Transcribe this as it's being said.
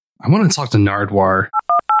I want to talk to Nardwar.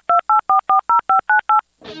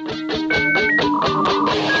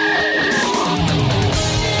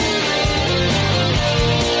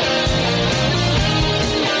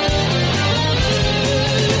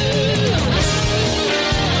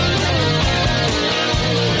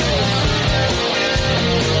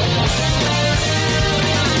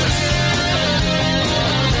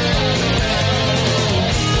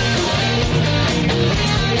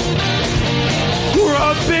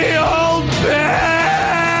 Grumpy old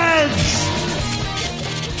bitch!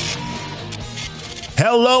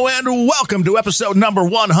 Hello and welcome to episode number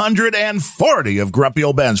 140 of Grumpy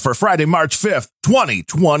Old Ben's for Friday, March 5th,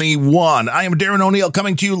 2021. I am Darren O'Neill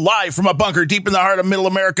coming to you live from a bunker deep in the heart of Middle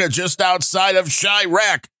America, just outside of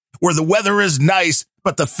Sch3m3s, where the weather is nice,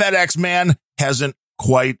 but the FedEx man hasn't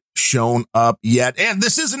quite shown up yet. And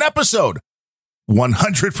this is an episode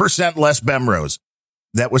 100% less Bemrose.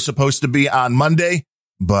 That was supposed to be on Monday,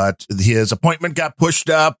 but his appointment got pushed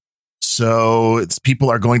up. So people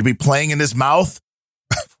are going to be playing in his mouth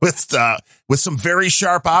with some very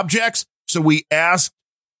sharp objects. So we asked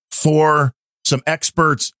for some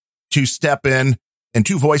experts to step in, and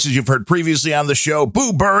two voices you've heard previously on the show,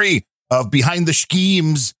 Boo Burry of Behind the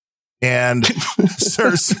Sch3m3s and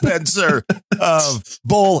Sch3m3s of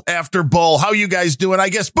Bull After Bull. How you guys doing? I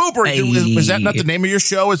guess Boo Burry, Hey. was that not the name of your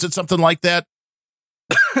show? Is it something like that?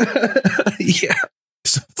 Yeah.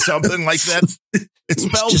 Something like that. It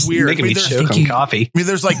spells Just weird. making me there's- choke on coffee. I mean,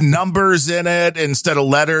 there's like numbers in it instead of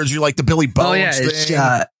letters. You're like the Billy Bones Oh yeah,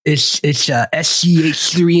 thing. it's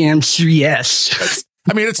Sch3m3s.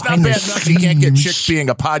 I mean, it's not bad enough you can't get chicks being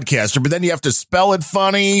a podcaster, but then you have to spell it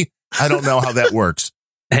funny. I don't know how that works.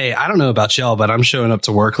 Hey, I don't know about y'all, but I'm showing up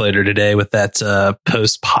to work later today with that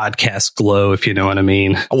post-podcast glow, if you know what I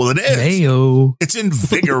mean. Well, it is. Heyo. It's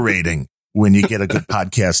invigorating when you get a good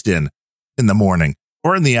podcast in the morning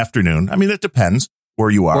or in the afternoon. I mean, it depends where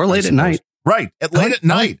you are. Or late at night. Right. Late at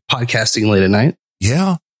night. Podcasting late at night.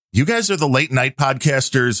 Yeah. You guys are the late night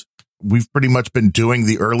podcasters. We've pretty much been doing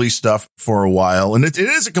the early stuff for a while, and it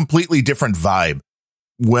is a completely different vibe.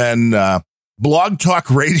 When Blog Talk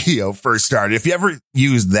Radio first started, if you ever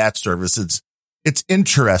used that service, it's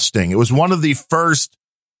interesting. It was one of the first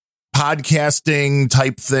podcasting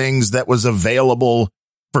type things that was available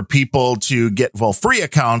for people to get, free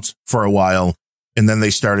accounts for a while, and then they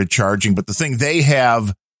started charging. But the thing they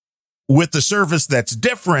have with the service that's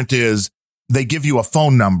different is they give you a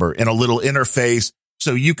phone number and a little interface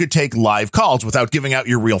so you could take live calls without giving out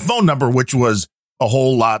your real phone number, which was a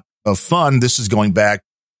whole lot of fun. This is going back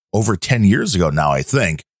over 10 years ago now, I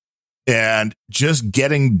think. And just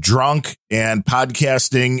getting drunk and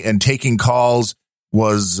podcasting and taking calls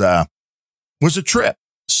was a trip.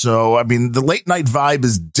 So, I mean, the late night vibe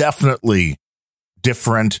is definitely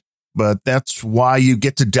different, but that's why you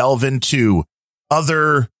get to delve into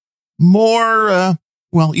other more,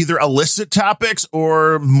 either illicit topics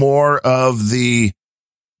or more of the,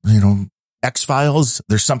 X-Files.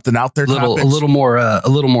 There's something out there. A little more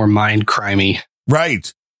mind crimey.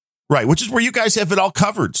 Right. Which is where you guys have it all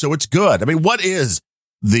covered. So it's good. I mean, what's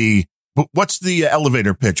the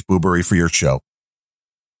elevator pitch, Boobery, for your show?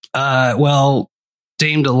 Dame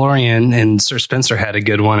DeLorean and Sir Spencer had a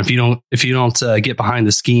good one. If you don't get behind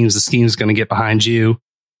the schemes is going to get behind you.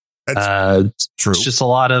 That's true. It's just a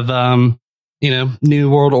lot of, New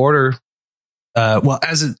World Order.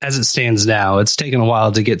 As it stands now, it's taken a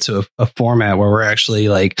while to get to a format where we're actually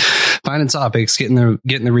like finding topics, getting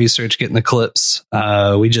the research, getting the clips.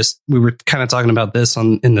 We were kind of talking about this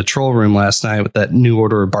in the troll room last night with that New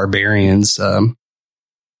Order of Barbarians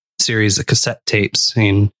series of cassette tapes,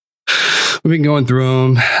 and we've been going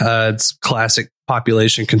through them. It's classic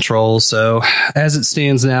population control. So as it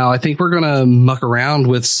stands now, I think we're gonna muck around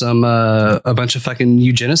with some a bunch of fucking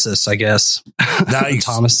eugenicists, I guess. Nice.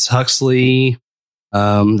 Thomas Huxley.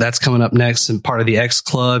 That's coming up next, and part of the X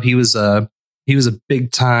Club. He was a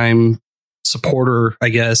big time supporter, I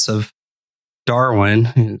guess, of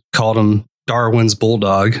Darwin. Called him Darwin's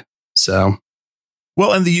bulldog. So,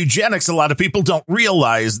 well, and the eugenics, a lot of people don't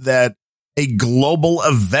realize that a global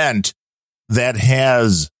event that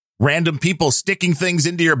has random people sticking things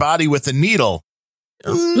into your body with a needle,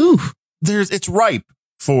 it's ripe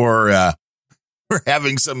for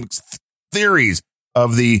having some theories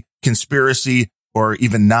of the conspiracy, or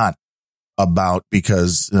even not about,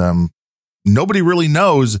 because nobody really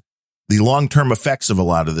knows the long-term effects of a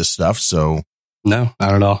lot of this stuff. So no,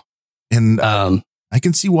 not at all. And I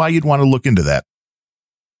can see why you'd want to look into that.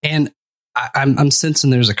 And I'm sensing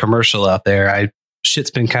there's a commercial out there.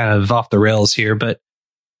 Shit's been kind of off the rails here, but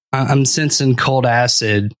I'm sensing Cold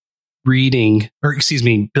Acid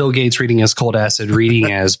Bill Gates reading as Cold Acid,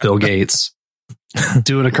 reading as Bill Gates,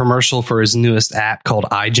 doing a commercial for his newest app called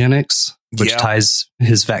iGenics, which ties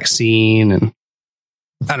his vaccine. And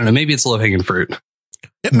I don't know, maybe it's low-hanging fruit.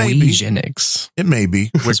 It may be. Eugenics. It may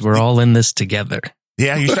be. Because we're all in this together.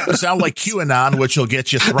 Yeah, you sound like QAnon, which will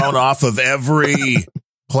get you thrown off of every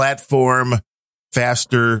platform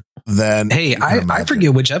faster than... Hey, I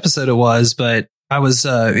forget which episode it was, but I was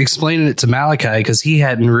explaining it to Malachi because he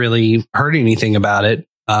hadn't really heard anything about it.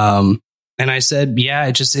 And I said, yeah,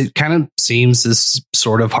 it kind of seems this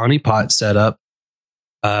sort of honeypot setup.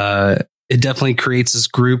 It definitely creates this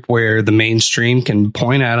group where the mainstream can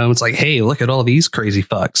point at them. It's like, hey, look at all these crazy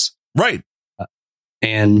fucks. Right.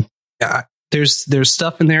 And there's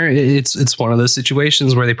stuff in there. It's one of those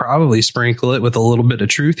situations where they probably sprinkle it with a little bit of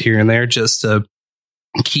truth here and there just to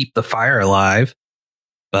keep the fire alive.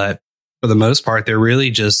 But for the most part, they're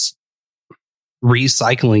really just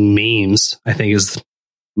recycling memes, I think is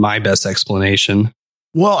my best explanation.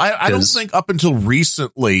 Well, I don't think up until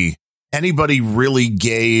recently anybody really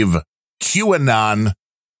gave QAnon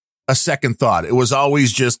a second thought. It was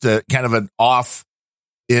always just a kind of an off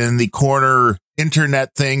in the corner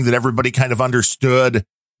internet thing that everybody kind of understood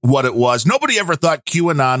what it was. Nobody ever thought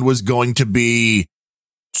QAnon was going to be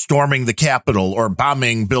storming the Capitol or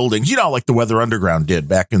bombing buildings, like the Weather Underground did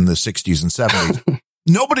back in the 60s and 70s.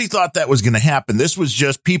 Nobody thought that was going to happen. This was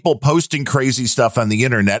just people posting crazy stuff on the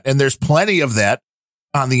internet, and there's plenty of that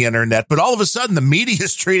on the internet. But all of a sudden, the media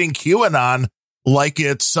is treating QAnon like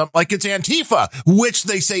it's Antifa, which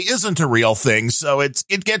they say isn't a real thing. So it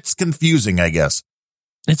gets confusing, I guess.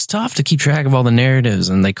 It's tough to keep track of all the narratives,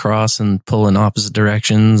 and they cross and pull in opposite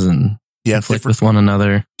directions and conflict with one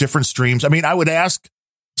another. Different streams. I mean, I would ask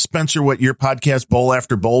Spencer what your podcast Bowl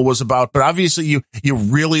After Bowl was about, but obviously you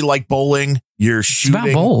really like bowling. You're shooting.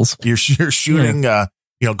 It's about bowls. You're shooting.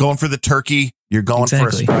 Going for the turkey. You're going for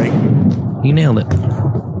a strike. You nailed it.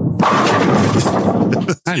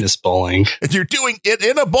 I miss bowling. You're doing it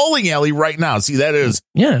in a bowling alley right now. See, that is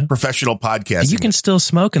professional podcasting. You can still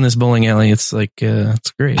smoke in this bowling alley. It's like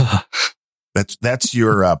it's great. That's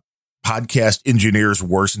your podcast engineer's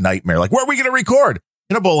worst nightmare. Like, where are we going to record?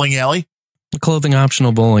 In a bowling alley. The clothing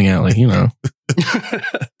optional bowling alley, The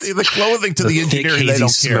clothing to the engineer, they don't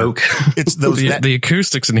smoke. care. It's those the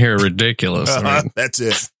acoustics in here are ridiculous. That's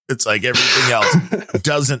it. It's like everything else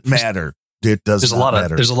doesn't matter. It doesn't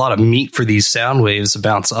matter. There's a lot of meat for these sound waves to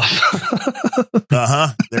bounce off.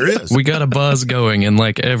 There is. We got a buzz going in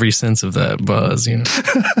like every sense of that buzz,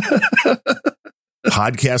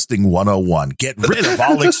 Podcasting 101. Get rid of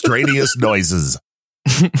all extraneous noises.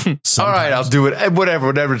 All right, I'll do it.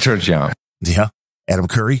 Whatever turns you on. Yeah. Adam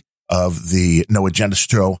Curry of the No Agenda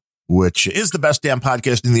Show, which is the best damn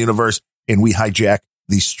podcast in the universe. And we hijack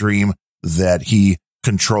the stream that he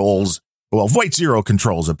controls. Well, Void Zero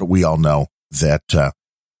controls it, but we all know that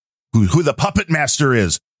who the puppet master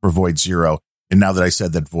is for Void Zero. And now that I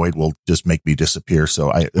said that, Void will just make me disappear. So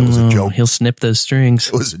it was a joke. He'll snip those strings.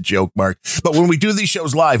 It was a joke, Mark. But when we do these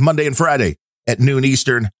shows live Monday and Friday at noon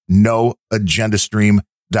Eastern,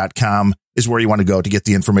 noagendastream.com is where you want to go to get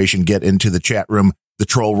the information, get into the chat room, the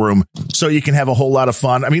troll room, so you can have a whole lot of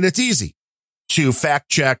fun. I mean, it's easy to fact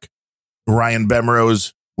check Ryan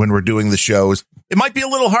Bemrose when we're doing the shows. It might be a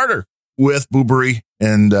little harder with Boobery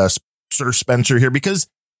and Sir Spencer here because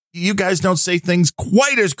you guys don't say things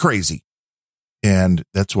quite as crazy. And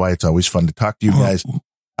that's why it's always fun to talk to you guys.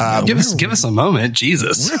 Give us a moment.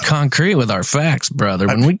 Jesus. We're concrete with our facts, brother.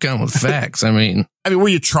 When we come with facts, I mean, were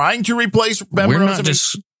you trying to replace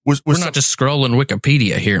Bemrose? We're not just scrolling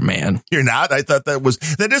Wikipedia here, man. You're not? I thought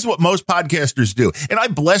that is what most podcasters do. And I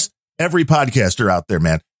bless every podcaster out there,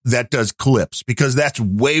 man, that does clips, because that's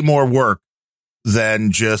way more work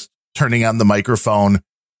than just turning on the microphone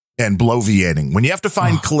and bloviating. When you have to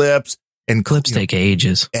find clips and clips take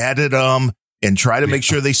ages, edit them and try to make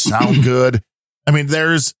sure they sound good. I mean,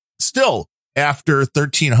 there's still, after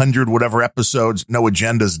 1,300 whatever episodes No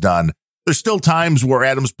Agenda's done, there's still times where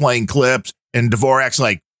Adam's playing clips and Dvorak's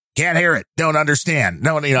like, can't hear it, don't understand.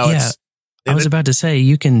 No, I was about to say,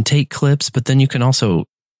 you can take clips, but then you can also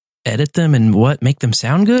edit them and make them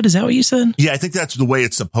sound good. Is that what you said? Yeah, I think that's the way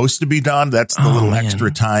it's supposed to be done. That's the little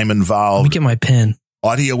extra time involved. Let me get my pen.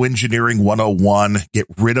 Audio Engineering 101. Get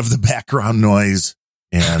rid of the background noise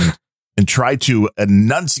and try to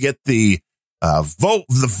enunciate the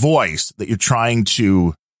voice that you're trying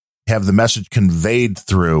to have the message conveyed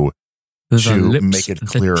through to make it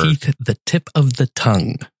clearer. The teeth, the tip of the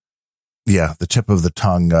tongue. Yeah, the tip of the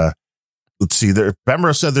tongue. Let's see.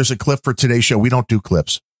 Bemrose said there's a clip for today's show. We don't do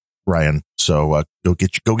clips, Ryan. So go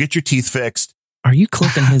get your teeth fixed Are you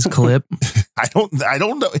clipping his clip? I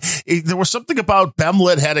don't know. There was something about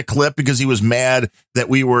Bemlet had a clip because he was mad that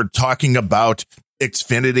we were talking about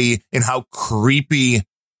Xfinity and how creepy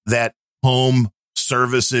that home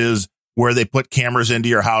service is where they put cameras into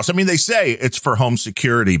your house. I mean, they say it's for home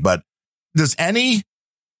security, but does any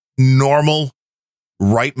normal,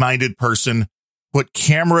 right-minded person put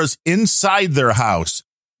cameras inside their house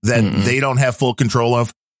that they don't have full control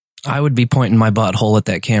of? I would be pointing my butthole at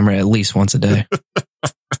that camera at least once a day.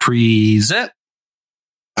 Present.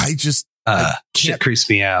 I just shit creeps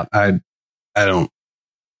me out. I don't.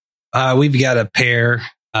 We've got a pair.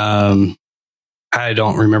 I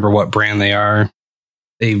don't remember what brand they are.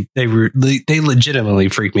 They legitimately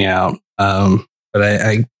freak me out. But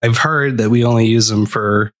I've heard that we only use them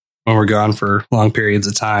for when we're gone for long periods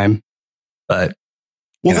of time. But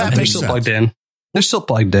they're still plugged in. They're still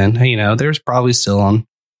plugged in. There's probably still on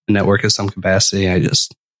a network of some capacity.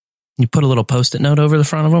 You put a little Post-it note over the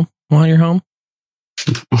front of them while you're home.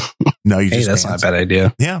 No, that's not a bad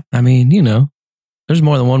idea. Yeah, I mean, there's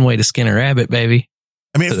more than one way to skin a rabbit, baby.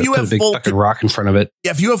 I mean, if you have a big fucking rock in front of it,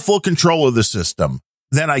 if you have full control of the system,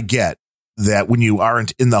 then I get that when you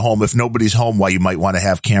aren't in the home, if nobody's home, why you might want to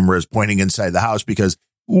have cameras pointing inside the house, because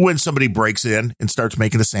when somebody breaks in and starts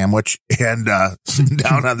making a sandwich and sitting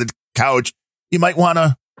down on the couch, you might want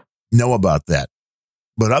to know about that.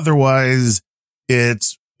 But otherwise,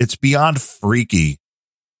 it's beyond freaky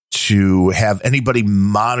to have anybody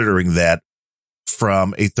monitoring that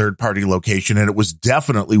from a third-party location. And it was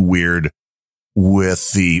definitely weird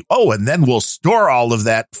with and then we'll store all of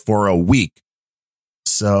that for a week.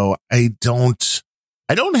 So I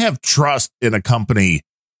don't have trust in a company,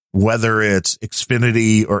 whether it's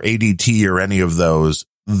Xfinity or ADT or any of those,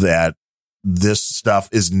 that this stuff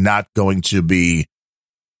is not going to be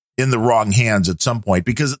in the wrong hands at some point,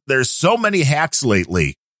 because there's so many hacks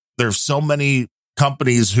lately. There's so many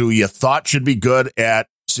companies who you thought should be good at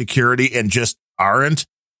security and just aren't,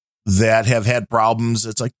 that have had problems.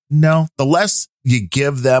 It's like, no, the less you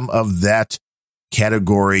give them of that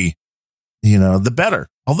category, the better.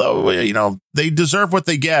 Although, they deserve what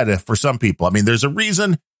they get for some people. I mean, there's a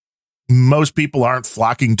reason most people aren't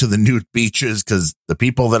flocking to the nude beaches, because the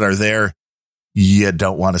people that are there, you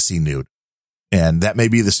don't want to see nude. And that may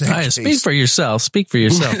be the same case. Speak for yourself. Speak for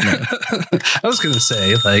yourself, man. I was going to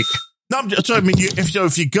say, no, so I mean,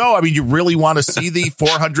 if you go, I mean, you really want to see the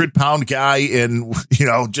 400-pound guy in,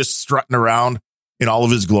 just strutting around in all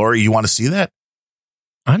of his glory. You want to see that?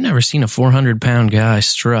 I've never seen a 400-pound guy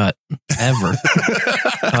strut ever.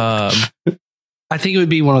 I think it would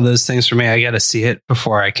be one of those things for me. I got to see it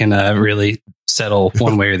before I can really settle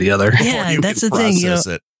one way or the other. Yeah, that's the thing.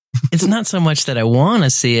 It's not so much that I want to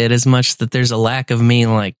see it as much that there's a lack of me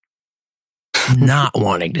not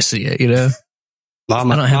wanting to see it.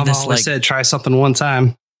 Mama always said try something one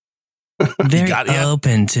time. Very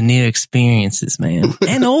open to new experiences, man,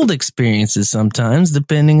 and old experiences sometimes,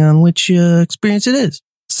 depending on which experience it is.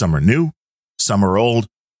 Some are new, some are old.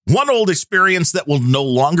 One old experience that will no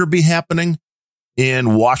longer be happening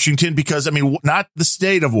in Washington, because, I mean, not the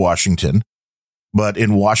state of Washington, but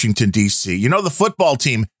in Washington, D.C. The football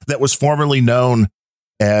team that was formerly known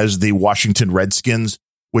as the Washington Redskins,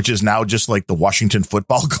 which is now just like the Washington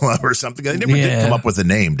Football Club or something. They never did come up with a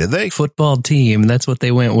name, did they? Football team. That's what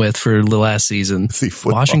they went with for the last season.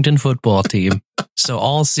 Washington football team. So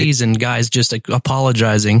all season, guys just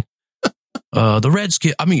apologizing. The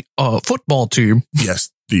Redskins, football team.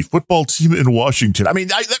 Yes, the football team in Washington. I mean,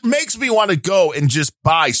 that makes me want to go and just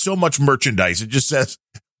buy so much merchandise. It just says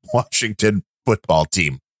Washington football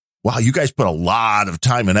team. Wow, you guys put a lot of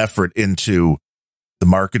time and effort into the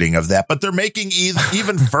marketing of that, but they're making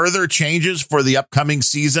even further changes for the upcoming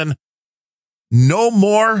season. No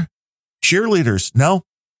more cheerleaders. No,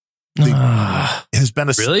 has been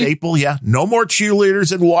a staple. Yeah. No more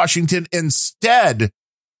cheerleaders in Washington. Instead,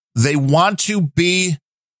 they want to be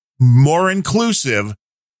more inclusive.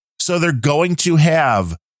 So they're going to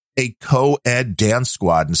have a co-ed dance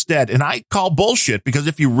squad instead. And I call bullshit, because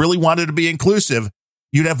if you really wanted to be inclusive,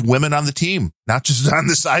 you'd have women on the team, not just on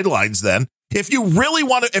the sidelines then. If you really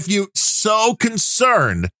want to, if you're so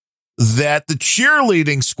concerned that the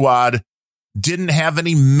cheerleading squad didn't have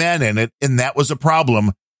any men in it and that was a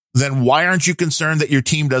problem, then why aren't you concerned that your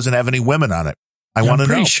team doesn't have any women on it? I want to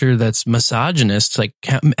know. I'm pretty sure that's misogynist. Like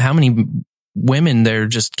how many women they're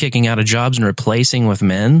just kicking out of jobs and replacing with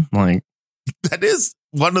men? Like, that is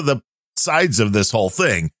one of the sides of this whole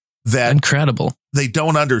thing that incredible. They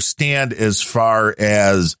don't understand as far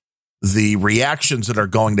as the reactions that are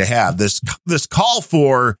going to have. This call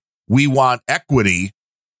for we want equity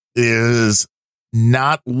is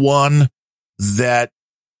not one that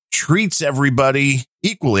treats everybody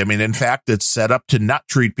equally. I mean, in fact, it's set up to not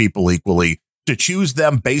treat people equally, to choose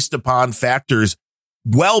them based upon factors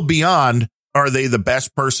well beyond, are they the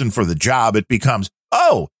best person for the job? It becomes,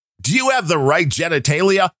 oh, do you have the right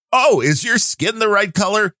genitalia? Oh, is your skin the right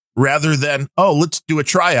color? Rather than, oh, let's do a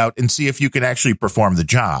tryout and see if you can actually perform the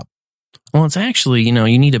job. Well, it's actually,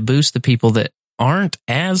 you need to boost the people that aren't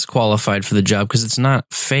as qualified for the job, because it's not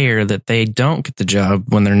fair that they don't get the job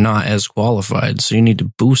when they're not as qualified. So you need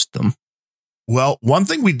to boost them. Well, one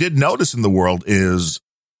thing we did notice in the world is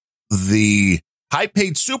the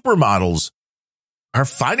high-paid supermodels are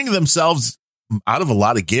finding themselves out of a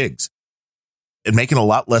lot of gigs and making a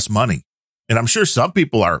lot less money. And I'm sure some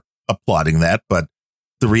people are applauding that, but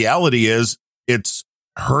the reality is it's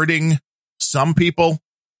hurting some people.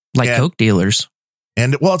 Like Coke dealers.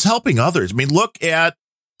 And, well, it's helping others. I mean, look at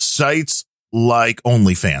sites like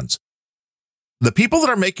OnlyFans. The people that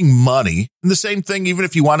are making money, and the same thing, even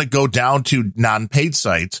if you want to go down to non-paid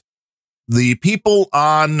sites, the people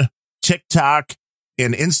on TikTok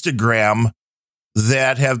and Instagram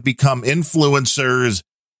that have become influencers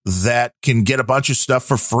that can get a bunch of stuff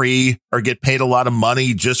for free or get paid a lot of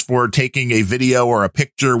money just for taking a video or a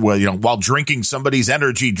picture while drinking somebody's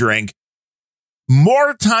energy drink.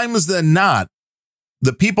 More times than not,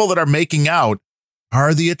 the people that are making out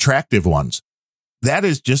are the attractive ones. That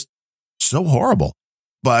is just so horrible.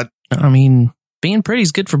 But I mean, being pretty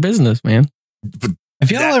is good for business, man.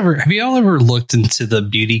 Have y'all ever looked into the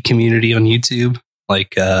beauty community on YouTube,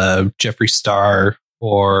 like Jeffree Star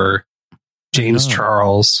or James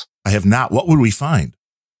Charles? I have not. What would we find?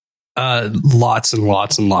 Lots and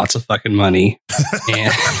lots and lots of fucking money.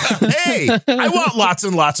 And hey, I want lots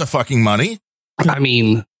and lots of fucking money. I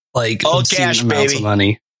mean, like all obscene cash, amounts baby. of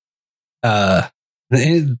money.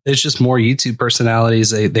 It's just more YouTube personalities.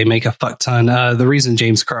 They make a fuck ton. The reason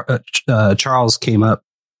James Charles came up,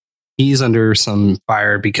 he's under some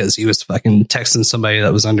fire because he was fucking texting somebody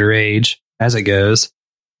that was underage, as it goes.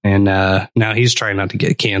 And now he's trying not to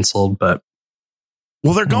get canceled, but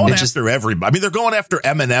well, they're going after everybody. I mean, they're going after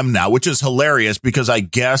Eminem now, which is hilarious because I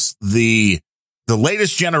guess the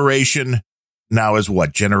latest generation now is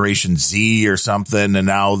what, Generation Z or something. And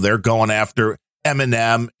now they're going after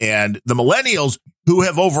Eminem, and the millennials, who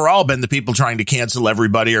have overall been the people trying to cancel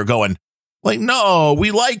everybody, are going like, no, we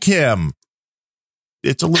like him.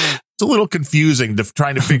 It's a little confusing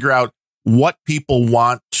trying to figure out what people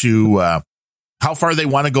want to, how far they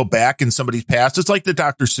want to go back in somebody's past. It's like the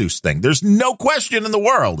Dr. Seuss thing. There's no question in the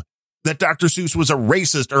world that Dr. Seuss was a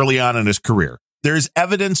racist early on in his career. There's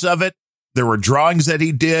evidence of it. There were drawings that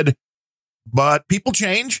he did, but people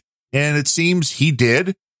change, and it seems he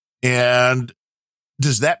did. And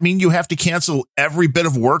does that mean you have to cancel every bit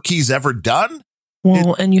of work he's ever done?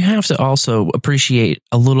 Well, and you have to also appreciate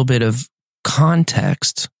a little bit of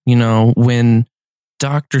context. When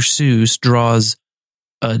Dr. Seuss draws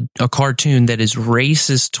a cartoon that is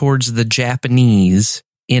racist towards the Japanese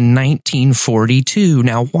in 1942.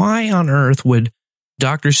 Now, why on earth would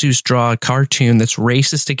Dr. Seuss draw a cartoon that's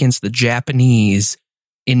racist against the Japanese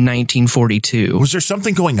in 1942? Was there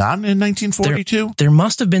something going on in 1942? There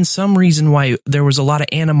must have been some reason why there was a lot of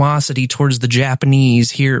animosity towards the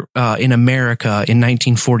Japanese here in America in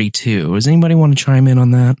 1942. Does anybody want to chime in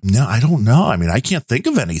on that? No, I don't know. I mean, I can't think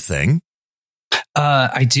of anything.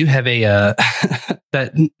 I do have a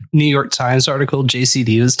that New York Times article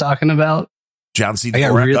JCD was talking about. John C.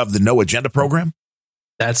 Dvorak of the No Agenda program.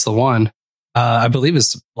 That's the one. I believe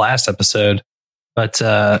it's last episode. But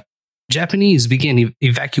Japanese began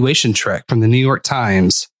evacuation trek from the New York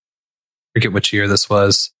Times. I forget which year this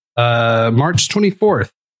was. March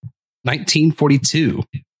 24th, 1942.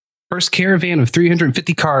 First caravan of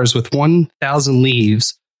 350 cars with 1,000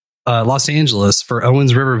 leaves. Los Angeles for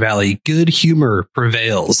Owens River Valley. Good humor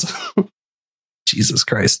prevails. Jesus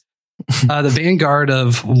Christ. The vanguard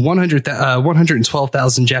of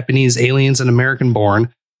 112,000 Japanese aliens and American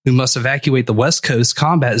born who must evacuate the West Coast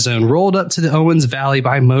combat zone rolled up to the Owens Valley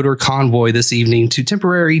by motor convoy this evening to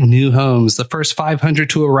temporary new homes. The first 500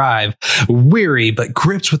 to arrive, weary but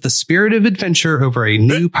gripped with the spirit of adventure over a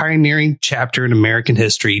new pioneering chapter in American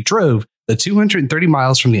history, drove the 230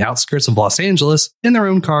 miles from the outskirts of Los Angeles in their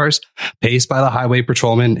own cars, paced by the highway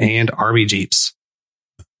patrolmen and army jeeps.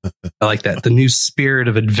 I like that. The new spirit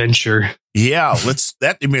of adventure. Yeah,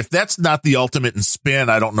 if that's not the ultimate in spin,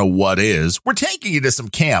 I don't know what is. We're taking you to some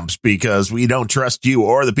camps because we don't trust you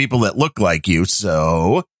or the people that look like you.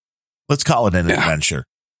 So let's call it an adventure.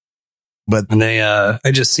 But and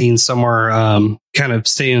I just seen somewhere, kind of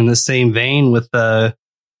staying in the same vein with the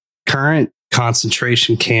current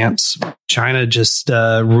concentration camps. China just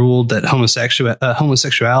ruled that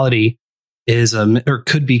homosexuality is or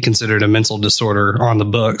could be considered a mental disorder on the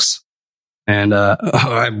books. And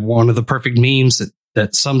one of the perfect memes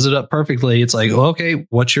that sums it up perfectly. It's like, okay,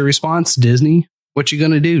 what's your response, Disney? What you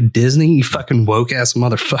gonna do, Disney? You fucking woke ass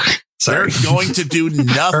motherfucker. Sorry. They're going to do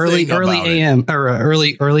nothing. early AM or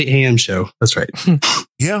early AM show. That's right.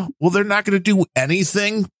 Yeah. Well, they're not going to do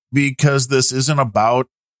anything because this isn't about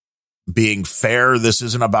being fair. This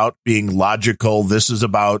isn't about being logical. This is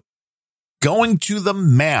about going to the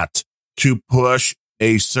mat to push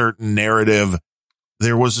a certain narrative.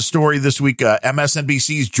 There was a story this week,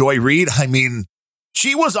 MSNBC's Joy Reid. I mean,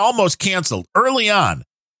 she was almost canceled early on,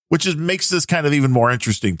 which makes this kind of even more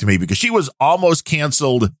interesting to me because she was almost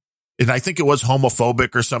canceled. And I think it was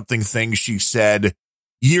homophobic or something thing she said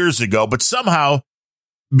years ago. But somehow,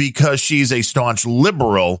 because she's a staunch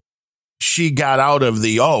liberal, she got out of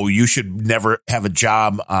you should never have a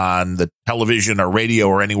job on the television or radio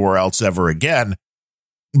or anywhere else ever again.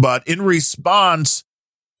 But in response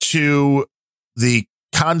to the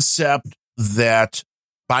concept that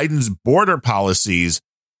Biden's border policies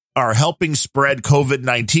are helping spread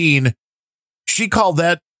COVID-19, she called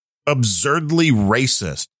that absurdly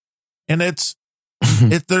racist. And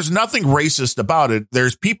there's nothing racist about it.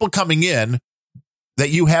 There's people coming in that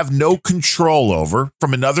you have no control over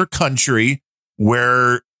from another country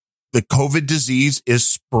where the COVID disease is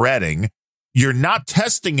spreading. You're not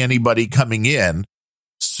testing anybody coming in.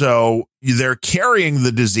 So they're carrying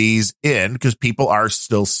the disease in because people are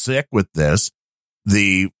still sick with this.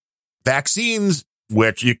 The vaccines,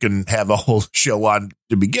 which you can have a whole show on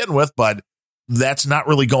to begin with, but that's not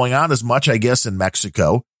really going on as much, I guess, in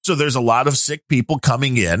Mexico. So there's a lot of sick people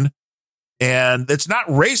coming in, and it's not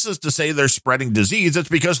racist to say they're spreading disease. It's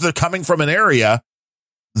because they're coming from an area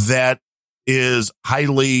that is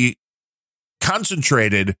highly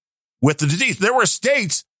concentrated with the disease. There were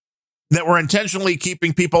states that were intentionally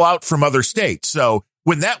keeping people out from other states. So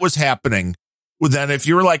when that was happening, then if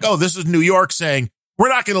you were like, oh, this is New York saying we're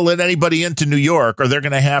not going to let anybody into New York or they're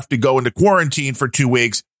going to have to go into quarantine for 2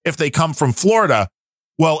 weeks if they come from Florida.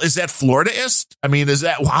 Well, is that Floridaist? I mean, is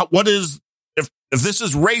that what is if this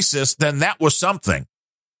is racist, then that was something.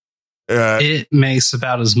 It makes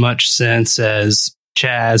about as much sense as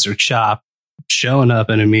Chaz or Chop showing up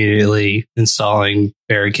and immediately installing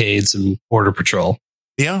barricades and border patrol.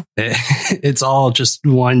 Yeah, it's all just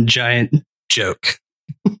one giant joke.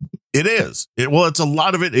 It is. It's a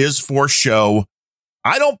lot of it is for show.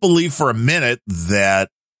 I don't believe for a minute that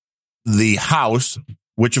the House,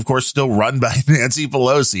 which of course still run by Nancy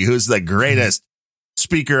Pelosi, who's the greatest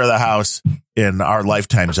Speaker of the House in our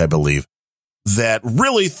lifetimes, I believe, that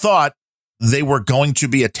really thought they were going to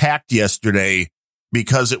be attacked yesterday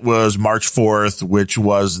because it was March 4th, which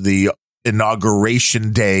was the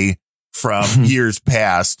inauguration day from years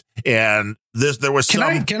past. And there was Can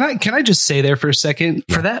I just say there for a second,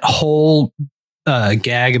 for that whole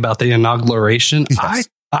gag about the inauguration, yes.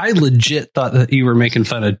 I legit thought that you were making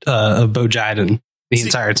fun of Bo Biden the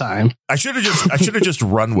entire time. I should have just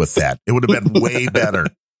run with that. It would have been way better.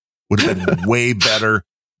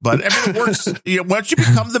 But I mean, it works. Once you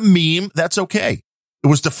become the meme, that's okay. It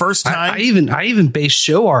was the first time. I even based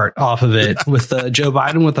show art off of it with Joe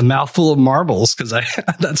Biden with a mouthful of marbles because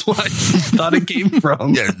that's what I thought it came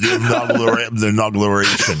from. Yeah, the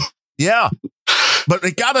inauguration. Yeah, but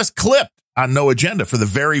it got us clipped on No Agenda for the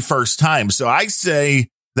very first time. So I say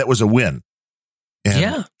that was a win. And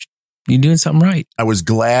yeah, you're doing something right. I was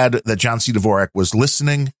glad that John C. Dvorak was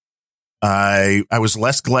listening. I was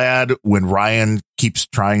less glad when Ryan keeps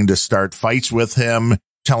trying to start fights with him,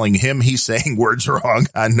 telling him he's saying words wrong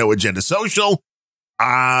on No Agenda Social.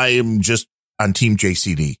 I'm just on Team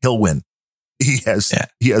JCD. He'll win. He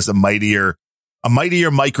has a mightier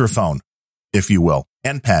microphone, if you will,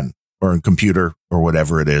 and pen or a computer or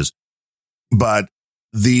whatever it is. But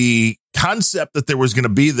the concept that there was going to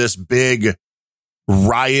be this big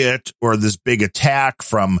riot or this big attack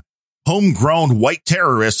from homegrown white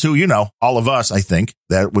terrorists who, all of us, I think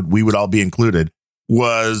that we would all be included,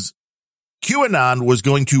 was QAnon was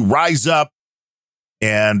going to rise up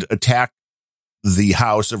and attack the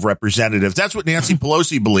House of Representatives. That's what Nancy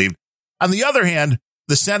Pelosi believed. On the other hand,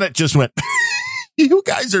 the Senate just went, you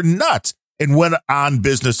guys are nuts, and went on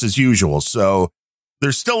business as usual. So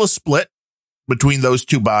there's still a split between those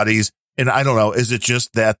two bodies. And I don't know, is it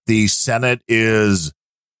just that the Senate is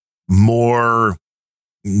more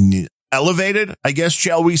elevated, I guess,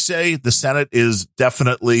 shall we say? The Senate is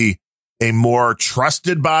definitely a more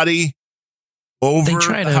trusted body over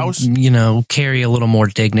the House. Carry a little more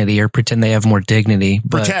dignity or pretend they have more dignity.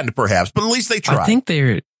 Pretend, perhaps, but at least they try. I think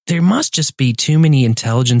there must just be too many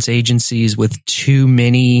intelligence agencies with too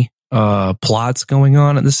many plots going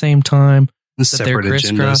on at the same time that they're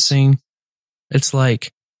crisscrossing. It's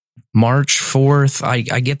like March 4th.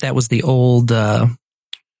 I get that was the old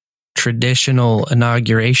traditional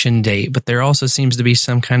inauguration date, but there also seems to be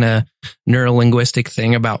some kind of neurolinguistic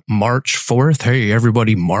thing about March 4th. Hey,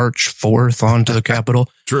 everybody, March 4th onto the Capitol.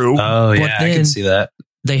 True. Oh, yeah, I can see that.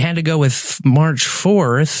 They had to go with March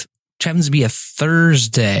 4th, which happens to be a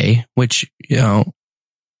Thursday, which, you know,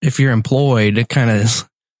 if you're employed, it kind of is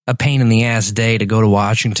a pain in the ass day to go to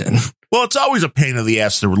Washington. Well, it's always a pain in the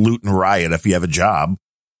ass to loot and riot if you have a job.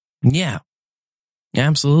 Yeah,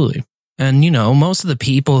 absolutely. And, you know, most of the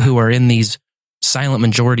people who are in these silent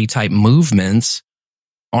majority type movements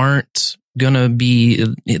aren't going to be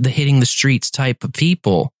the hitting the streets type of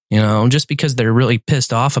people, you know, just because they're really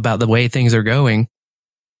pissed off about the way things are going.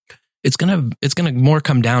 It's going to more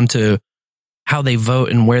come down to how they vote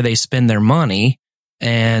and where they spend their money.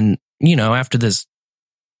 And, you know, after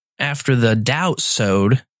the doubt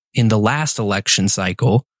sowed in the last election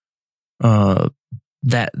cycle,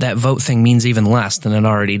 that vote thing means even less than it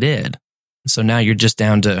already did. So now you're just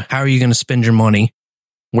down to how are you going to spend your money?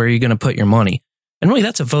 Where are you going to put your money? And really,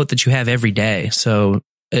 that's a vote that you have every day. So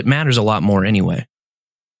it matters a lot more anyway.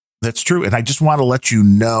 That's true. And I just want to let you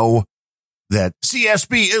know that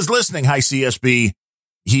CSB is listening. Hi, CSB.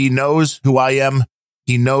 He knows who I am.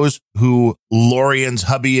 He knows who Lorian's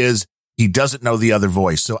hubby is. He doesn't know the other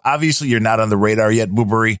voice. So obviously you're not on the radar yet,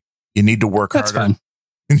 Boobery. You need to work harder. That's fine.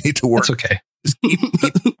 You need to work. That's okay. Just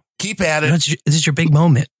keep at it. This is your big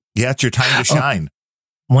moment. Yeah, it's your time to shine.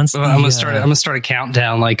 I'm gonna start a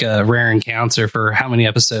countdown, like a rare encounter for how many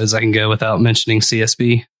episodes I can go without mentioning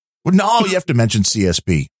CSB. Well, no, you have to mention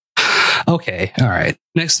CSB. Okay, all right.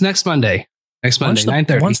 Next Monday. Next Monday,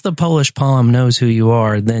 9:30. Once the Polish Palm knows who you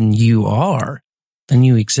are, then you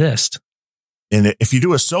exist. And if you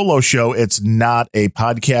do a solo show, it's not a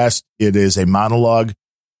podcast; it is a monologue.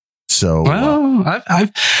 So, well,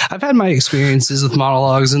 I've had my experiences with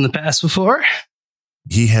monologues in the past before.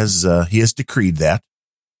 He has decreed that.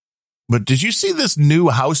 But did you see this new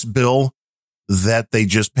House bill that they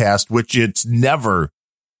just passed, which it's never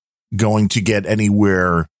going to get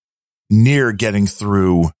anywhere near getting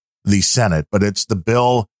through the Senate, but it's the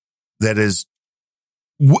bill that is,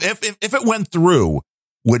 if it went through,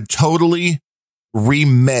 would totally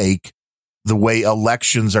remake the way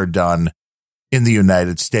elections are done in the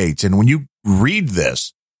United States. And when you read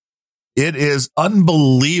this, it is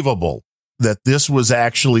unbelievable that this was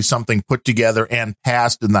actually something put together and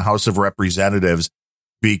passed in the House of Representatives,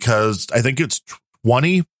 because I think it's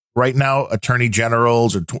 20 right now, attorney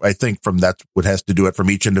generals, or I think from that's what has to do it from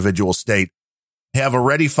each individual state, have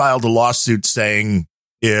already filed a lawsuit saying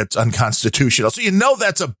it's unconstitutional. So, you know,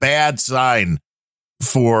 that's a bad sign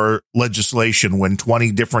for legislation when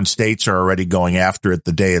 20 different states are already going after it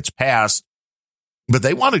the day it's passed. But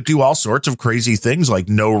they want to do all sorts of crazy things, like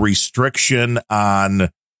no restriction on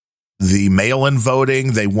the mail-in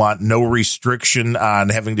voting. They want no restriction on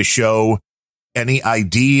having to show any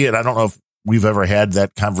ID. And I don't know if we've ever had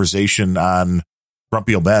that conversation on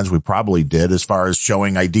Grumpy Old Benz. We probably did, as far as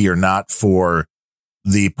showing ID or not for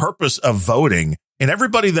the purpose of voting. And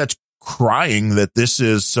everybody that's crying that this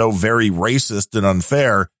is so very racist and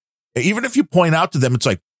unfair, even if you point out to them, it's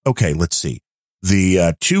like, okay, let's see.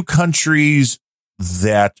 The two countries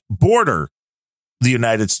that border the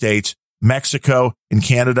United States, Mexico and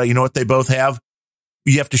Canada, you know what they both have?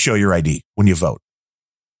 You have to show your ID when you vote.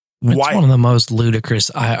 It's one of the most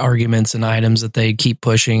ludicrous arguments and items that they keep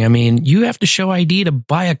pushing. I mean, you have to show ID to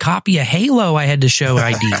buy a copy of Halo. I had to show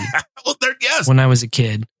ID. Well, yes. When I was a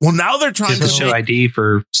kid. Well, now they're trying to show ID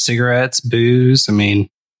for cigarettes, booze. I mean,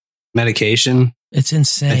 medication. It's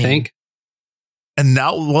insane. I think. And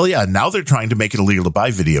now, well, yeah, now they're trying to make it illegal to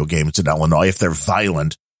buy video games in Illinois if they're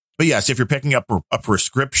violent. But yes, if you're picking up a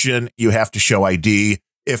prescription, you have to show ID.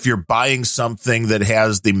 If you're buying something that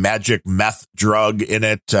has the magic meth drug in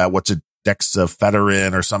it, what's it,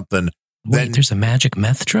 dexafetarine or something. Wait, there's a magic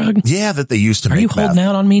meth drug? Yeah, that they used to make meth. Are you holding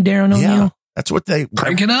out on me, Darren O'Neill? Yeah, that's what they...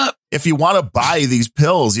 Crank it up. If you want to buy these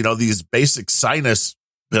pills, you know, these basic sinus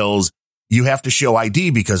pills, you have to show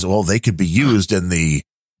ID because, well, they could be used in the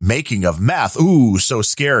making of meth. Ooh, so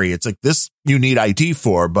scary. It's like this you need ID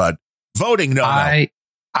for, but voting, no.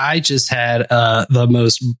 I just had the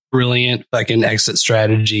most brilliant fucking exit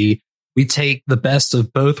strategy. We take the best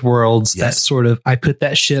of both worlds. Yes. That sort of, I put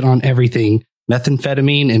that shit on everything.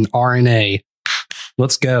 Methamphetamine and RNA.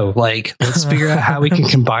 Let's go. Like, let's figure out how we can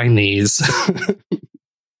combine these.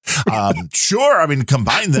 Sure. I mean,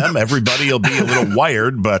 combine them. Everybody will be a little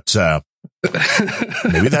wired, but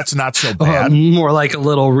maybe that's not so bad. More like a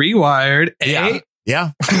little rewired. Yeah.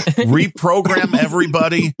 Yeah. Reprogram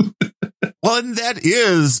everybody. Well, and that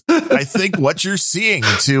is, I think, what you're seeing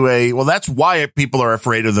that's why people are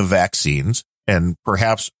afraid of the vaccines, and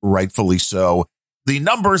perhaps rightfully so. The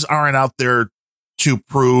numbers aren't out there to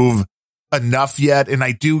prove enough yet. And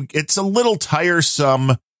it's a little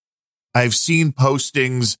tiresome. I've seen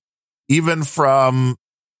postings even from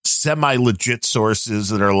semi-legit sources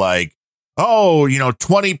that are like,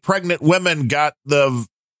 20 pregnant women got the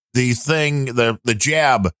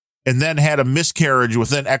jab and then had a miscarriage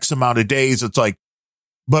within X amount of days. It's like,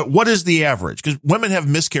 but what is the average? Because women have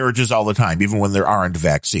miscarriages all the time, even when there aren't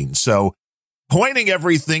vaccines. So pointing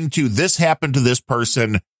everything to this happened to this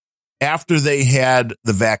person after they had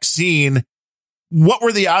the vaccine, what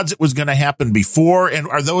were the odds it was going to happen before? And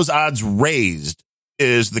are those odds raised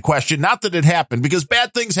is the question. Not that it happened, because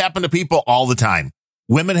bad things happen to people all the time.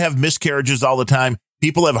 Women have miscarriages all the time.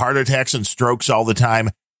 People have heart attacks and strokes all the time.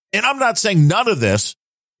 And I'm not saying none of this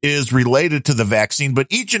is related to the vaccine, but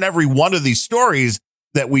each and every one of these stories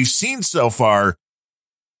that we've seen so far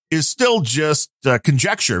is still just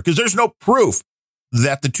conjecture, because there's no proof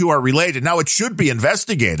that the two are related. Now, it should be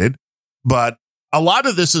investigated, but a lot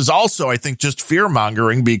of this is also, I think, just fear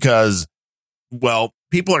mongering because,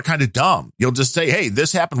 people are kind of dumb. You'll just say, hey,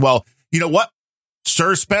 this happened. Well, you know what?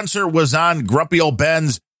 Sir Spencer was on Grumpy Old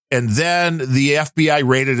Ben's, and then the FBI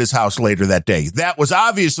raided his house later that day. That was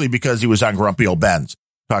obviously because he was on Grumpy Old Ben's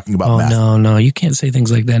talking about meth. No, you can't say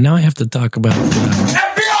things like that. Now I have to talk about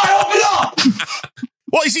FBI, open up!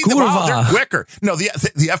 Well, you see, they're quicker. No, the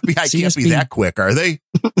FBI can't be that quick, are they?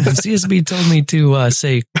 CSB told me to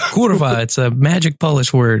say kurva. It's a magic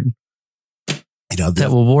Polish word that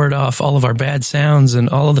will ward off all of our bad sounds and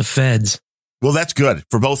all of the feds. Well, that's good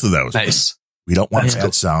for both of those. Nice. We don't want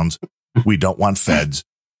bad sounds. We don't want feds.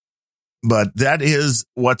 But that's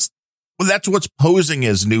what's posing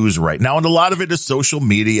as news right now. And a lot of it is social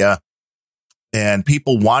media, and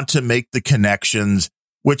people want to make the connections,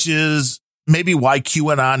 which is maybe why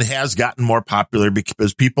QAnon has gotten more popular,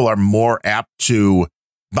 because people are more apt to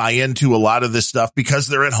buy into a lot of this stuff because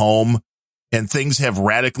they're at home and things have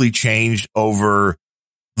radically changed over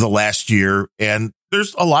the last year. And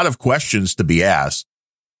there's a lot of questions to be asked.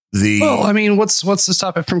 What's to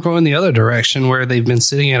stop it from going the other direction, where they've been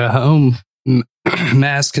sitting at a home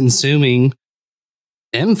mass consuming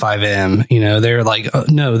M5M? They're like,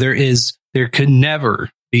 no, there could never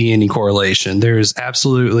be any correlation. There's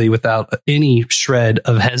absolutely, without any shred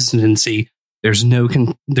of hesitancy, there's no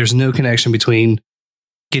connection between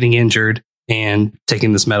getting injured and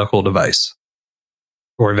taking this medical device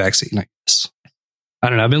or vaccine, I guess. I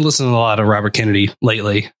don't know. I've been listening to a lot of Robert Kennedy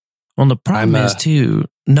lately. Well, the problem is too,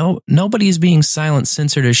 nobody's being silent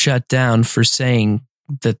censored or shut down for saying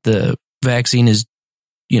that the vaccine is,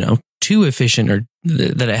 too efficient, or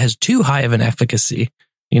that it has too high of an efficacy.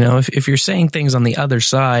 If you're saying things on the other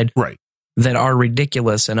side, right, that are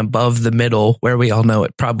ridiculous and above the middle, where we all know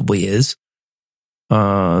it probably is,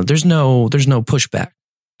 there's no pushback.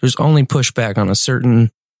 There's only pushback on a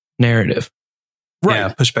certain narrative. Right. Yeah,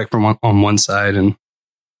 pushback from on one side, and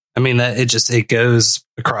that it goes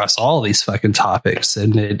across all these fucking topics,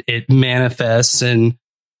 and it manifests in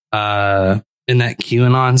that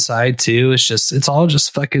QAnon side too. It's all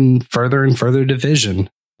just fucking further and further division.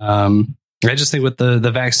 I just think with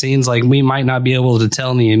the vaccines, like, we might not be able to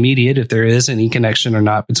tell in the immediate if there is any connection or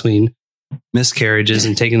not between miscarriages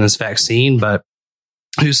and taking this vaccine, but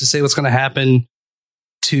who's to say what's going to happen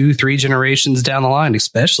 2-3 generations down the line,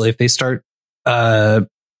 especially if they start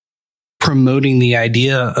promoting the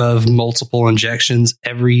idea of multiple injections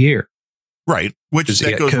every year. Right. Which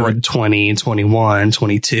that goes COVID 20, 21,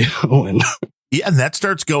 22. And that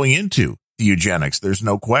starts going into the eugenics. There's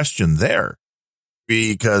no question there,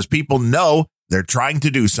 because people know they're trying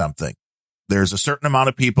to do something. There's a certain amount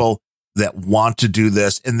of people that want to do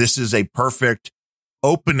this, and this is a perfect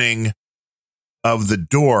opening of the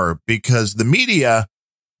door, because the media,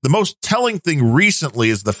 the most telling thing recently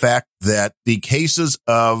is the fact that the cases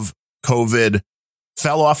of COVID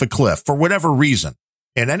fell off a cliff for whatever reason.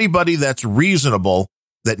 And anybody that's reasonable,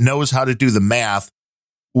 that knows how to do the math,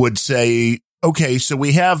 would say, okay, so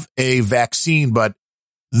we have a vaccine, but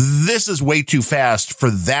this is way too fast for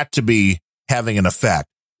that to be having an effect.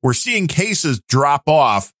 We're seeing cases drop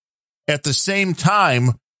off at the same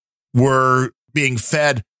time we're being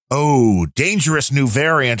fed, oh, dangerous new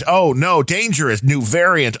variant. Oh, no, dangerous new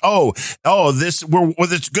variant. Oh,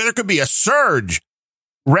 there could be a surge.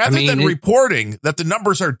 Rather than reporting that the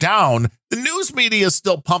numbers are down, the news media is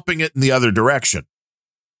still pumping it in the other direction.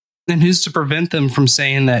 And who's to prevent them from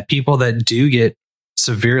saying that people that do get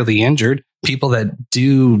severely injured, people that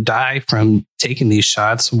do die from taking these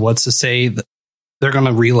shots, what's to say that they're going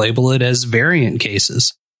to relabel it as variant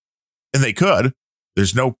cases? and they could.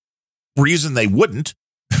 There's no reason they wouldn't.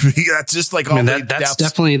 That's just like that's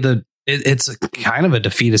definitely it's a kind of a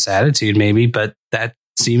defeatist attitude, maybe, but that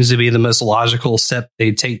seems to be the most logical step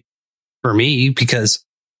they take for me, because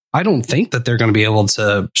I don't think that they're going to be able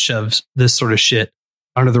to shove this sort of shit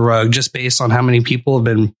under the rug just based on how many people have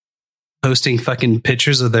been posting fucking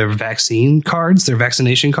pictures of their vaccine cards, their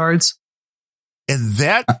vaccination cards. And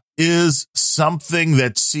that is something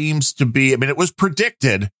that seems to be, I mean, it was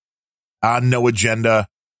predicted on No Agenda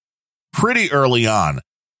pretty early on.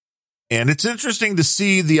 And it's interesting to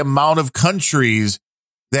see the amount of countries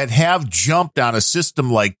that have jumped on a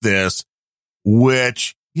system like this,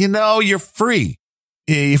 which, you're free.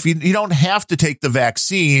 If you don't have to take the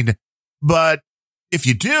vaccine, but if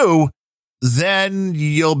you do, then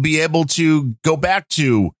you'll be able to go back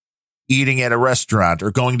to eating at a restaurant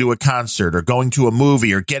or going to a concert or going to a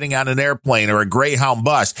movie or getting on an airplane or a Greyhound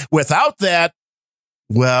bus. Without that,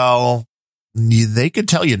 well, they could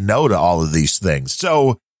tell you no to all of these things.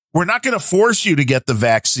 So we're not going to force you to get the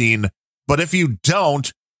vaccine, but if you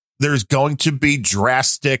don't, there's going to be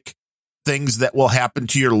drastic things that will happen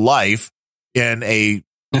to your life in a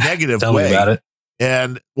negative Tell way. me about it.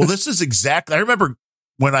 And well, this is exactly, I remember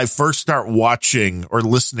when I first start watching or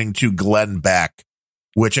listening to Glenn Beck,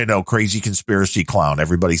 which I know, crazy conspiracy clown,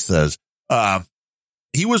 everybody says,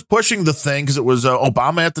 he was pushing the thing because it was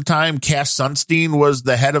Obama at the time. Cass Sunstein was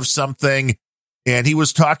the head of something. And he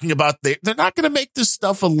was talking about they're not going to make this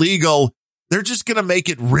stuff illegal. They're just going to make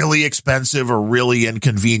it really expensive or really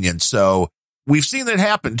inconvenient. So we've seen that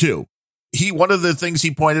happen, too. One of the things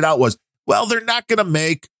he pointed out was, well, they're not going to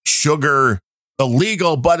make sugar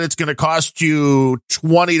illegal, but it's going to cost you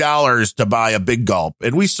 $20 to buy a big gulp.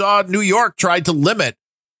 And we saw New York tried to limit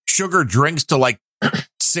sugar drinks to like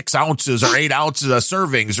 6 ounces or 8 ounces of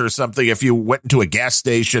servings or something. If you went into a gas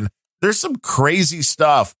station, there's some crazy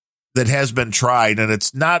stuff that has been tried, and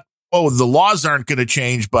it's not, the laws aren't going to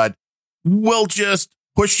change, but we'll just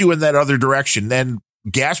push you in that other direction. Then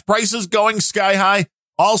gas prices going sky high,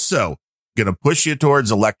 also going to push you towards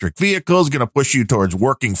electric vehicles, going to push you towards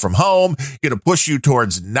working from home, going to push you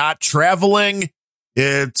towards not traveling.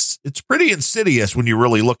 It's pretty insidious when you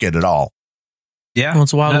really look at it all. Yeah. Well,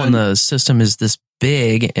 it's wild when the system is this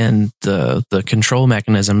big and the control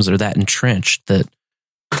mechanisms are that entrenched that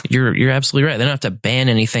you're absolutely right. They don't have to ban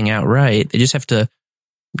anything outright. They just have to,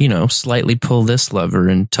 slightly pull this lever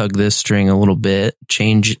and tug this string a little bit,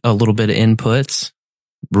 change a little bit of inputs,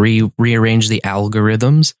 rearrange the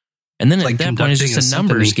algorithms. And then at that point, it's just a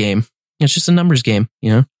numbers game. It's just a numbers game,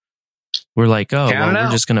 We're like, we're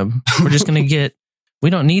just gonna get. We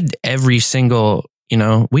don't need every single, we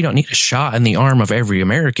don't need a shot in the arm of every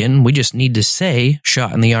American. We just need to say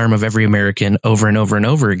shot in the arm of every American over and over and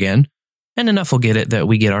over again, and enough will get it that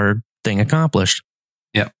we get our thing accomplished.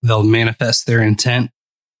 Yeah, they'll manifest their intent.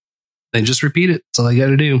 They just repeat it. That's all they got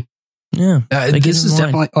to do. Yeah, this is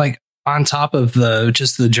definitely like on top of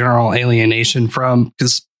the general alienation from,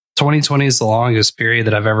 because 2020 is the longest period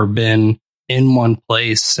that I've ever been in one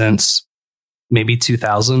place since maybe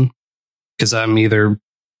 2000, because I'm either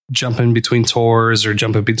jumping between tours or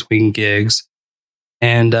jumping between gigs.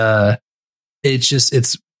 And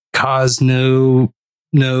it's caused no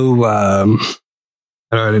how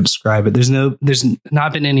do I describe it? There's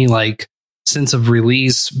not been any like sense of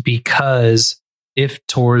release, because if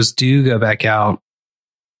tours do go back out,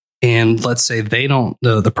 and let's say they don't,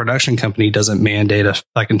 the production company doesn't mandate a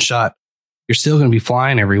fucking shot, you're still going to be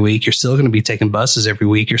flying every week. You're still going to be taking buses every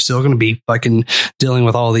week. You're still going to be fucking dealing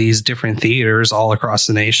with all these different theaters all across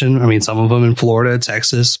the nation. I mean, some of them in Florida,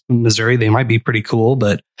 Texas, Missouri, they might be pretty cool,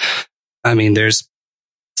 but I mean, there's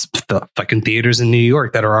the fucking theaters in New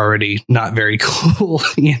York that are already not very cool,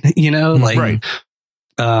 like, right.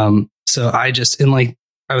 So I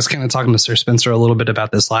was kind of talking to Sir Spencer a little bit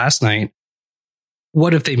about this last night.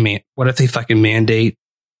 What if they fucking mandate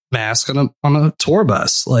masks on a tour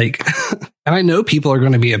bus? Like, and I know people are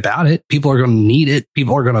going to be about it. People are going to need it.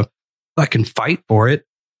 People are going to fucking fight for it.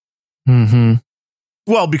 Mm-hmm.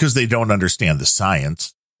 Well, because they don't understand the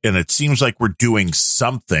science, and it seems like we're doing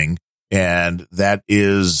something, and that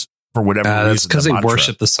is for whatever reason. It's because they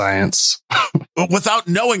worship the science without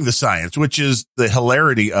knowing the science, which is the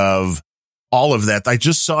hilarity of all of that. I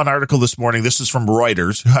just saw an article this morning. This is from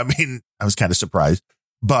Reuters. I mean, I was kind of surprised,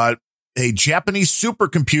 but a Japanese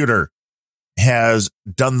supercomputer has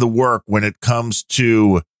done the work when it comes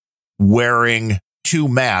to wearing 2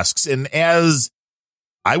 masks. And as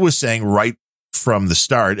I was saying right from the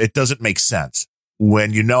start, it doesn't make sense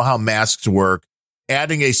when you know how masks work.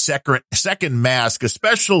 Adding a second mask,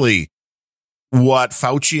 especially what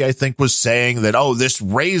Fauci, I think, was saying that, this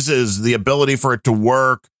raises the ability for it to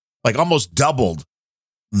work like almost doubled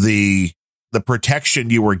the protection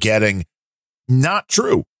you were getting. Not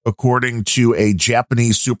true, according to a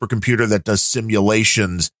Japanese supercomputer that does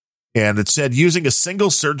simulations. And it said using a single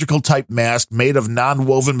surgical type mask made of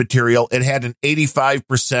non-woven material, it had an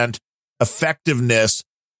 85% effectiveness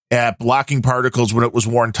at blocking particles when it was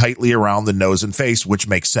worn tightly around the nose and face, which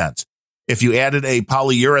makes sense. If you added a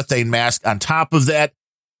polyurethane mask on top of that,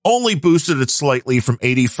 only boosted it slightly from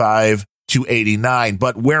 85 to 89.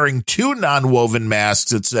 But wearing two non-woven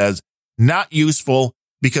masks, it says, not useful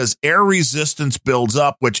because air resistance builds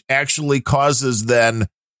up, which actually causes then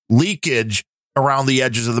leakage around the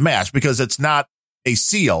edges of the mask because it's not a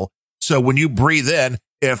seal. So when you breathe in,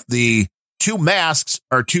 if the two masks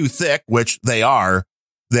are too thick, which they are,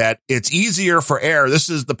 that it's easier for air. This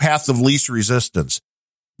is the path of least resistance.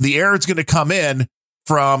 The air is going to come in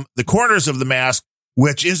from the corners of the mask,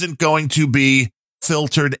 which isn't going to be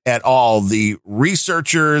filtered at all. The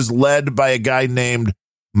researchers led by a guy named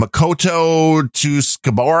Makoto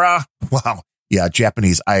Tsukaibara. Wow. Yeah,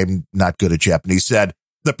 Japanese. I'm not good at Japanese. Said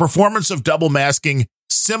the performance of double masking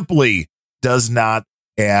simply does not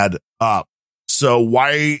add up. So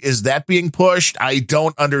why is that being pushed? I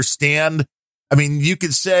don't understand. I mean, you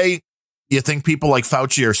could say you think people like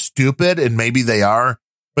Fauci are stupid, and maybe they are,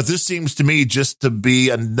 but this seems to me just to be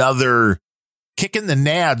another kick in the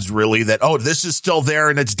nads, really, that, oh, this is still there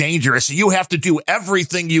and it's dangerous. So you have to do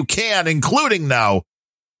everything you can, including now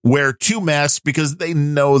wear two masks because they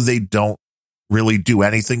know they don't really do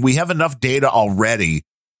anything. We have enough data already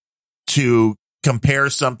to compare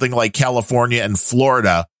something like California and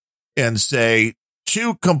Florida and say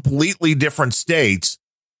two completely different states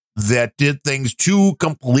that did things two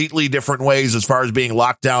completely different ways as far as being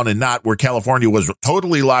locked down and not, where California was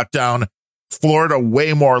totally locked down, Florida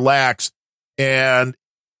way more lax, and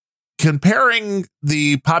comparing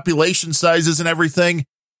the population sizes and everything,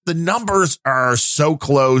 the numbers are so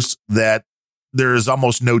close that there's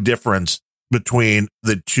almost no difference between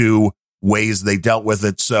the two ways they dealt with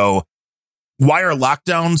it. So why are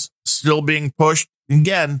lockdowns still being pushed?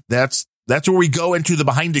 Again, that's where we go into the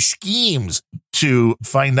behind the schemes to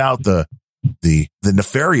find out the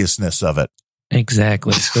nefariousness of it.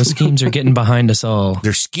 Exactly. Those schemes are getting behind us all.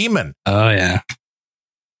 They're scheming. Oh yeah.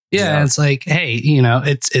 Yeah, it's like, hey,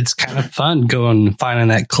 it's kind of fun going finding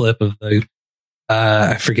that clip of the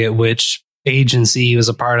I forget which agency he was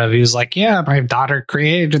a part of. He was like, yeah, my daughter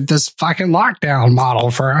created this fucking lockdown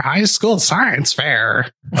model for a high school science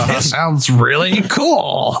fair. It sounds really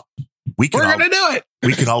cool. We're going to do it.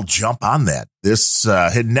 We can all jump on that. This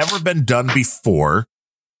had never been done before.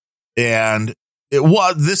 And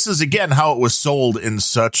this is again how it was sold in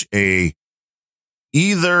such a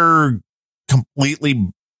either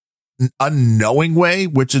completely unknowing way,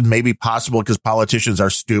 which is maybe possible because politicians are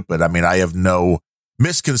stupid. I mean, I have no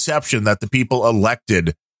misconception that the people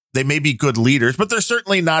elected, they may be good leaders, but they're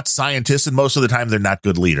certainly not scientists. And most of the time they're not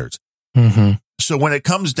good leaders. Mm-hmm. So when it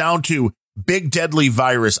comes down to big deadly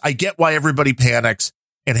virus, I get why everybody panics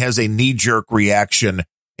and has a knee-jerk reaction.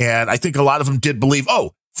 And I think a lot of them did believe,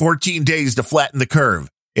 14 days to flatten the curve.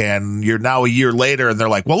 And you're now a year later and they're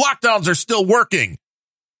like, well, lockdowns are still working.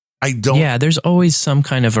 Yeah, there's always some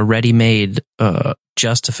kind of a ready-made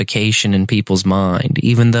justification in people's mind,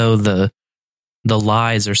 even though the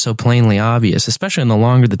lies are so plainly obvious, especially in the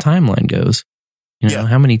longer the timeline goes.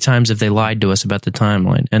 How many times have they lied to us about the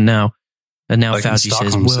timeline? And now like Fauci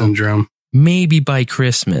says, well, syndrome. Maybe by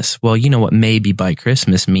Christmas. Well, you know what maybe by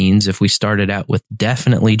Christmas means if we started out with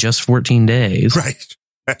definitely just 14 days. Right.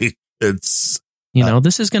 It's,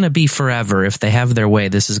 this is going to be forever. If they have their way,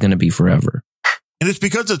 this is going to be forever. And it's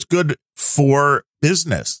because it's good for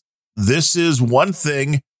business. This is one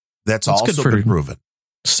thing that's also been proven.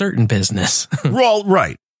 Certain business. Well,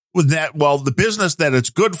 right. With that, the business that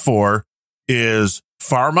it's good for is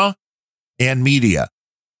pharma and media.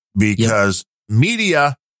 Because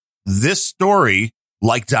media, this story,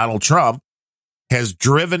 like Donald Trump, has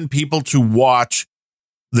driven people to watch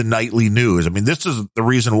the nightly news. I mean, this is the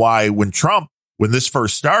reason why when this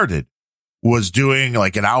first started, was doing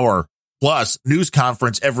like an hour plus news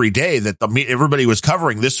conference every day that everybody was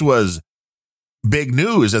covering. This was big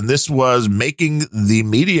news, and this was making the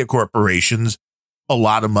media corporations a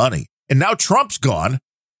lot of money. And now Trump's gone,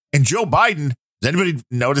 and Joe Biden, has anybody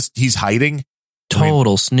noticed he's hiding?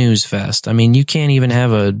 Total snooze fest. I mean, you can't even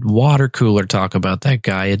have a water cooler talk about that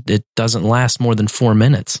guy. It doesn't last more than 4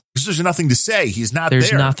 minutes. Because there's nothing to say. He's not there.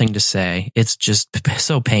 There's nothing to say. It's just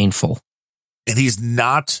so painful. And he's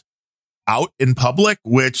not out in public,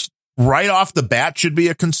 which right off the bat should be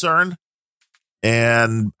a concern.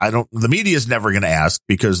 And the media is never going to ask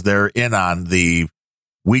because they're in on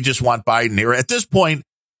we just want Biden here. At this point,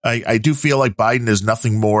 I do feel like Biden is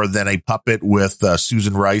nothing more than a puppet with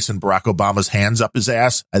Susan Rice and Barack Obama's hands up his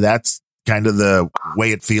ass. That's kind of the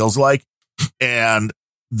way it feels like. And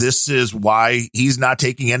this is why he's not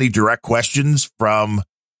taking any direct questions from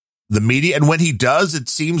the media. And when he does, it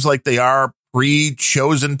seems like they are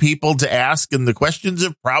pre-chosen people to ask. And the questions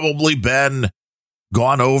have probably been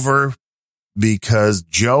gone over because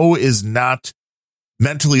Joe is not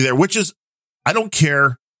mentally there, which is, I don't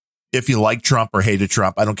care if you like Trump or hated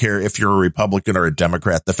Trump. I don't care if you're a Republican or a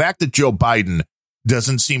Democrat. The fact that Joe Biden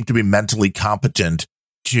doesn't seem to be mentally competent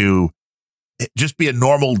to just be a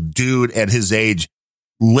normal dude at his age,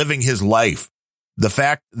 living his life. The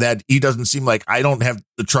fact that he doesn't seem like, I don't have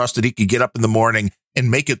the trust that he could get up in the morning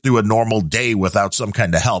and make it through a normal day without some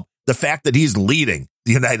kind of help. The fact that he's leading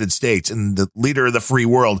the United States and the leader of the free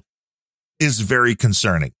world is very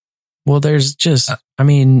concerning. Well, there's just, I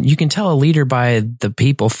mean, you can tell a leader by the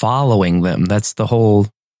people following them. That's the whole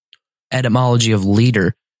etymology of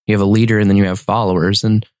leader. You have a leader and then you have followers.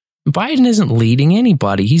 And Biden isn't leading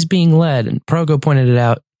anybody. He's being led. And Progo pointed it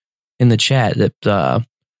out in the chat that,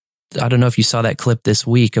 I don't know if you saw that clip this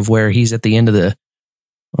week of where he's at the end of the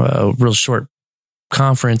real short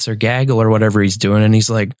conference or gaggle or whatever he's doing. And he's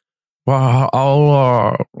like, well,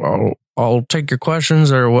 I'll take your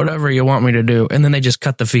questions or whatever you want me to do. And then they just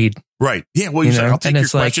cut the feed. Right. Yeah. Well, you said, I'll take your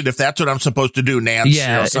question if that's what I'm supposed to do, Nance.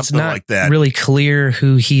 Yeah. Something it's not like that. Really clear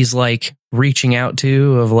who he's like reaching out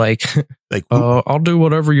to of like I'll do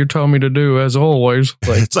whatever you tell me to do as always.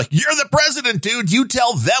 Like, it's like, you're the president, dude. You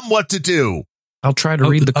tell them what to do. I'll try to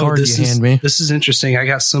read the card you hand me. This is interesting. I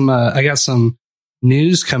got some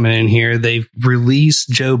news coming in here. They've released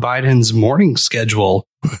Joe Biden's morning schedule.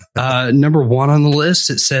 Number 1 on the list,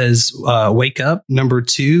 it says wake up. Number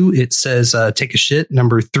 2, it says take a shit.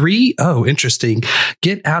 Number 3, oh, interesting,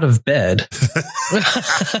 get out of bed. In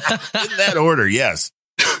that order, yes.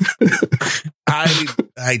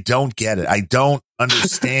 I don't get it. I don't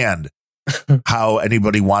understand how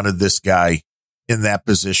anybody wanted this guy in that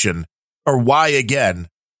position, or why, again,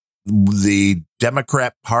 the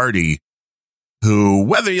Democrat Party, who,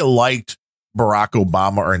 whether you liked Barack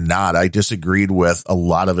Obama or not, I disagreed with a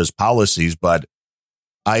lot of his policies, but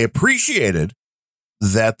I appreciated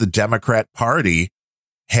that the Democrat Party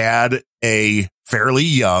had a fairly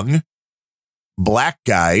young black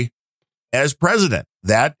guy as president.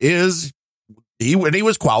 That is, when he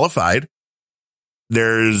was qualified.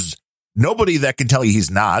 There's nobody that can tell you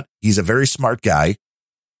he's not. He's a very smart guy.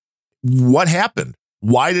 What happened?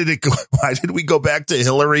 Why did we go back to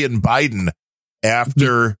Hillary and Biden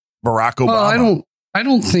after Barack Obama? Well, I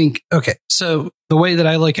don't think. Okay, so the way that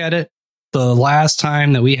I look at it, the last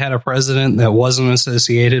time that we had a president that wasn't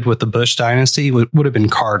associated with the Bush dynasty would have been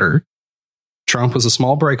Carter. Trump was a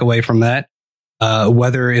small breakaway from that.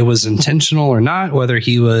 Whether it was intentional or not, whether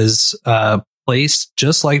he was placed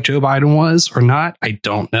just like Joe Biden was or not, I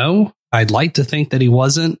don't know. I'd like to think that he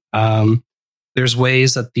wasn't. There's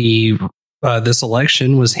ways that this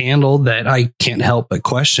election was handled that I can't help but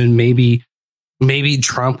question. Maybe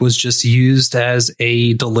Trump was just used as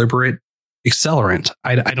a deliberate accelerant.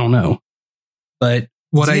 I don't know. But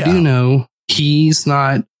what I do know, he's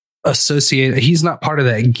not associated. He's not part of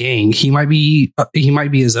that gang. He might be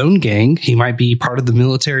his own gang. He might be part of the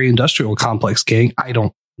military industrial complex gang. I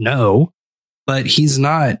don't know. But he's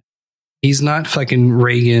not fucking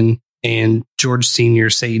Reagan and George Sr.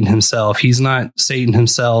 Satan himself. He's not Satan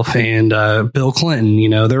himself and Bill Clinton. You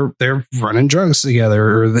know, they're running drugs together.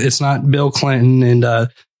 Or it's not Bill Clinton and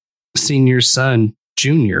Senior's son,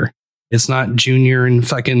 Junior. It's not Junior and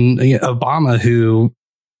fucking Obama, who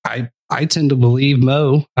I tend to believe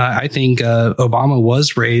Mo. I think Obama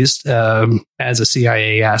was raised as a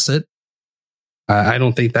CIA asset. I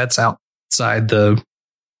don't think that's outside the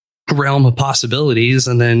realm of possibilities.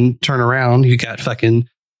 And then turn around, you got fucking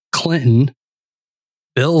Clinton,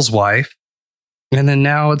 Bill's wife, and then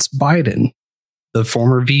now it's Biden, the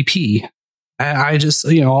former VP. I just,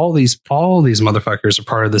 all these motherfuckers are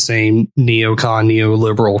part of the same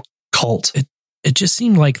neoliberal cult. It just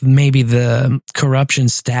seemed like maybe the corruption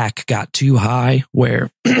stack got too high where,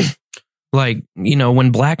 like,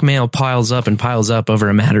 when blackmail piles up over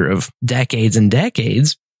a matter of decades and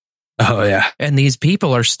decades. Oh, yeah. And these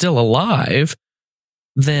people are still alive.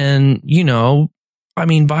 Then,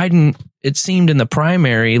 Biden, it seemed in the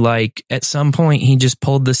primary, like at some point he just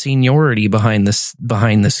pulled the seniority behind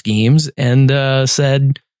the schemes and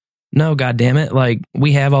said, no, goddammit, like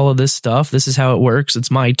we have all of this stuff. This is how it works. It's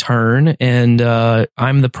my turn. And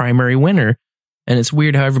I'm the primary winner. And it's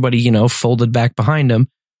weird how everybody, folded back behind him.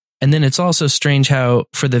 And then it's also strange how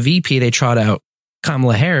for the VP, they trot out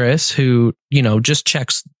Kamala Harris, who, just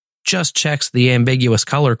checks just checks the ambiguous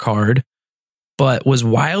color card, but was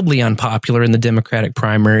wildly unpopular in the Democratic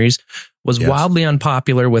primaries, was wildly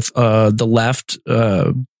unpopular with the left,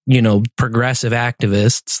 progressive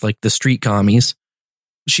activists like the street commies.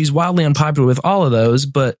 She's wildly unpopular with all of those,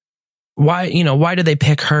 but why did they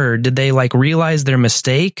pick her? Did they realize their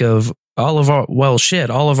mistake of all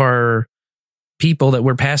of our people that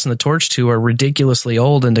we're passing the torch to are ridiculously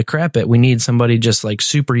old and decrepit. We need somebody just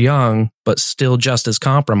super young, but still just as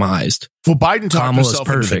compromised. Well, Biden talked himself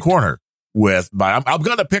into the corner with, I'm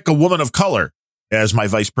going to pick a woman of color as my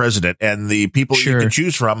vice president, and the people you can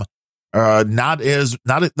choose from are not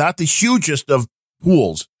the hugest of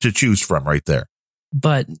pools to choose from right there.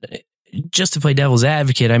 But just to play devil's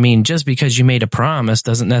advocate, I mean, just because you made a promise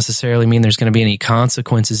doesn't necessarily mean there's going to be any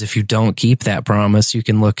consequences if you don't keep that promise. You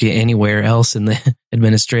can look at anywhere else in the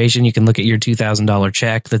administration. You can look at your $2,000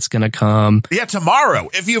 check that's going to come. Yeah, tomorrow.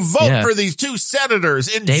 If you vote for these 2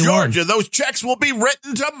 senators in Georgia, those checks will be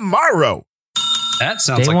written tomorrow. That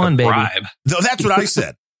sounds like a bribe. No, that's what I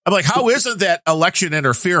said. I'm like, how isn't that election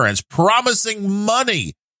interference? Promising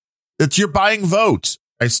money that you're buying votes.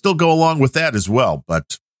 I still go along with that as well,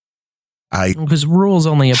 but because rules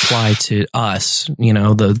only apply to us,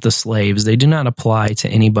 the slaves. They do not apply to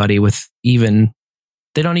anybody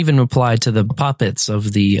they don't even apply to the puppets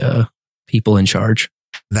of the people in charge.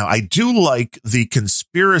 Now, I do like the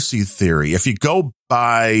conspiracy theory. If you go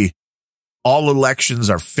by all elections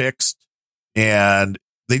are fixed and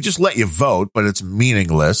they just let you vote, but it's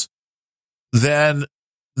meaningless, then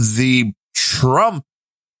the Trump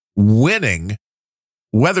winning,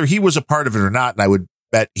 whether he was a part of it or not, and I would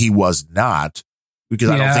bet he was not, because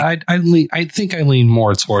I think I lean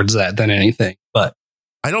more towards that than anything, but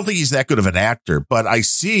I don't think he's that good of an actor. But I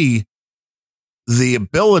see the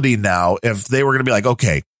ability now, if they were going to be like,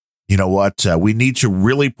 okay, you know what, we need to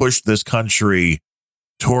really push this country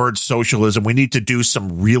towards socialism. We need to do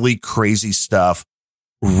some really crazy stuff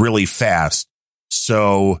really fast.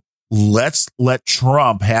 So let's let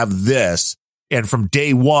Trump have this, and from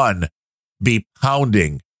day one be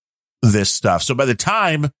pounding this stuff. So by the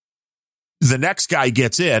time the next guy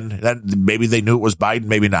gets in, then maybe they knew it was Biden,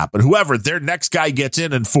 maybe not, but whoever their next guy gets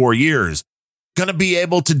in 4 years, going to be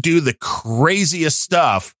able to do the craziest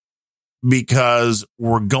stuff because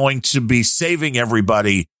we're going to be saving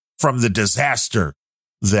everybody from the disaster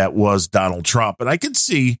that was Donald Trump. And I can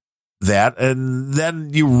see that. And then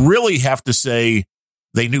you really have to say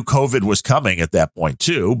they knew COVID was coming at that point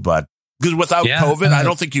too, but because without COVID, I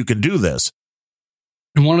don't think you can do this.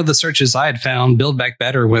 In one of the searches I had found, Build Back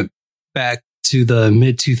Better went back to the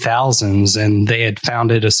mid 2000s, and they had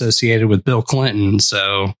found it associated with Bill Clinton.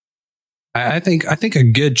 So I think a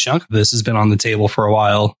good chunk of this has been on the table for a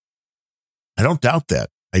while. I don't doubt that.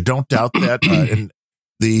 And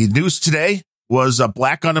the news today was a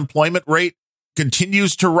black unemployment rate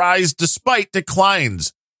continues to rise despite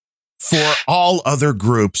declines for all other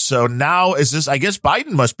groups. So now I guess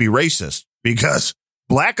Biden must be racist because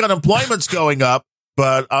black unemployment's going up,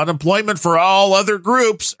 but unemployment for all other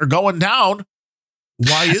groups are going down.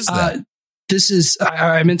 Why is that?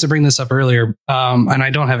 I meant to bring this up earlier, and I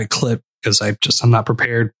don't have it clipped because I'm not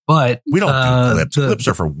prepared. But we don't do clips. Clips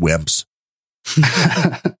are for wimps.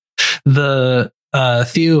 The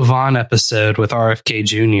Theo Von episode with RFK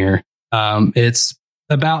Jr. It's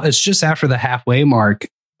just after the halfway mark,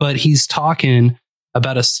 but he's talking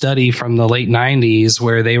about a study from the late 90s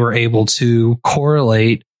where they were able to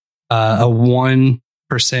correlate a 1%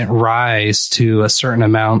 rise to a certain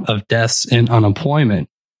amount of deaths in unemployment.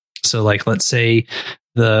 So let's say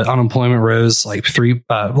the unemployment rose to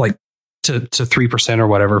 3% or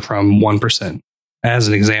whatever from 1%. As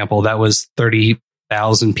an example, that was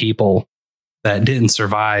 30,000 people that didn't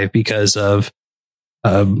survive because of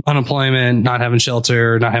unemployment, not having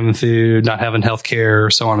shelter, not having food, not having health care,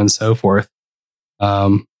 so on and so forth.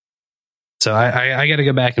 So I got to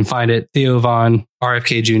go back and find it. Theo Von,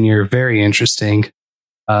 RFK Jr., very interesting.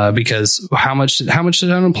 Because how much did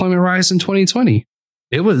unemployment rise in 2020?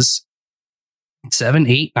 It was 7,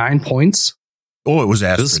 8, 9 points. Oh, it was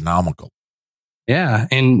astronomical.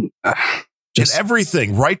 And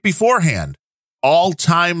everything right beforehand.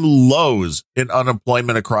 All-time lows in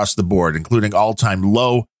unemployment across the board, including all-time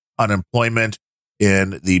low unemployment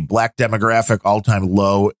in the black demographic, all-time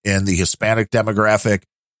low in the Hispanic demographic.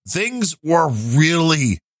 Things were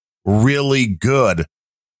really, really good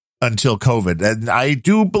until COVID. And I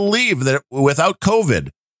do believe that without COVID,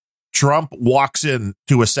 Trump walks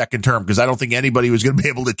into a second term because I don't think anybody was going to be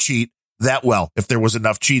able to cheat that well if there was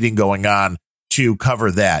enough cheating going on to cover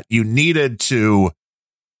that. You needed to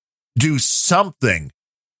do something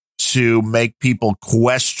to make people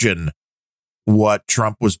question what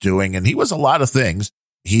Trump was doing. And he was a lot of things.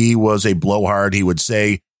 He was a blowhard. He would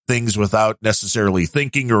say things without necessarily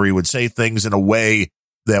thinking, or he would say things in a way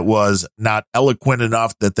that was not eloquent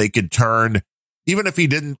enough that they could turn, even if he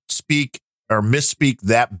didn't speak or misspeak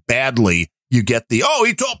that badly, you get the,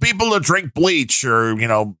 he told people to drink bleach, or,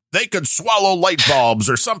 they could swallow light bulbs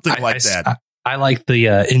or something like that. I like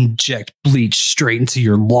the inject bleach straight into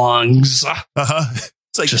your lungs.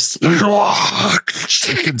 It's like,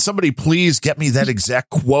 can somebody please get me that exact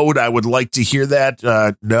quote? I would like to hear that.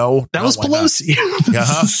 No, that was Pelosi.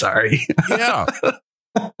 Sorry. Yeah.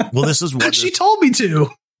 Well, this is what she told me to.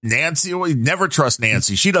 Nancy, we never trust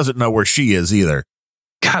Nancy. She doesn't know where she is either.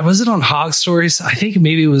 God, was it on Hog Stories? I think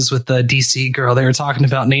maybe it was with the DC girl. They were talking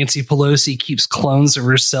about Nancy Pelosi keeps clones of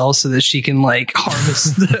herself so that she can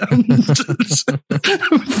harvest them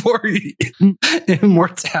for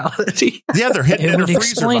immortality. Yeah, they're hidden in her freezer. It would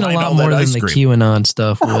explain a lot more than the QAnon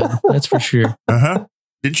stuff would. That's for sure.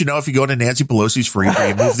 Didn't you know if you go into Nancy Pelosi's freezer,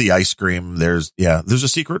 you move the ice cream, there's a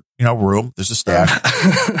secret, room. There's a stash.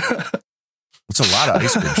 It's a lot of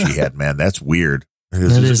ice cream she had, man. That's weird.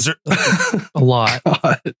 That is a lot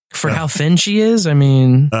for how thin she is. I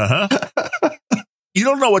mean, you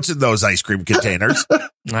don't know what's in those ice cream containers.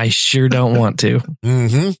 I sure don't want to.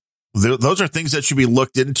 Those are things that should be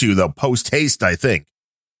looked into, though, post haste. I think.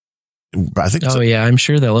 Yeah, I'm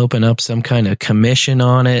sure they'll open up some kind of commission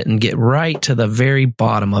on it and get right to the very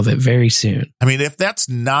bottom of it very soon. I mean, if that's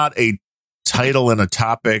not a title and a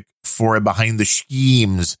topic for a Behind the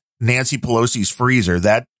Schemes, Nancy Pelosi's freezer,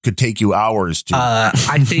 that could take you hours to.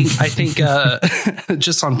 I think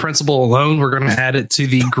just on principle alone, we're going to add it to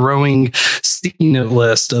the growing sticky note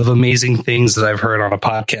list of amazing things that I've heard on a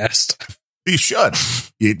podcast. You should.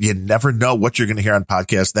 You never know what you're going to hear on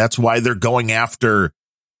podcasts. That's why they're going after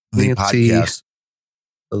the Nancy podcast.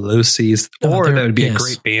 Pelosi's, or that would be a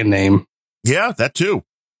great band name. Yeah, that too.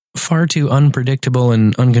 Far too unpredictable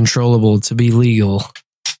and uncontrollable to be legal.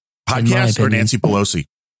 Podcast or Nancy Pelosi?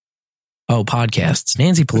 Oh, podcasts.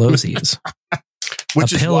 Nancy Pelosi is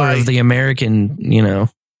which a is pillar of the American,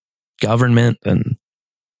 government and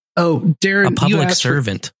Darren, a public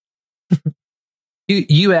servant.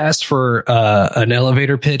 You asked for an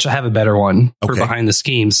elevator pitch. I have a better one for Behind the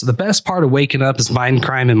Schemes. The best part of waking up is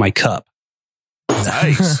Mindcrime in my cup.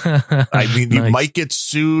 Nice. I mean, you might get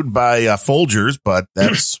sued by Folgers, but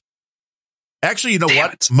that's actually, you know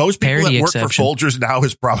what? Most people that work for Folgers now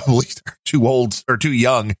is probably too old or too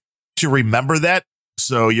young to remember that.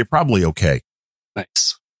 So you're probably okay.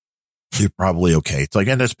 Nice. You're probably okay. It's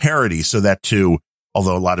and there's parody. So that too,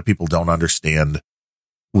 although a lot of people don't understand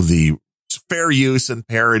the fair use and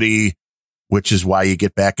parody, which is why you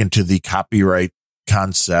get back into the copyright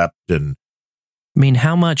concept. And I mean,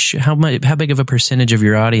 how big of a percentage of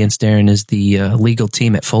your audience, Darren, is the legal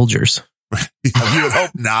team at Folgers? You would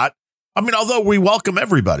hope not. I mean, although we welcome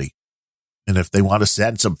everybody. And if they want to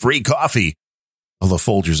send some free coffee, although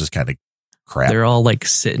Folgers is kind of crap. They're all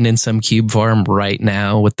sitting in some cube farm right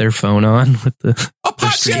now with their phone on. With a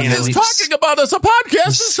podcast is talking about us. A podcast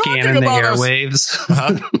is talking about us.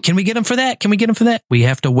 Airwaves. Can we get them for that? Can we get them for that? We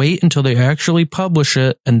have to wait until they actually publish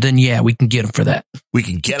it. And then, we can get them for that. We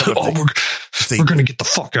can get them. We're going to get the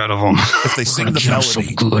fuck out of them. If they sing the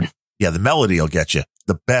melody. So good. Yeah, the melody will get you.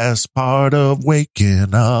 The best part of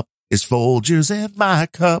waking up is Folgers in my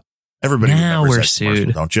cup. Everybody now remembers we're that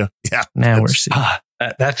sued, don't you? Yeah. Now we're sued.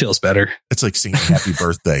 That feels better. It's like singing Happy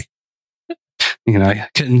Birthday. I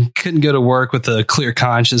couldn't go to work with a clear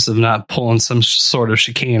conscience of not pulling some sort of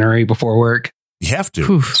chicanery before work. You have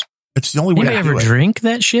to. Oof. It's the only way. You ever drink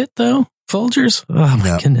that shit though, Folgers? Oh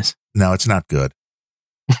my goodness! No, it's not good.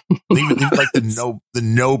 even the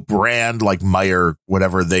no brand Meyer,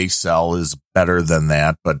 whatever they sell is better than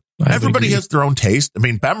that. But everybody has their own taste. I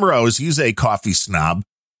mean, Bemrose, he's a coffee snob.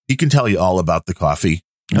 He can tell you all about the coffee.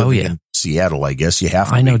 In Seattle, I guess you have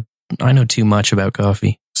to. I know too much about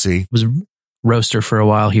coffee. See, I was a roaster for a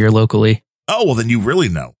while here locally. Oh, well, then you really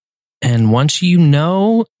know. And once you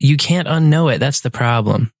know, you can't unknow it. That's the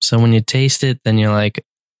problem. So when you taste it, then you're like,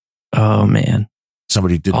 oh man,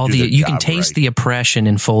 somebody did. You can taste the oppression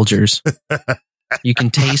in Folgers. You can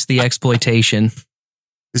taste the exploitation.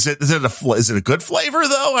 Is it a good flavor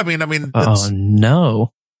though? I mean. Oh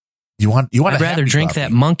no. You want? I'd rather drink coffee.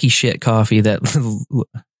 that monkey shit coffee, that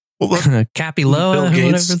Capiloa,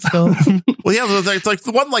 whatever it's called. Well, yeah, it's like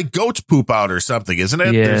the one goat's poop out or something, isn't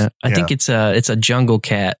it? Yeah, I think it's a jungle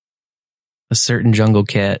cat, a certain jungle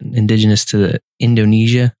cat indigenous to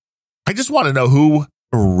Indonesia. I just want to know who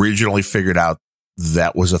originally figured out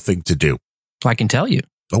that was a thing to do. I can tell you.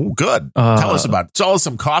 Oh, good. Tell us about it. Tell us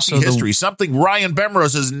some coffee history, something Ryan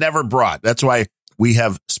Bemrose has never brought. That's why we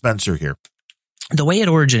have Spencer here. the way it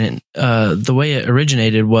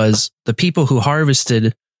originated was the people who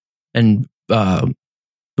harvested the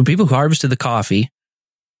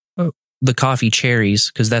coffee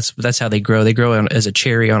cherries, because that's how they grow. They grow as a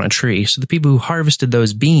cherry on a tree. So the people who harvested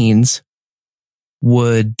those beans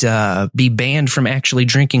would be banned from actually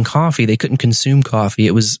drinking coffee. They couldn't consume coffee.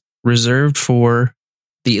 It was reserved for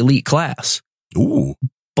the elite class. Ooh.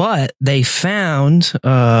 But they found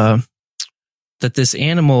that this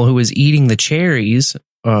animal who was eating the cherries,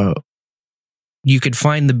 you could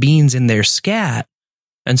find the beans in their scat.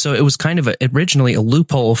 And so it was kind of originally a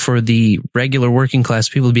loophole for the regular working class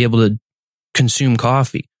people to be able to consume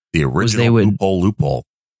coffee. The original loophole.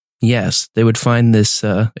 Yes, they would find this.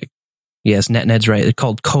 Yes, Ned's right. It's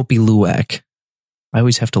called Kopi Luwak. I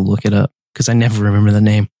always have to look it up because I never remember the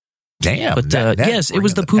name. Damn. But yes, it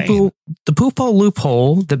was the poophole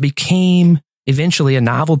loophole that became eventually a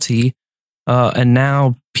novelty. And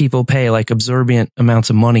now people pay like absorbent amounts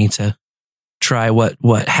of money to try what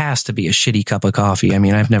has to be a shitty cup of coffee. I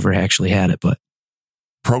mean, I've never actually had it, but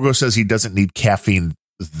Progo says he doesn't need caffeine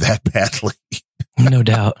that badly. No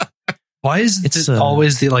doubt. Why is it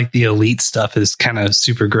always the elite stuff is kind of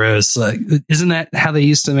super gross? Like, isn't that how they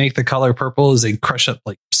used to make the color purple? Is they crush up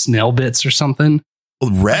like snail bits or something?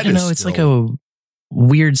 Well, red is it's like a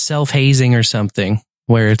weird self-hazing or something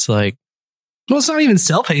where it's like, well, it's not even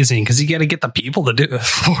self-hazing because you got to get the people to do it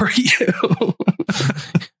for you.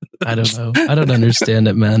 I don't know. I don't understand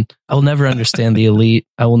it, man. I'll never understand the elite.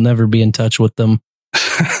 I will never be in touch with them.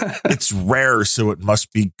 It's rare, so it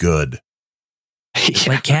must be good.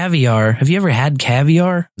 Yeah. Like caviar. Have you ever had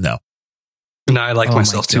caviar? No. No, I like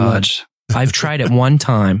myself too much. I've tried it one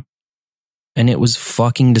time and it was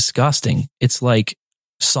fucking disgusting. It's like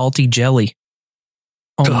salty jelly.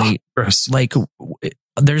 Only like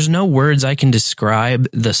there's no words I can describe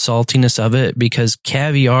the saltiness of it because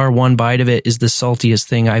caviar, one bite of it is the saltiest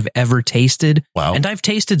thing I've ever tasted. Wow. And I've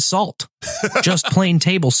tasted salt, just plain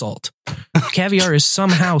table salt. Caviar is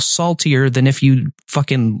somehow saltier than if you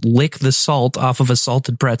fucking lick the salt off of a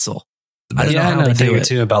salted pretzel. I don't know how they do it.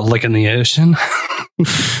 Too about licking the ocean.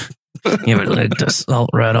 You ever lick the salt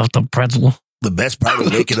right off the pretzel? The best part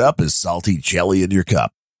of waking up is salty jelly in your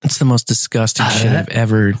cup. It's the most disgusting shit I've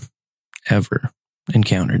ever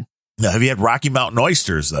encountered. Now, have you had Rocky Mountain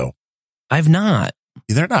oysters, though? I've not.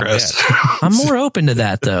 They're not Gross. bad. I'm more open to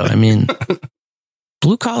that, though. I mean,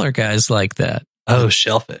 blue collar guys like that. Oh,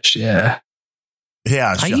 shellfish. Yeah.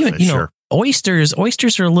 Yeah, shellfish, sure. Oysters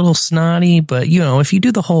are a little snotty, but if you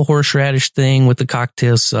do the whole horseradish thing with the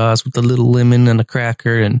cocktail sauce, with the little lemon and a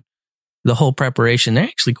cracker and the whole preparation, they're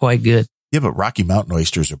actually quite good. Yeah, but Rocky Mountain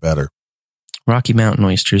oysters are better. Rocky Mountain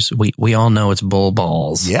oysters, we all know it's bull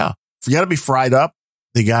balls. Yeah. You got to be fried up.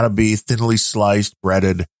 They got to be thinly sliced,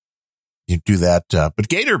 breaded. You do that. But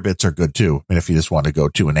gator bits are good too. I mean, if you just want to go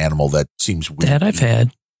to an animal that seems weird. That I've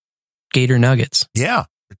had. Gator nuggets. Yeah.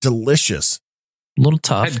 Delicious. A little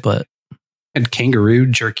tough, but. Had kangaroo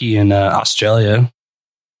jerky in Australia.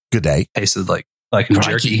 Good day. Tasted like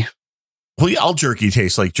jerky. Well, yeah, all jerky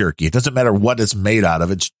tastes like jerky. It doesn't matter what it's made out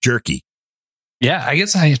of. It's jerky. Yeah, I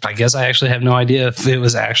guess I actually have no idea if it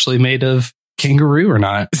was actually made of kangaroo or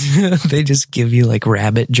not. They just give you like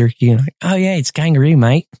rabbit jerky and like, oh yeah, it's kangaroo,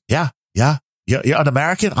 mate. Yeah. An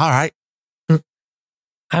American. All right.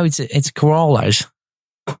 I would say it's koalas.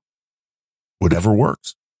 Whatever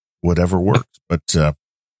works. But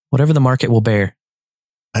whatever the market will bear.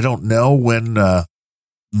 I don't know when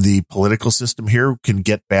the political system here can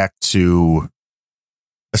get back to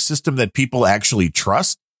a system that people actually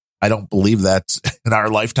trust. I don't believe that's in our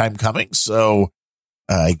lifetime coming. So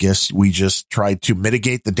I guess we just try to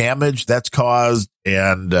mitigate the damage that's caused.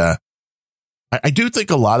 And I do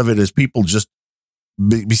think a lot of it is people just,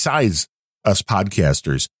 besides us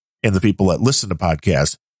podcasters and the people that listen to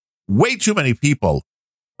podcasts, way too many people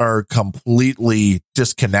are completely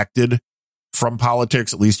disconnected from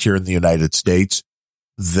politics, at least here in the United States,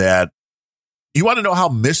 that you want to know how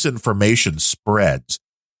misinformation spreads.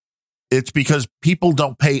 It's because people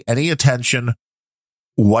don't pay any attention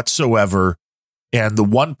whatsoever. And the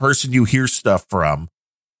one person you hear stuff from,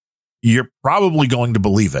 you're probably going to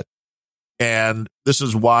believe it. And this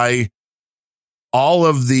is why all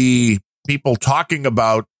of the people talking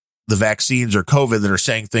about the vaccines or COVID that are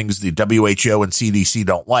saying things the WHO and CDC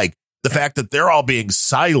don't like, the fact that they're all being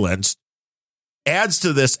silenced adds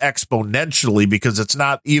to this exponentially, because it's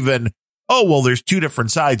not even, oh, well, there's two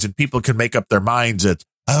different sides and people can make up their minds. It's,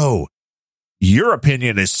 oh, your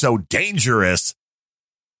opinion is so dangerous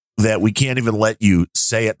that we can't even let you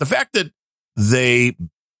say it. The fact that they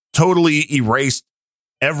totally erased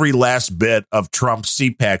every last bit of Trump's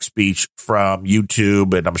CPAC speech from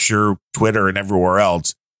YouTube and I'm sure Twitter and everywhere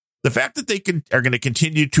else. The fact that they are going to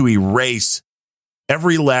continue to erase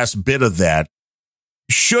every last bit of that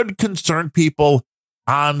should concern people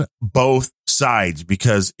on both sides,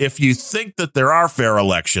 because if you think that there are fair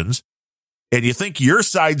elections and you think your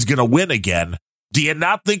side's going to win again, do you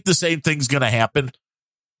not think the same thing's going to happen?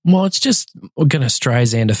 Well, it's just going to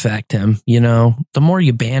Streisand affect him. You know, the more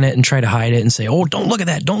you ban it and try to hide it and say, "Oh, don't look at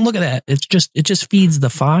that, don't look at that," it just feeds the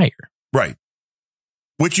fire. Right.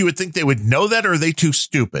 Which you would think they would know that, or are they too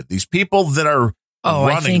stupid? These people that are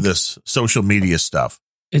running this social media stuff.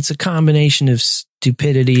 It's a combination of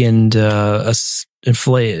stupidity and a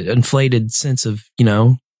inflated sense of,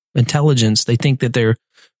 intelligence. They think that they're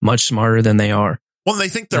much smarter than they are. Well, they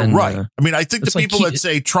think they're right. I mean, I think the people that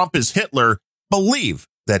say Trump is Hitler believe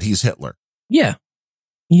that he's Hitler. Yeah.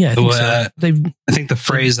 Yeah. I think, so. I think the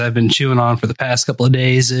phrase I've been chewing on for the past couple of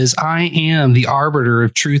days is, "I am the arbiter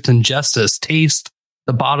of truth and justice. Taste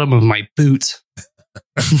the bottom of my boot."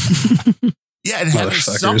 Yeah, and having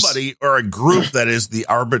somebody or a group that is the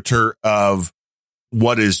arbiter of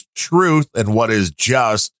what is truth and what is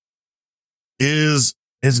just is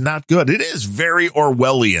not good. It is very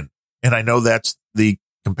Orwellian. And I know that's the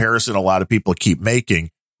comparison a lot of people keep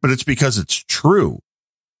making, but it's because it's true.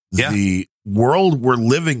 Yeah. The world we're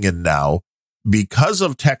living in now, because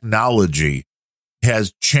of technology,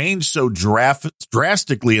 has changed so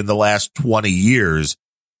drastically in the last 20 years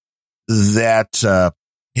that,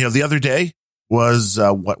 the other day was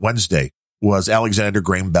Wednesday was Alexander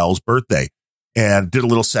Graham Bell's birthday, and did a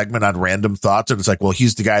little segment on random thoughts. And it's like, well,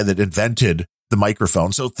 he's the guy that invented the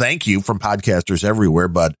microphone. So thank you from podcasters everywhere.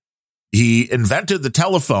 But he invented the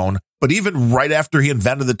telephone. But even right after he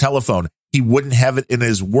invented the telephone, he wouldn't have it in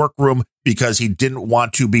his workroom because he didn't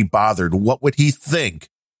want to be bothered. What would he think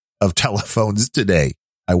of telephones today?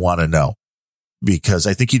 I want to know, because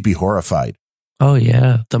I think he'd be horrified. Oh,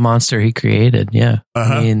 yeah. The monster he created. Yeah.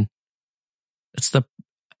 Uh-huh. I mean,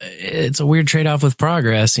 it's a weird trade-off with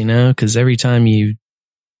progress, because every time you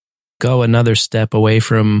go another step away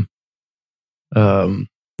from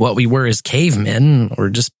what we were as cavemen, or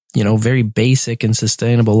just, very basic and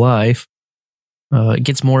sustainable life, it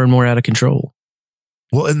gets more and more out of control.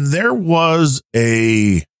 Well, and there was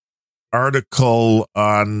a article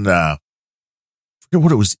on, I forget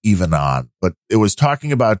what it was even on, but it was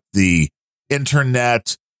talking about the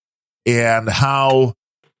internet and how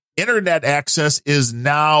internet access is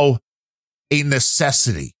now a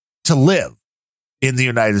necessity to live in the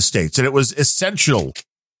United States. And it was essential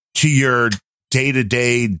to your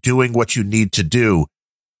day-to-day doing what you need to do.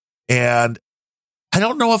 And I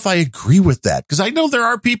don't know if I agree with that, because I know there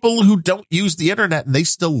are people who don't use the internet and they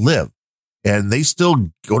still live and they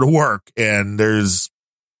still go to work. And there's,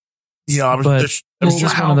 it's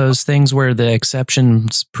just one of those things where the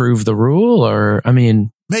exceptions prove the rule, or, I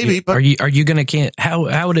mean, maybe, but are you going to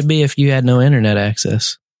how would it be if you had no internet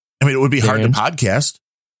access? I mean, it would be hard to podcast.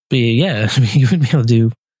 Yeah, you would be able to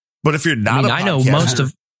do. But if you're not, I know most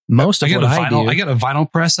of what I do. I got a vinyl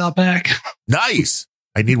press out back. Nice.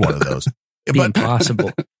 I need one of those. But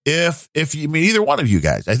impossible. If either one of you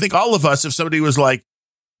guys, I think all of us, if somebody was like,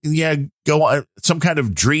 yeah, go on some kind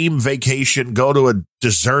of dream vacation, go to a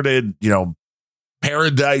deserted,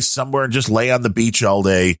 paradise somewhere and just lay on the beach all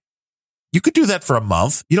day. You could do that for a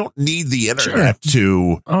month. You don't need the internet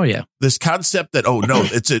to. Oh yeah. This concept that, oh no,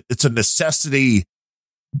 it's a necessity.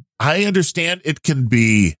 I understand it can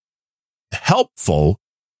be helpful,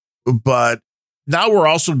 but now we're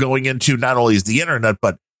also going into not only is the internet,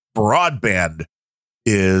 but broadband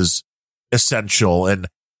is essential. And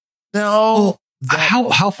now,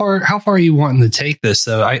 how far are you wanting to take this?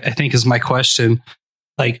 Though I think is my question.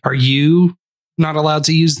 Like, are you not allowed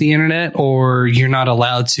to use the internet, or you're not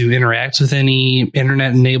allowed to interact with any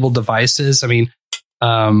internet enabled devices? I mean,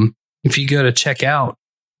 if you go to check out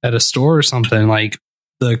at a store or something, like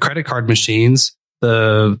the credit card machines,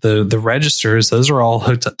 the registers, those are all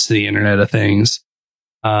hooked up to the Internet of Things.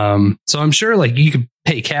 So I'm sure like you could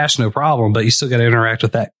pay cash, no problem, but you still got to interact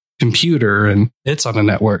with that computer and it's on a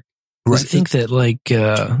network. Right. I think that like,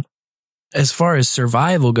 as far as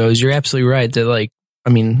survival goes, you're absolutely right that like, I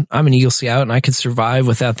mean, I'm an Eagle Scout and I could survive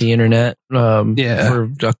without the internet,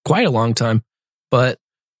 for quite a long time, but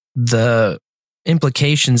the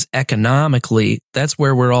implications economically, that's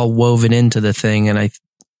where we're all woven into the thing. And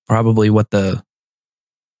probably what the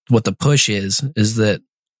push is that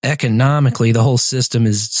economically the whole system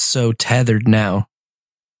is so tethered now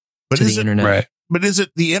to the internet. Right. But is it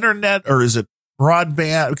the internet or is it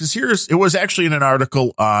broadband? Because it was actually in an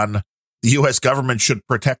article on the U.S. government should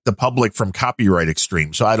protect the public from copyright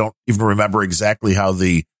extreme. So I don't even remember exactly how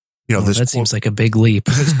this that quote, seems like a big leap.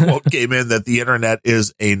 this quote came in, that the internet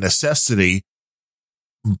is a necessity.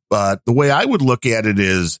 But the way I would look at it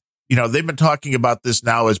is, they've been talking about this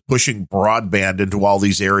now as pushing broadband into all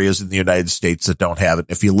these areas in the United States that don't have it.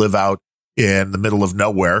 If you live out in the middle of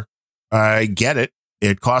nowhere, I get it.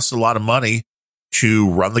 It costs a lot of money to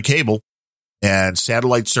run the cable, and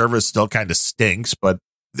satellite service still kind of stinks, but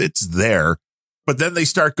it's there. But then they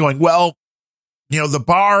start going, well, the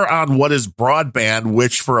bar on what is broadband,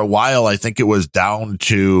 which for a while, I think it was down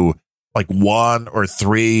to like 1 or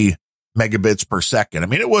 3 megabits per second. I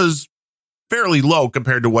mean, it was fairly low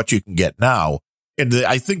compared to what you can get now. And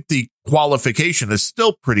I think the qualification is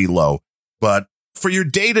still pretty low, but for your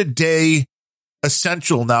day-to-day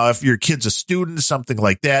essential now, if your kid's a student, something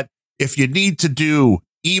like that, if you need to do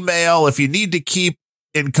email, if you need to keep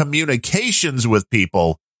in communications with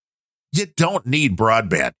people, you don't need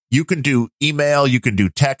broadband. You can do email, you can do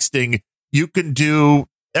texting, you can do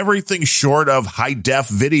everything short of high-def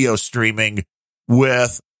video streaming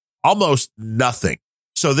with almost nothing.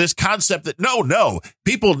 So this concept that no,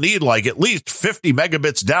 people need like at least 50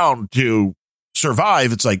 megabits down to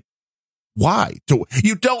survive. It's like, why?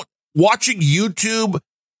 Watching YouTube,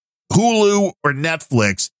 Hulu, or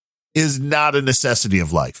Netflix is not a necessity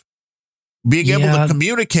of life. Being able to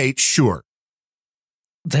communicate, sure.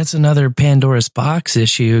 That's another Pandora's box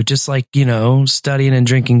issue. Just like, studying and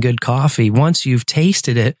drinking good coffee. Once you've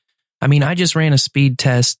tasted it, I mean, I just ran a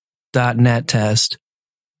speedtest.net test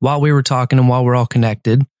while we were talking and while we're all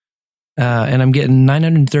connected. And I'm getting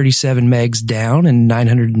 937 megs down and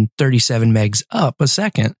 937 megs up a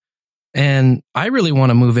second. And I really want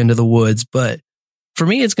to move into the woods, but for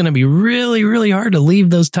me, it's going to be really, really hard to leave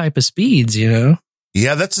those type of speeds, Yeah,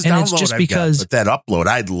 that's the download. It's just because but that upload,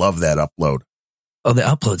 I'd love that upload. Oh, the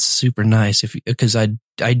upload's super nice because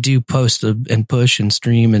I do post and push and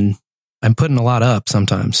stream, and I'm putting a lot up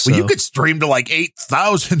sometimes. So. Well, you could stream to like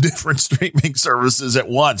 8,000 different streaming services at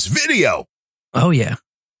once. Video. Oh, yeah.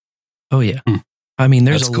 I mean,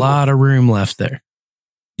 there's a lot of room left there.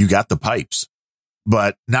 You got the pipes.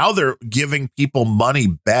 But now they're giving people money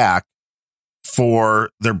back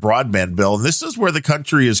for their broadband bill. And this is where the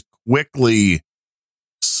country is quickly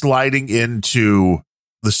sliding into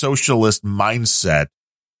the socialist mindset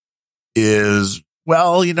is,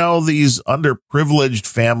 well, these underprivileged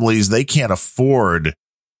families, they can't afford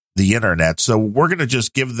the internet. So we're going to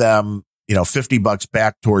just give them, $50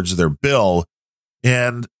 back towards their bill.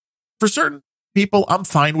 And for certain people, I'm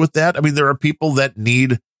fine with that. I mean, there are people that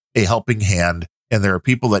need a helping hand, and there are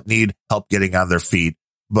people that need help getting on their feet.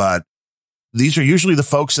 But these are usually the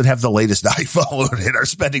folks that have the latest iPhone and are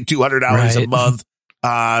spending $200 a month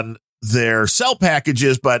on their cell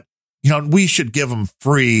packages. But, we should give them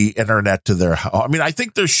free internet to their house. I mean, I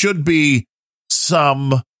think there should be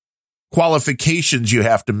some qualifications you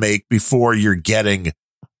have to make before you're getting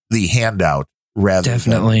the handout.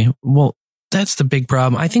 Definitely. Well, that's the big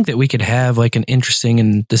problem. I think that we could have like an interesting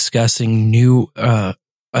and discussing a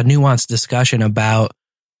nuanced discussion about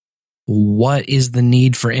what is the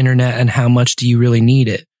need for internet and how much do you really need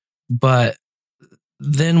it. But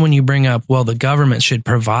then when you bring up, well, the government should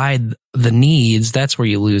provide the needs, that's where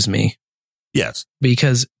you lose me. Yes.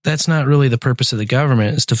 Because that's not really the purpose of the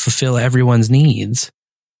government, is to fulfill everyone's needs,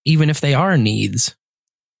 even if they are needs.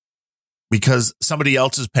 Because somebody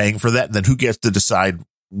else is paying for that. And then who gets to decide,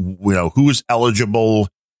 who's eligible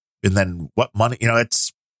and then what money,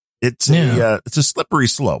 it's a slippery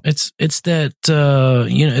slope. It's that,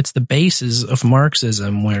 it's the basis of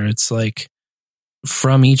Marxism, where it's like,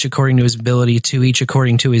 from each according to his ability to each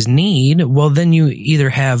according to his need. Well, then you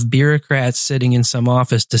either have bureaucrats sitting in some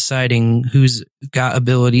office deciding who's got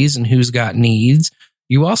abilities and who's got needs.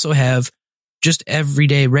 You also have just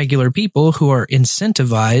everyday regular people who are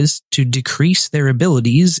incentivized to decrease their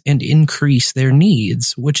abilities and increase their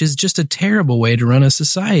needs, which is just a terrible way to run a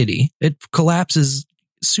society. It collapses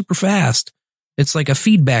super fast. It's like a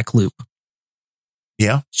feedback loop.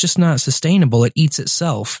 Yeah. It's just not sustainable. It eats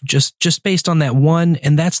itself just based on that one.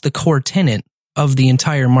 And that's the core tenet of the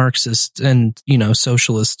entire Marxist and,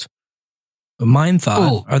 socialist mind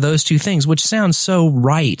thought are those two things, which sounds so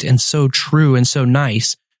right and so true and so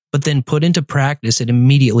nice, but then put into practice, it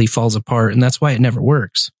immediately falls apart. And that's why it never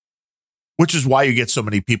works. Which is why you get so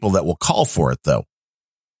many people that will call for it, though.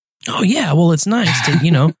 Oh, yeah. Well, it's nice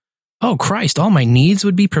to, oh, Christ, all my needs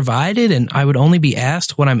would be provided and I would only be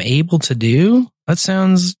asked what I'm able to do. That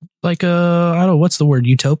sounds like I don't know, what's the word?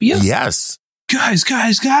 Utopia? Yes. Guys,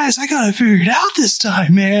 I gotta figure it out this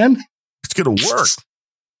time, man. It's going to work.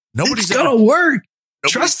 It's going to work.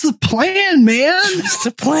 Trust the plan, man. It's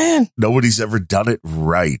the plan. Nobody's ever done it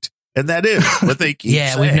right. And that is what they keep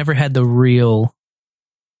saying. We've never had the real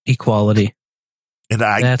equality. And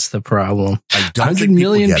that's the problem. I don't 100 think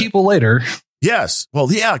million people later. Yes.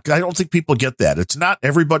 Well, yeah, I don't think people get that. It's not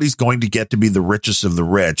everybody's going to get to be the richest of the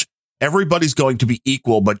rich. Everybody's going to be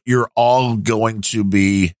equal, but you're all going to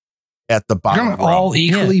be at the bottom. You're going to all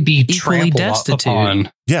equally be trampled destitute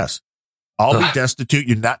upon. Yes. All be destitute.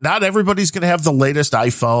 You're not everybody's going to have the latest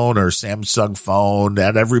iPhone or Samsung phone.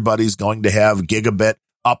 Not everybody's going to have gigabit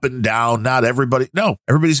up and down. Not everybody. No,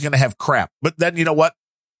 everybody's going to have crap. But then you know what?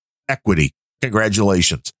 Equity.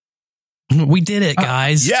 Congratulations. We did it,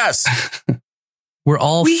 guys. Yes. We're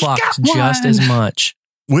all fucked just as much.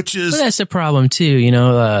 But that's the problem too. You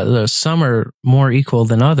know, some are more equal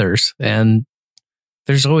than others, and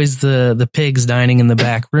there's always the pigs dining in the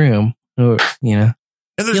back room. Or, you know,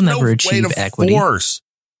 and there's you'll never no achieve way to equity. Force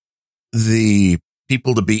the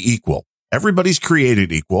people to be equal. Everybody's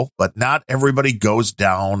created equal, but not everybody goes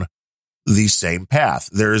down the same path.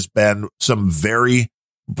 There's been some very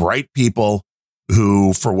bright people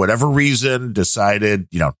who, for whatever reason, decided,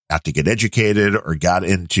 not to get educated or got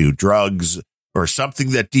into drugs or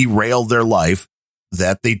something that derailed their life,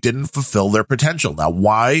 that they didn't fulfill their potential. Now,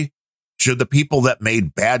 why should the people that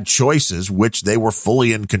made bad choices, which they were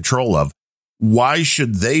fully in control of, why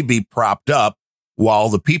should they be propped up while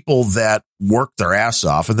the people that worked their ass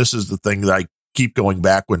off? And this is the thing that I keep going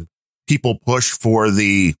back when people push for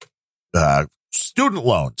the student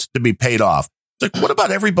loans to be paid off. It's like, what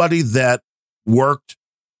about everybody that worked,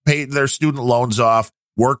 paid their student loans off,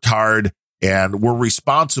 worked hard, and were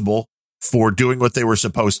responsible for doing what they were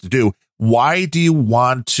supposed to do? Why do you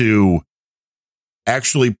want to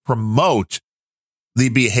actually promote the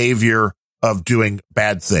behavior of doing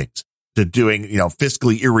bad things, to doing,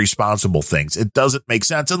 fiscally irresponsible things? It doesn't make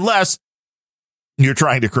sense unless you're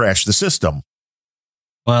trying to crash the system.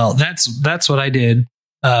 Well, that's what I did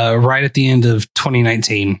right at the end of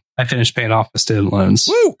 2019. I finished paying off my student loans.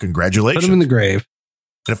 Woo! Congratulations. Put them in the grave.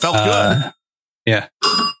 And it felt good. Yeah.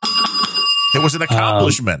 It was an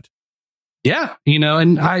accomplishment. Yeah.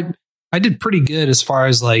 And I did pretty good as far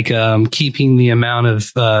as like keeping the amount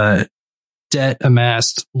of debt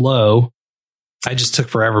amassed low. I just took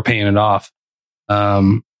forever paying it off. But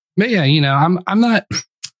yeah, I'm not.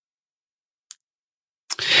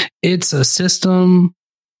 It's a system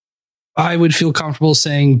I would feel comfortable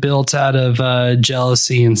saying built out of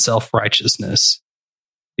jealousy and self-righteousness,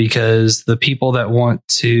 because the people that want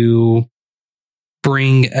to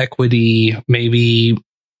bring equity maybe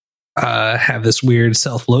have this weird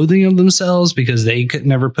self-loathing of themselves because they could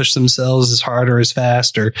never push themselves as hard or as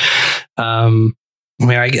fast. Or,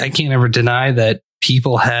 I can't ever deny that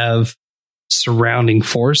people have surrounding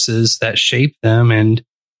forces that shape them. And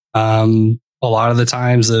a lot of the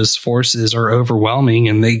times those forces are overwhelming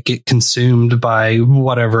and they get consumed by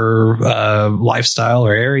whatever lifestyle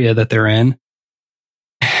or area that they're in.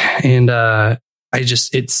 And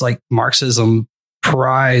it's like Marxism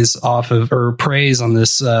preys on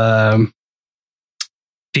this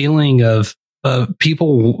feeling of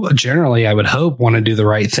people generally, I would hope, want to do the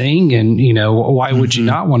right thing. And, why would you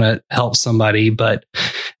not want to help somebody? But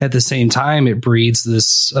at the same time, it breeds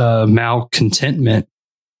this malcontentment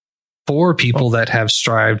for people that have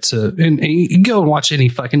strived to, and you can go and watch any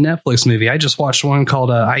fucking Netflix movie. I just watched one called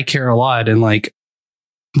I Care a Lot, and like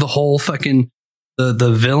the whole fucking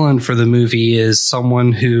the villain for the movie is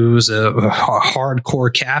someone who's a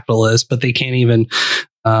hardcore capitalist, but they can't even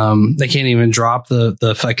drop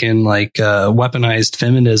the fucking like weaponized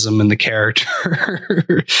feminism in the character.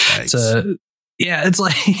 Nice. Yeah, it's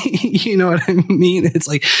like, you know what I mean? It's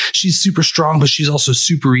like she's super strong, but she's also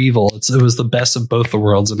super evil. It was the best of both the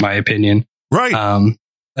worlds, in my opinion. Right.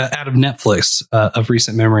 Out of Netflix of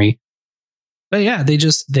recent memory. But yeah,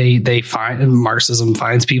 they find Marxism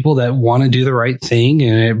finds people that want to do the right thing,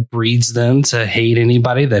 and it breeds them to hate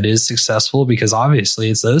anybody that is successful, because obviously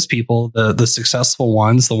it's those people, the successful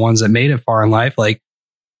ones, the ones that made it far in life, like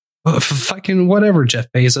fucking whatever, Jeff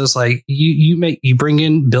Bezos, like you bring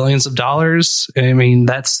in billions of dollars. I mean,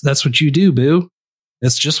 that's what you do, boo.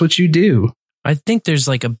 It's just what you do. I think there's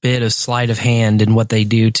like a bit of sleight of hand in what they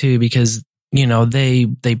do too, because, they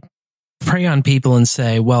prey on people and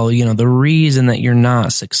say, well, the reason that you're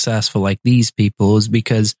not successful like these people is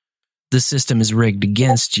because the system is rigged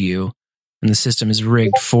against you, and the system is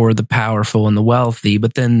rigged for the powerful and the wealthy.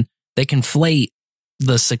 But then they conflate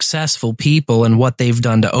the successful people and what they've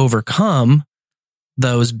done to overcome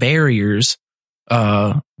those barriers.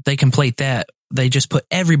 They conflate that. They just put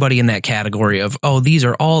everybody in that category of, oh, these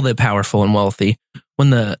are all the powerful and wealthy,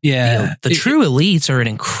 when the true elites are an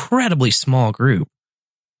incredibly small group.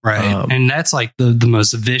 Right. And that's like the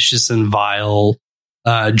most vicious and vile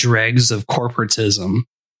dregs of corporatism.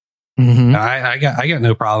 Mm-hmm. I got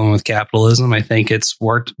no problem with capitalism. I think it's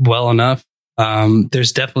worked well enough.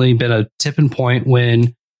 There's definitely been a tipping point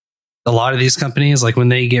when a lot of these companies, like when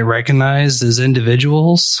they get recognized as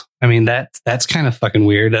individuals, I mean, that's kind of fucking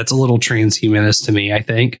weird. That's a little transhumanist to me, I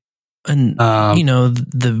think. And,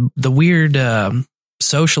 the weird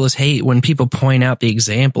socialist hate when people point out the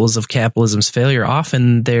examples of capitalism's failure,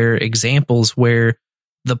 often they're examples where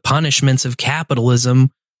the punishments of capitalism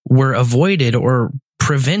were avoided or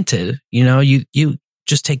prevented. You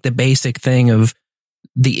just take the basic thing of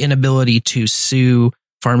the inability to sue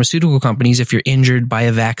pharmaceutical companies if you're injured by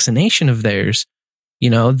a vaccination of theirs.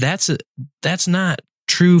 That's not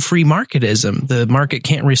true free marketism. The market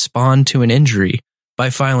can't respond to an injury by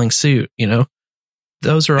filing suit.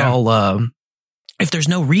 Those are all, if there's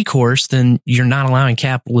no recourse, then you're not allowing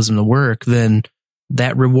capitalism to work. Then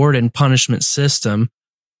that reward and punishment system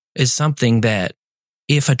is something that,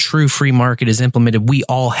 if a true free market is implemented, we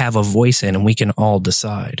all have a voice in and we can all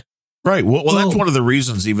decide. Right. Well, that's one of the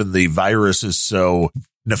reasons even the virus is so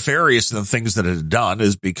nefarious in the things that it's done,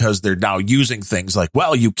 is because they're now using things like,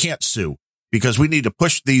 well, you can't sue because we need to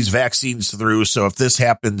push these vaccines through. So if this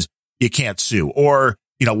happens, you can't sue. Or,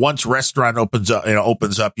 once restaurant opens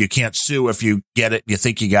up, you can't sue if you get it and you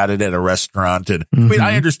think you got it at a restaurant. And I mean,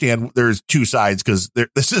 I understand there's two sides because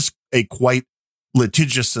this is a quite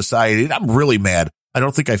litigious society. And I'm really mad. I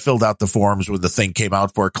don't think I filled out the forms when the thing came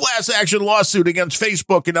out for a class action lawsuit against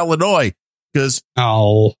Facebook in Illinois. Because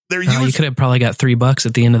you could have probably got $3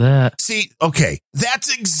 at the end of that. See, okay,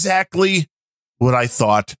 that's exactly what I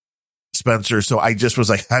thought, Spencer. So I just was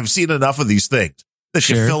like, I've seen enough of these things that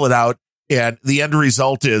you fill it out, and the end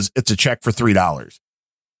result is it's a check for $3.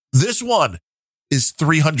 This one is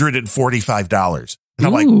 $345, and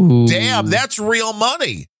I'm like, damn, that's real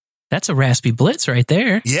money. That's a raspy blitz right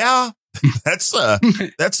there. Yeah, that's some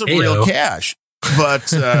real cash. But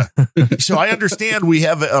so I understand we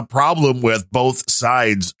have a problem with both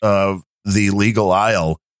sides of the legal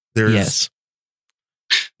aisle. Yes.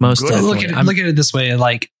 Most definitely. Look at it this way.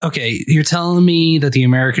 Like, okay, you're telling me that the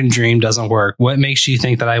American dream doesn't work. What makes you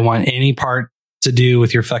think that I want any part to do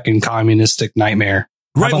with your fucking communistic nightmare?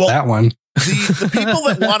 How about that one? The people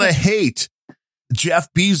that want to hate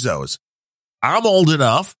Jeff Bezos, I'm old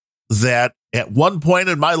enough that at one point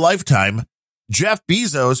in my lifetime, Jeff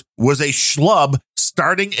Bezos was a schlub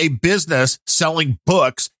starting a business selling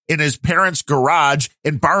books in his parents' garage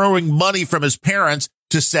and borrowing money from his parents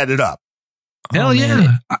to set it up. Hell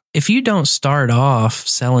yeah. If you don't start off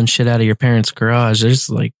selling shit out of your parents' garage,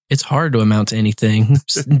 it's hard to amount to anything.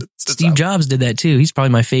 Steve Jobs did that too. He's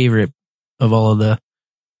probably my favorite of all of the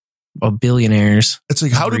billionaires. It's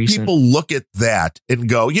like, how do people look at that and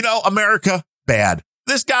go, America, bad.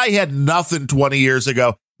 This guy had nothing 20 years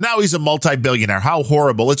ago. Now he's a multi-billionaire. How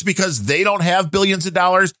horrible. It's because they don't have billions of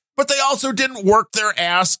dollars, but they also didn't work their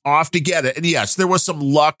ass off to get it. And yes, there was some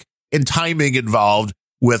luck and timing involved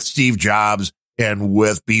with Steve Jobs and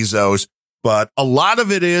with Bezos, but a lot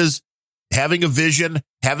of it is having a vision,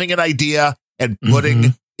 having an idea, and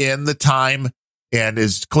putting in the time, and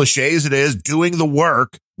as cliche as it is, doing the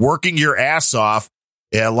work, working your ass off.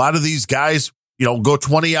 And a lot of these guys, go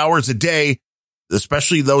 20 hours a day,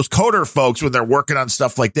 especially those coder folks when they're working on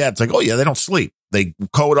stuff like that. It's like, oh yeah, they don't sleep. They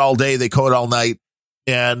code all day. They code all night.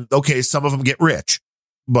 And okay, some of them get rich,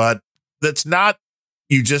 but that's not,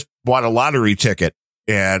 you just bought a lottery ticket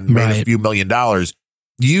and made a few $1 million.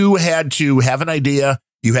 You had to have an idea.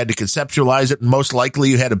 You had to conceptualize it. And most likely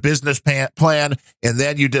you had a business plan. And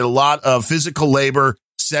then you did a lot of physical labor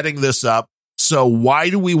setting this up. So why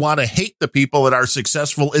do we want to hate the people that are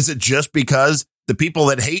successful? Is it just because the people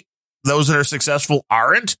that hate those that are successful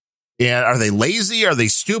aren't? And are they lazy? Are they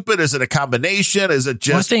stupid? Is it a combination? Is it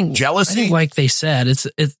just jealousy? I think, like they said,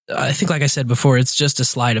 I think, like I said before, it's just a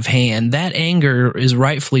sleight of hand. That anger is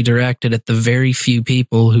rightfully directed at the very few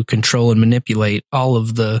people who control and manipulate all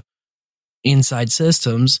of the inside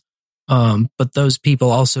systems. But those people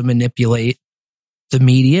also manipulate the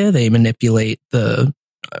media. They manipulate the,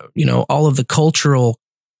 all of the cultural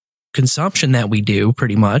consumption that we do,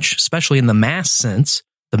 pretty much, especially in the mass sense,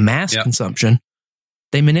 the mass consumption.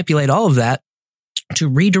 They manipulate all of that to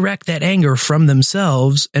redirect that anger from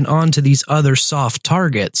themselves and onto these other soft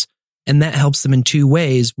targets. And that helps them in two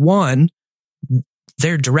ways. One,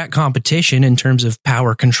 their direct competition in terms of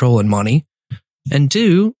power, control, and money. And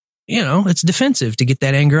two, it's defensive to get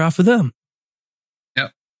that anger off of them.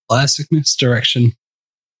 Yep. Classic misdirection.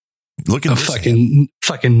 Look at fucking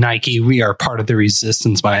Nike. We are part of the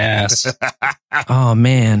resistance, my ass. Oh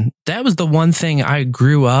man. That was the one thing I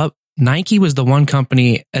grew up Nike was the one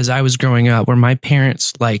company as I was growing up where my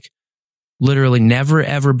parents like literally never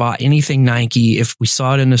ever bought anything Nike. If we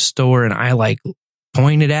saw it in a store and I like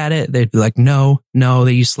pointed at it, they'd be like, no,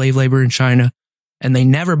 they use slave labor in China, and they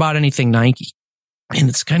never bought anything Nike. And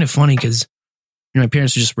it's kind of funny because my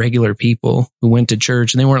parents were just regular people who went to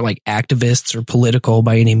church, and they weren't like activists or political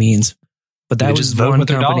by any means. But that was one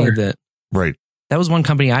company that was one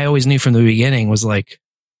company I always knew from the beginning was like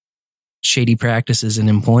shady practices in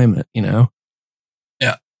employment, Yeah.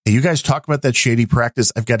 Hey, you guys talk about that shady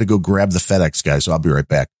practice. I've got to go grab the FedEx guy, so I'll be right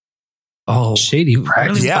back. Oh, shady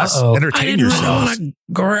practice. Really? Yes. Uh-oh. Entertain yourselves. Want to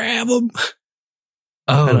grab them.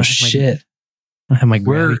 Oh, shit. I have my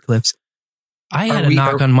grabby clips. I had a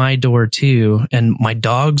knock on my door too, and my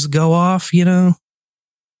dogs go off, because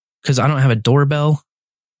I don't have a doorbell.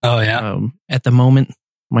 Oh, yeah. At the moment,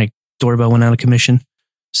 my doorbell went out of commission.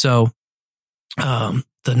 So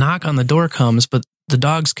the knock on the door comes, but the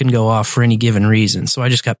dogs can go off for any given reason. So I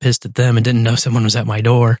just got pissed at them and didn't know someone was at my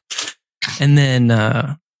door. And then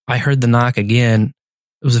I heard the knock again.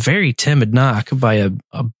 It was a very timid knock by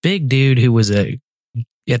a big dude who was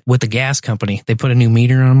with the gas company. They put a new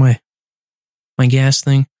meter on my gas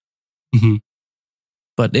thing. Mm-hmm.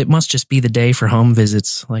 But it must just be the day for home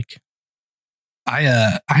visits. Like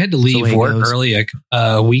I had to leave work early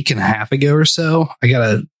a week and a half ago or so. I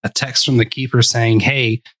got a text from the keeper saying,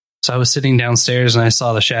 hey, so I was sitting downstairs and I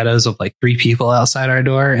saw the shadows of like 3 people outside our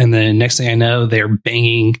door. And then next thing I know, they're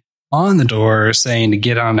banging on the door saying to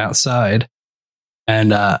get on outside.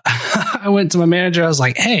 And I went to my manager. I was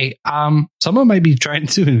like, hey, someone might be trying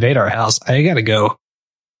to invade our house. I got to go.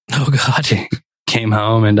 Oh, God. Came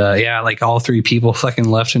home and like all 3 people fucking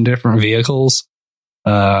left in different vehicles.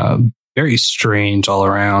 Very strange all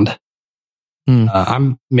around.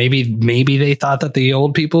 I'm maybe they thought that the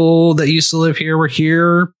old people that used to live here were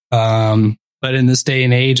here. But in this day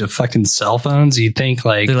and age of fucking cell phones, you'd think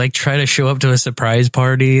like they like try to show up to a surprise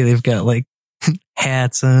party. They've got like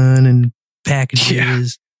hats on and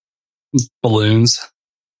packages, balloons.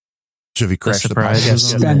 So have you crashed the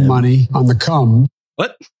podcast? Spend money on the cum.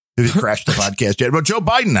 What? Have you crashed the podcast yet? Well, Joe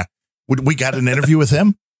Biden, we got an interview with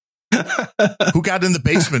him. Who got in the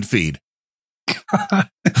basement feed? I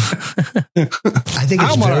think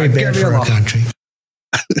it's very bad for our country.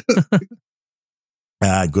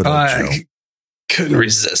 Good old Joe. Couldn't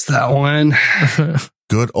resist that one.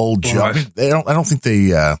 Good old Joe. I don't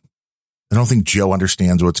think Joe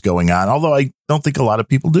understands what's going on. Although I don't think a lot of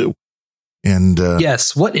people do. And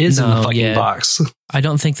yes, what is in the fucking box? I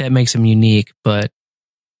don't think that makes him unique, but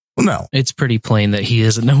no, it's pretty plain that he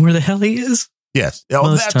doesn't know where the hell he is. Yes,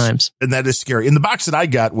 most times, and that is scary. In the box that I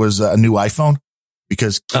got was a new iPhone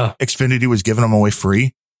because Xfinity was giving them away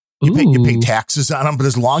free. You pay taxes on them, but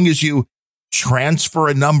as long as you transfer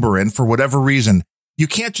a number in for whatever reason, you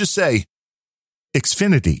can't just say,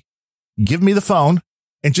 Xfinity, give me the phone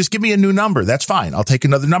and just give me a new number. That's fine. I'll take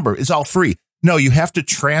another number. It's all free. No, you have to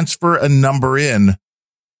transfer a number in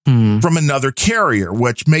from another carrier,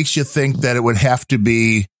 which makes you think that it would have to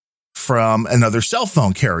be from another cell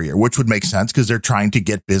phone carrier, which would make sense because they're trying to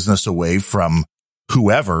get business away from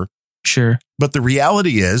whoever. Sure. But the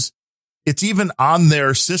reality is it's even on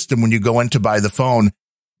their system when you go in to buy the phone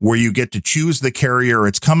where you get to choose the carrier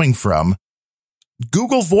it's coming from.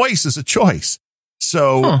 Google Voice is a choice.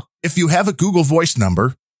 So if you have a Google Voice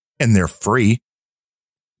number and they're free,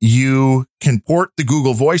 you can port the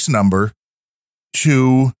Google Voice number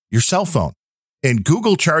to your cell phone, and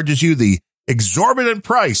Google charges you the exorbitant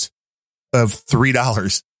price of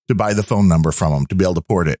 $3 to buy the phone number from them to be able to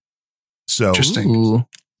port it. So interesting.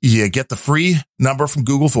 You get the free number from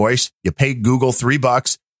Google Voice. You pay Google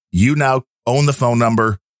 $3. You now own the phone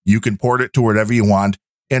number. You can port it to whatever you want.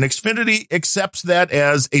 And Xfinity accepts that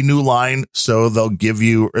as a new line. So they'll give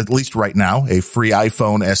you, at least right now, a free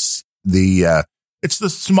iPhone S. It's the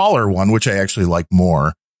smaller one, which I actually like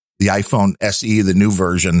more. The iPhone SE, the new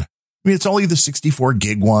version. I mean, it's only the 64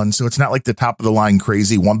 gig one. So it's not like the top of the line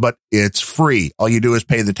crazy one, but it's free. All you do is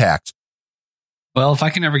pay the tax. Well, if I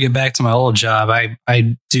can ever get back to my old job,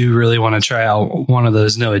 I do really want to try out one of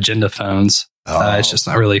those no agenda phones. It's just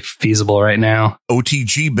not really feasible right now.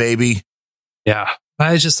 OTG, baby. Yeah.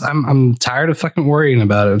 I'm tired of fucking worrying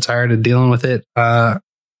about it. I'm tired of dealing with it.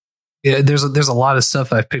 There's a lot of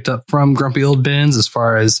stuff I've picked up from Grumpy Old Bins as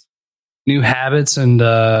far as new habits and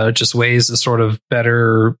just ways to sort of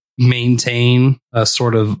better maintain a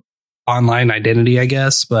sort of online identity, I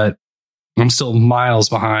guess. But I'm still miles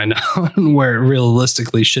behind on where it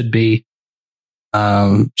realistically should be.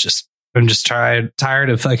 I'm just tired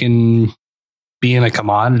of fucking being a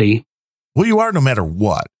commodity. Well, you are no matter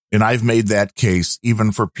what. And I've made that case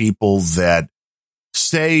even for people that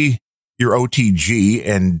say your OTG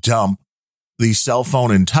and dump the cell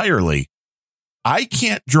phone entirely, I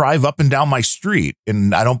can't drive up and down my street,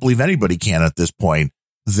 and I don't believe anybody can at this point,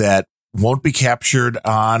 that won't be captured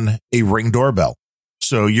on a Ring doorbell.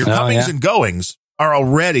 So your comings and goings are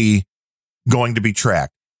already going to be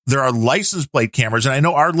tracked. There are license plate cameras, and I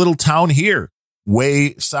know our little town here,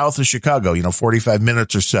 way south of Chicago, 45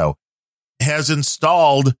 minutes or so, has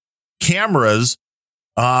installed cameras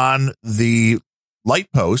on the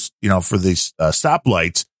light post, for these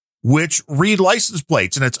stoplights, which read license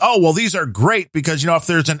plates. And it's, these are great because, if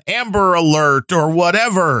there's an Amber Alert or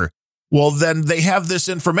whatever, well, then they have this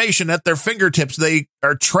information at their fingertips. They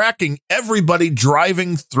are tracking everybody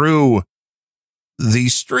driving through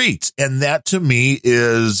these streets. And that to me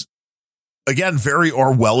is, again, very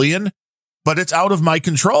Orwellian, but it's out of my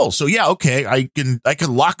control. So yeah, okay, I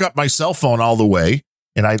can lock up my cell phone all the way.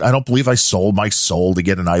 And I don't believe I sold my soul to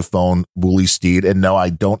get an iPhone, Woolly Steed. And no, I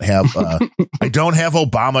don't have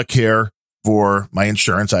Obamacare for my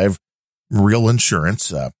insurance. I have real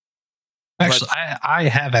insurance. Actually, I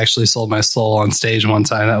have actually sold my soul on stage one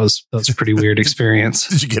time. That was a pretty weird experience.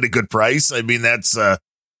 Did you get a good price? I mean, that's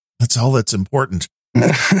all that's important.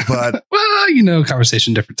 But well,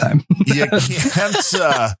 conversation different time.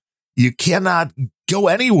 You cannot go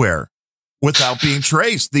anywhere without being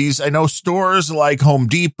traced. I know stores like Home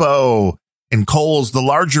Depot and Kohl's, the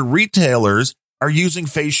larger retailers, are using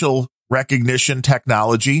facial recognition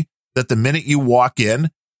technology that the minute you walk in,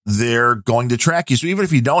 they're going to track you. So even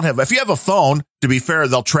if you have a phone, to be fair,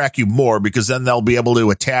 they'll track you more because then they'll be able to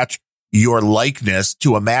attach your likeness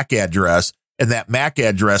to a MAC address, and that MAC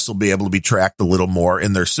address will be able to be tracked a little more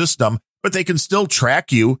in their system, but they can still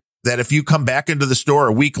track you that if you come back into the store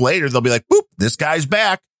a week later, they'll be like, boop, this guy's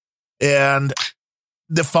back. And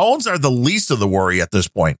the phones are the least of the worry at this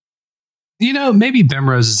point. Maybe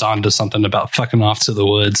Bemrose is onto something about fucking off to the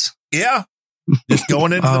woods. Yeah. Just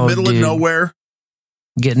going into the middle of nowhere.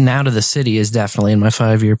 Getting out of the city is definitely in my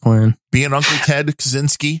 5-year plan. Being Uncle Ted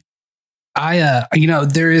Kaczynski.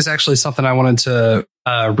 There is actually something I wanted to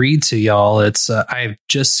read to y'all. It's I've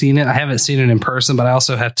just seen it. I haven't seen it in person, but I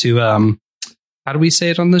also have to how do we say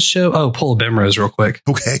it on this show? Pull a Bemrose real quick.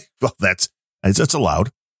 Okay. Well, that's allowed.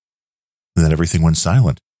 And then everything went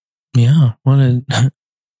silent. Yeah. Okay.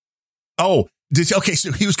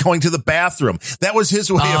 So he was going to the bathroom. That was his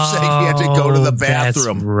way of saying he had to go to the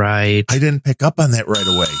bathroom. That's right. I didn't pick up on that right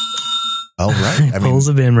away. All right. Pulls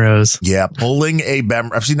a Bemrose. Yeah. Pulling a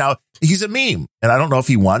Bemrose. See, now he's a meme, and I don't know if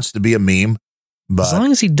he wants to be a meme, but as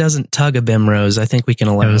long as he doesn't tug a Bemrose, I think we can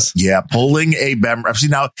allow it. Yeah. Pulling a Bemrose. See,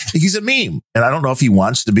 now he's a meme, and I don't know if he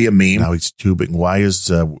wants to be a meme. Now he's tubing. Why is,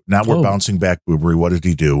 now we're bouncing back, Boobery. What did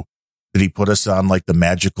he do? Did he put us on like the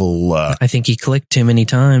magical? I think he clicked too many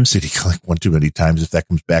times. Did he click one too many times? If that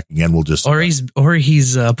comes back again, we'll just. Or he's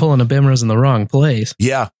pulling a Bemrose in the wrong place.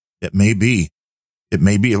 Yeah, it may be.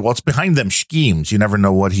 Well, it's behind them schemes. You never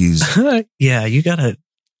know what he's. Yeah, you gotta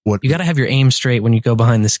have your aim straight when you go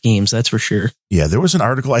behind the schemes. That's for sure. Yeah, there was an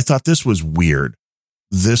article. I thought this was weird.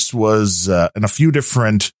 This was in a few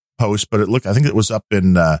different posts, but I think it was up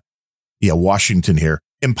in Washington here.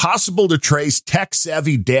 Impossible to trace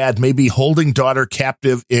tech-savvy dad may be holding daughter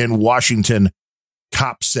captive in Washington,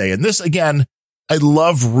 cops say. And this, again, I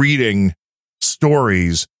love reading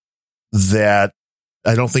stories that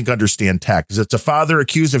I don't think understand tech. Because it's a father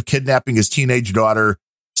accused of kidnapping his teenage daughter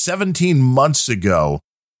 17 months ago.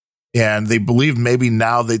 And they believe maybe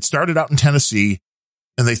now they'd started out in Tennessee,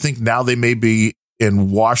 and they think now they may be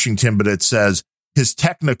in Washington, but it says, his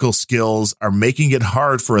technical skills are making it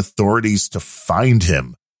hard for authorities to find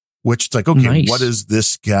him, which it's like, okay, nice. What does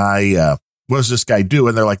this guy do?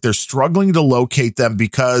 And they're like, they're struggling to locate them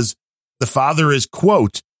because the father is,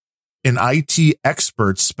 quote, an IT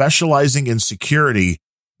expert specializing in security,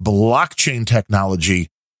 blockchain technology,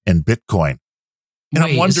 and Bitcoin. And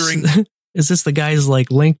I'm wondering, is this the guy's like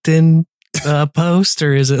LinkedIn post,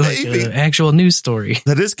 or is it like an actual news story?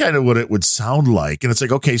 That is kind of what it would sound like. And it's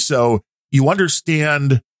like, okay, so you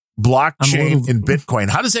understand blockchain and Bitcoin.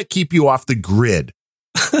 How does that keep you off the grid?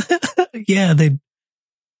 Yeah,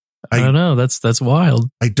 I don't know. That's wild.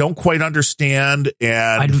 I don't quite understand.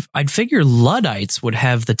 And I'd figure Luddites would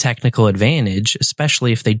have the technical advantage,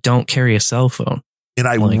 especially if they don't carry a cell phone. And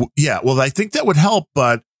I think that would help.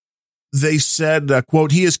 But they said,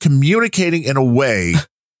 quote, he is communicating in a way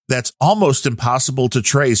that's almost impossible to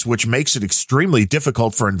trace, which makes it extremely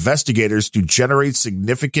difficult for investigators to generate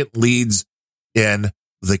significant leads in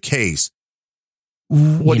the case.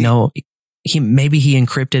 Maybe he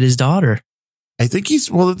encrypted his daughter. I think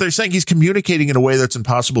they're saying he's communicating in a way that's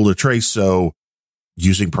impossible to trace. So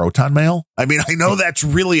using Proton Mail? I mean, I know that's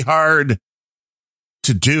really hard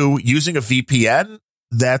to do using a VPN.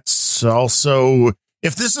 That's also,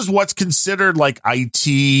 if this is what's considered like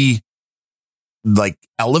IT, like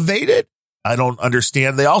elevated, I don't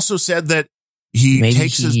understand. They also said that he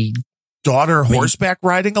takes his daughter horseback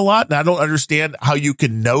riding a lot. And I don't understand how you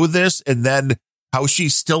can know this and then how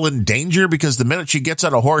she's still in danger, because the minute she gets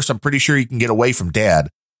on a horse, I'm pretty sure he can get away from dad.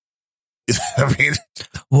 I mean,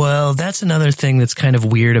 well, that's another thing that's kind of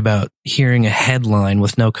weird about hearing a headline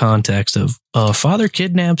with no context of father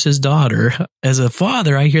kidnaps his daughter. As a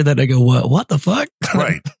father, I hear that and I go, what the fuck?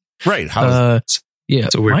 Right. Right. How yeah.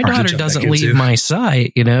 My daughter doesn't leave my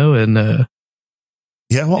sight, and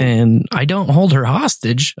yeah, well, and I don't hold her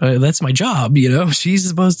hostage. That's my job. She's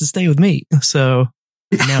supposed to stay with me. So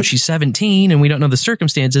now she's 17 and we don't know the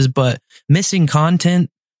circumstances, but missing content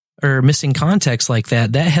or missing context like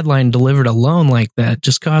that headline delivered alone like that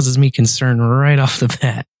just causes me concern right off the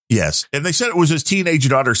bat. Yes. And they said it was his teenage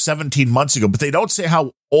daughter 17 months ago, but they don't say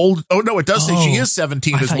how old. Oh, no, it does say she is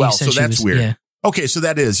 17 as well. So that's weird. Yeah. Okay. So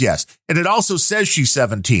that is, yes. And it also says she's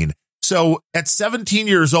 17. So at 17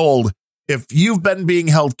 years old, if you've been being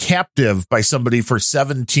held captive by somebody for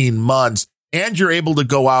 17 months and you're able to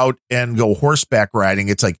go out and go horseback riding,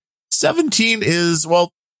 it's like 17 is,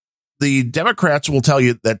 well, the Democrats will tell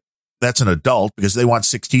you that that's an adult because they want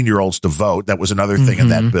 16-year-olds to vote. That was another thing in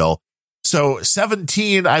that bill. So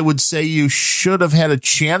 17, I would say you should have had a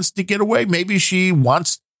chance to get away. Maybe she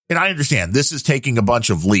wants, and I understand this is taking a bunch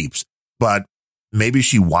of leaps, but maybe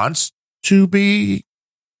she wants to be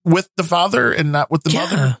with the father and not with the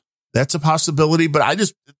mother. That's a possibility. But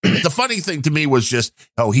the funny thing to me was just,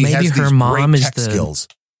 he maybe has these great tech skills.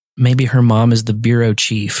 Maybe her mom is the bureau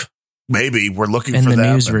chief. Maybe we're looking in for the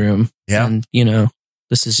that, newsroom. Yeah. And,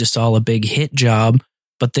 this is just all a big hit job.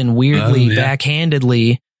 But then weirdly,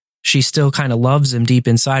 backhandedly, she still kind of loves him deep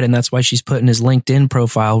inside. And that's why she's putting his LinkedIn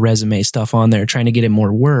profile resume stuff on there, trying to get him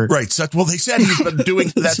more work. Right. So, well, they said he's been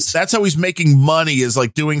doing that's how he's making money, is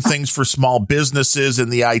like doing things for small businesses in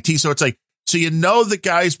the IT. So it's like, so the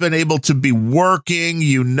guy's been able to be working,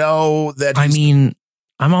 that. I mean,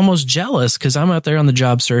 I'm almost jealous because I'm out there on the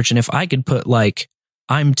job search. And if I could put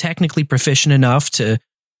I'm technically proficient enough to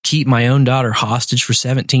keep my own daughter hostage for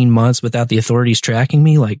 17 months without the authorities tracking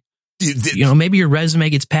me, maybe your resume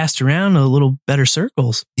gets passed around a little better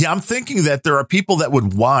circles. Yeah, I'm thinking that there are people that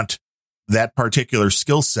would want that particular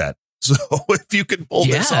skill set. So if you can pull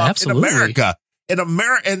this off absolutely. in America,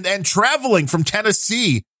 and traveling from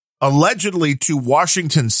Tennessee allegedly to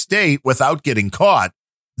Washington State without getting caught,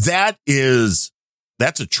 that's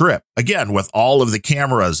a trip. Again, with all of the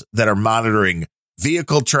cameras that are monitoring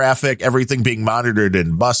vehicle traffic, everything being monitored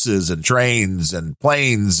in buses and trains and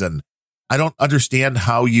planes. And I don't understand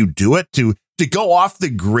how you do it. To go off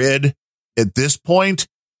the grid at this point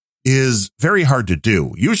is very hard to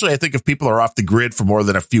do. Usually I think if people are off the grid for more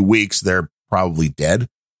than a few weeks, they're probably dead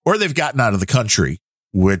or they've gotten out of the country,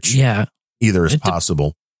 which either is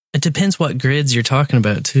possible. It depends what grids you're talking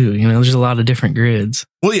about too. There's a lot of different grids.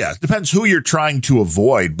 Well, yeah, it depends who you're trying to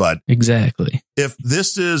avoid. But exactly, if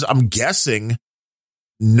this is, I'm guessing,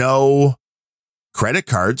 no credit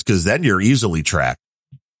cards, because then you're easily tracked.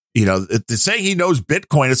 To say he knows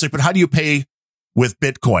Bitcoin, it's like, but how do you pay with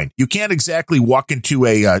Bitcoin? You can't exactly walk into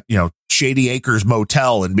a, Shady Acres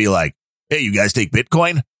motel and be like, hey, you guys take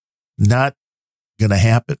Bitcoin? Not going to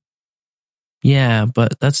happen. Yeah,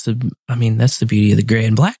 but that's the beauty of the gray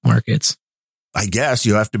and black markets. I guess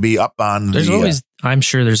you have to be up on I'm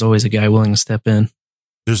sure there's always a guy willing to step in.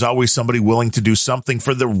 There's always somebody willing to do something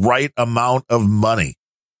for the right amount of money.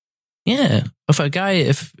 Yeah.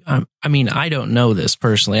 I don't know this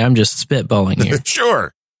personally. I'm just spitballing here.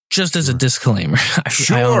 Sure. Just as a disclaimer.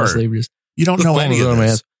 Sure. I honestly you don't know any of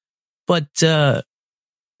this. But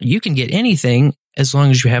you can get anything as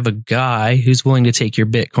long as you have a guy who's willing to take your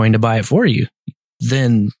Bitcoin to buy it for you.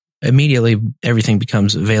 Then immediately everything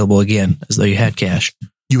becomes available again as though you had cash.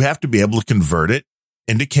 You have to be able to convert it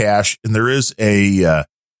into cash. And there is a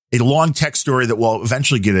long text story that we'll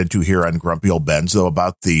eventually get into here on Grumpy Old Ben's, though,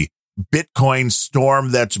 about the Bitcoin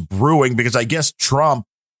storm that's brewing, because I guess Trump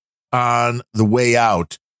on the way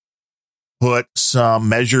out put some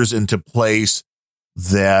measures into place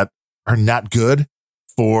that are not good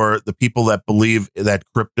for the people that believe that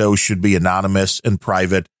crypto should be anonymous and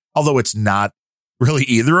private, although it's not really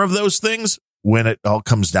either of those things when it all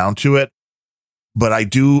comes down to it. But I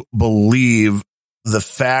do believe the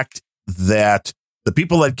fact that the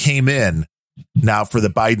people that came in now for the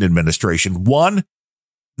Biden administration,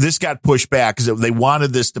 this got pushed back because they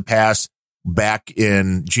wanted this to pass back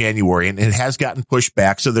in January, and it has gotten pushed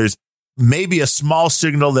back. So there's maybe a small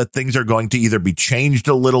signal that things are going to either be changed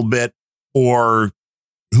a little bit or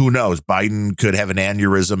who knows? Biden could have an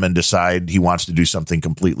aneurysm and decide he wants to do something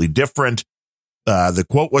completely different. The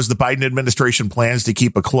quote was, the Biden administration plans to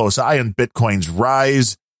keep a close eye on Bitcoin's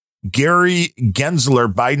rise. Gary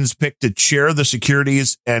Gensler, Biden's pick to chair the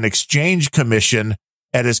Securities and Exchange Commission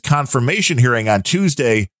at his confirmation hearing on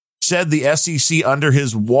Tuesday, said the SEC under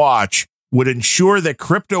his watch would ensure that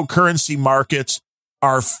cryptocurrency markets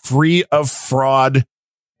are free of fraud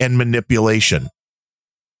and manipulation.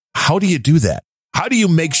 How do you do that? How do you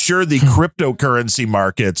make sure the cryptocurrency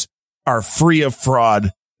markets are free of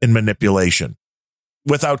fraud and manipulation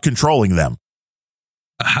without controlling them?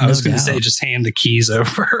 I was going to say, just hand the keys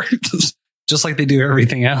over, just like they do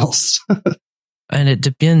everything else. And it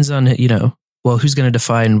depends on, who's going to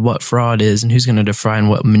define what fraud is and who's going to define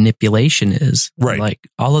what manipulation is. Right. Like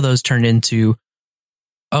all of those turn into,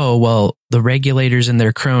 the regulators and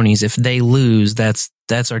their cronies, if they lose, that's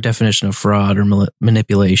our definition of fraud or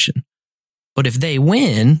manipulation. But if they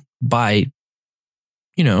win by,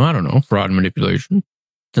 fraud and manipulation,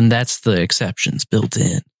 then that's the exceptions built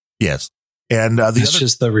in. Yes. And it's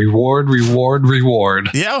just the reward.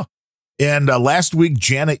 Yeah. And last week,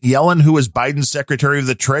 Janet Yellen, who was Biden's Secretary of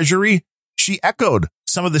the Treasury, she echoed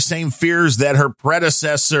some of the same fears that her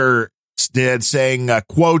predecessor did, saying,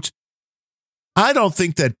 quote, I don't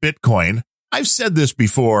think that Bitcoin, I've said this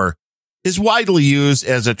before, is widely used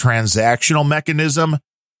as a transactional mechanism.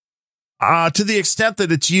 To the extent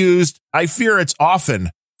that it's used, I fear it's often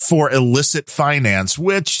for illicit finance,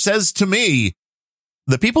 which says to me,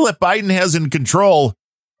 the people that Biden has in control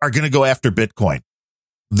are going to go after Bitcoin.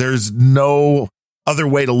 There's no other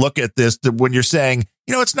way to look at this when you're saying,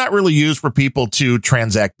 it's not really used for people to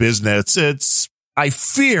transact business. I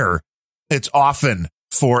fear it's often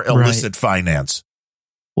for illicit finance.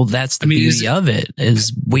 Well, that's the beauty of it,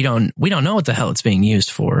 is we don't know what the hell it's being used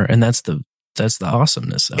for. And that's the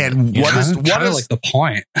awesomeness of it. And what is like the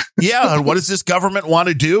point? Yeah. And what does this government want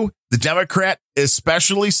to do? The Democrat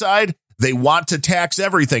especially side, they want to tax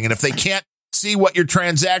everything. And if they can't see what your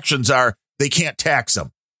transactions are, they can't tax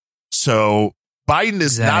them. So Biden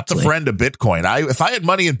is not the friend of Bitcoin. If I had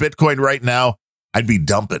money in Bitcoin right now, I'd be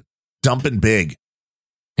dumping big.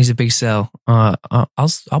 He's a big sell. I'll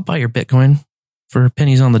buy your Bitcoin for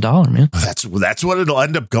pennies on the dollar, man. That's what it'll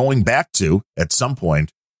end up going back to at some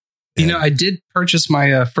point. And I did purchase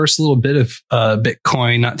my first little bit of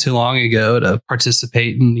Bitcoin not too long ago to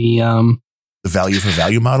participate in the value for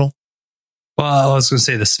value model. Well, I was going to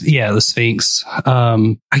say this. Yeah, the Sphinx.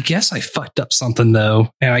 I guess I fucked up something though,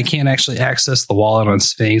 and I can't actually access the wallet on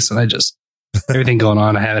Sphinx, and I just everything going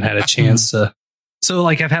on. I haven't had a chance to. So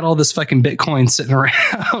like I've had all this fucking Bitcoin sitting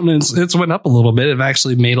around, and it's went up a little bit. I've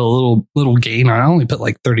actually made a little gain. I only put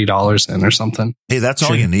like $30 in or something. Hey, that's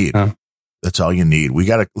all you need. That's all you need. We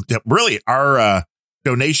got to really our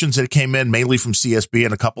donations that came in mainly from CSB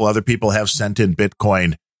and a couple other people have sent in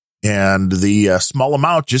Bitcoin, and the small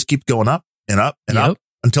amount just keeps going up and up and up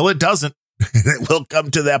until it doesn't. It will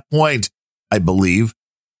come to that point, I believe.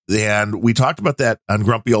 And we talked about that on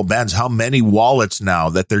Grumpy Old Ben's, how many wallets now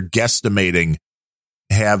that they're guesstimating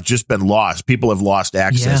have just been lost. People have lost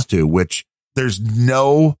access to, which there's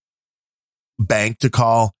no bank to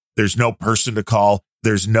call. There's no person to call.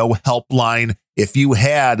 There's no helpline. If you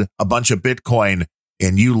had a bunch of Bitcoin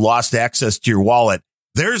and you lost access to your wallet,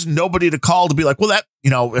 there's nobody to call to be like, well,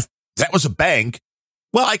 if that was a bank,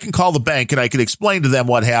 well, I can call the bank and I can explain to them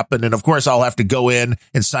what happened. And of course, I'll have to go in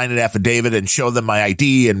and sign an affidavit and show them my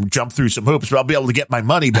ID and jump through some hoops, but I'll be able to get my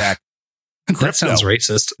money back. That sounds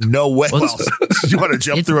racist. No way. Well, you want to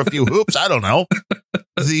jump through a few hoops? I don't know.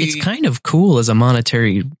 It's kind of cool as a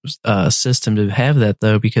monetary system to have that,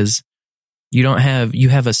 though, because you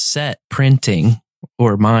have a set printing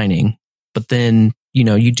or mining, but then,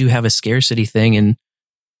 you do have a scarcity thing, and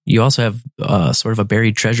you also have sort of a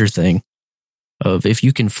buried treasure thing of if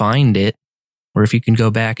you can find it, or if you can go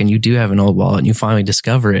back and you do have an old wallet and you finally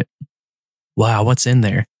discover it. Wow, what's in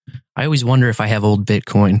there? I always wonder if I have old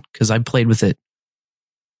Bitcoin, because I played with it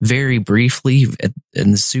very briefly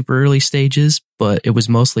in the super early stages, but it was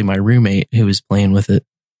mostly my roommate who was playing with it.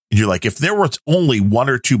 And you're like, if there was only 1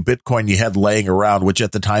 or 2 Bitcoin you had laying around, which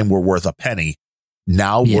at the time were worth a penny,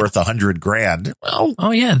 now worth $100,000. Well,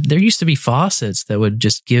 oh yeah, there used to be faucets that would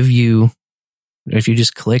just give you, if you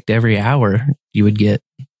just clicked every hour, you would get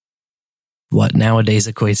what nowadays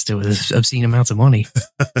equates to obscene amounts of money.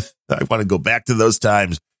 I want to go back to those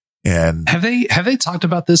times. And have they talked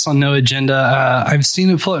about this on No Agenda? I've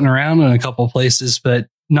seen it floating around in a couple of places, but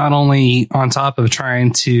not only on top of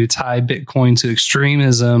trying to tie Bitcoin to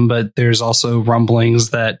extremism, but there's also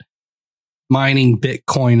rumblings that mining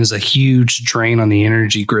Bitcoin is a huge drain on the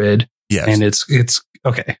energy grid. Yes. And it's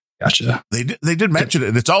okay. Gotcha. They did mention it,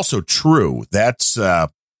 and it's also true. That's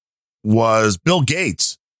was Bill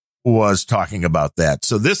Gates was talking about that.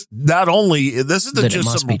 So this isn't just it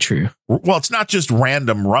must be true. Well, it's not just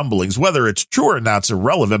random rumblings. Whether it's true or not is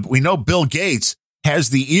irrelevant. But we know Bill Gates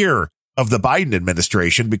has the ear of the Biden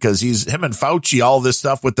administration because him and Fauci, all this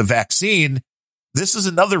stuff with the vaccine. This is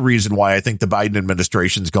another reason why I think the Biden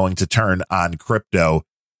administration is going to turn on crypto.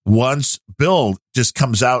 Once Bill just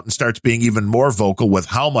comes out and starts being even more vocal with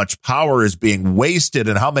how much power is being wasted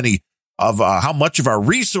and how much of our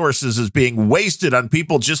resources is being wasted on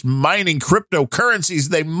people just mining cryptocurrencies,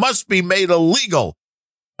 they must be made illegal.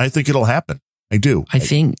 I think it'll happen. I do. I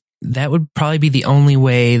think that would probably be the only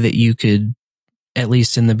way that you could, at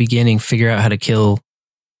least in the beginning, figure out how to kill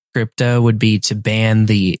crypto would be to ban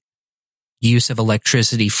the use of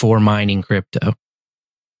electricity for mining crypto.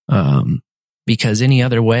 Because any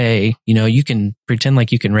other way, you can pretend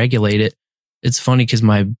like you can regulate it. It's funny because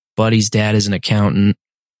my buddy's dad is an accountant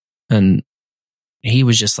and he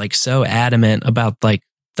was just like so adamant about like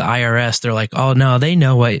the IRS. They're like, oh no, they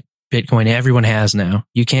know what Bitcoin everyone has now.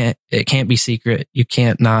 It can't be secret. You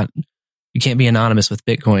can't be anonymous with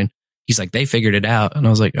Bitcoin. He's like, they figured it out. And I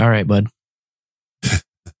was like, all right, bud.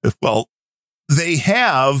 Well, they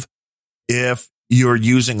have, if you're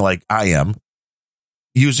using like I am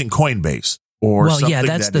using Coinbase or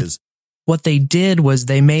something what they did was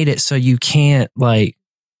they made it so you can't, like,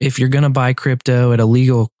 if you're going to buy crypto at a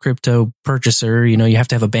legal crypto purchaser, you have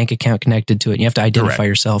to have a bank account connected to it. And you have to identify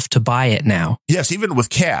yourself to buy it now. Yes, even with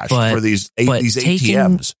cash for these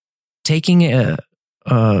ATMs. Taking a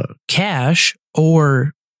cash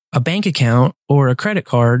or a bank account or a credit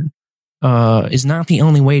card is not the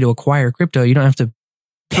only way to acquire crypto. You don't have to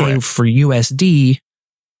pay for USD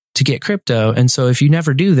to get crypto. And so if you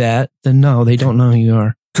never do that, then no, they don't know who you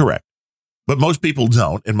are. Correct. But most people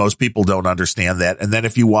don't, and most people don't understand that. And then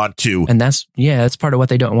if you want to... And that's part of what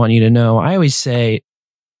they don't want you to know. I always say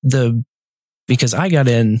because I got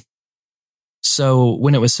in so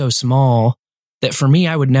when it was so small that for me,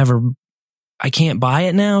 I can't buy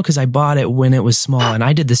it now because I bought it when it was small. And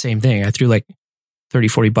I did the same thing. I threw like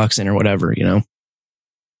 $30-$40 in or whatever, and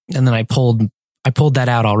then I pulled that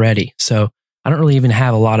out already. So I don't really even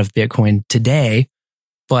have a lot of Bitcoin today,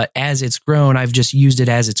 but as it's grown, I've just used it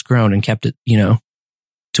as it's grown and kept it, to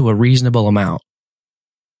a reasonable amount.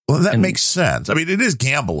 Well, that makes sense. I mean, it is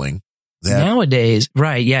gambling. Nowadays,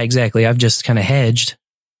 right. Yeah, exactly. I've just kind of hedged.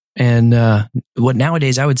 And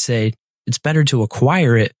nowadays I would say it's better to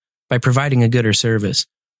acquire it by providing a good or service,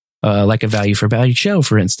 like a value for value show,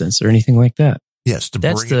 for instance, or anything like that. Yes.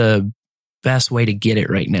 That's the best way to get it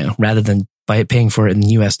right now, rather than by paying for it in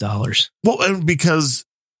US dollars. Well, and because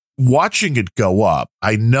watching it go up,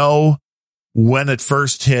 I know when it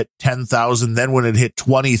first hit 10,000, then when it hit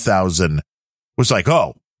 20,000, was like,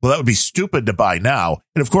 oh, well, that would be stupid to buy now.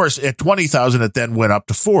 And of course, at 20,000, it then went up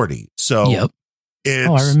to 40. So yep.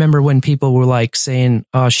 I remember when people were like saying,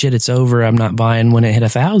 oh shit, it's over. I'm not buying when it hit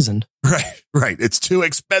 1,000. Right. It's too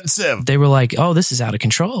expensive. They were like, oh, this is out of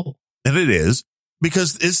control. And it is,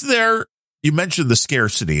 because you mentioned the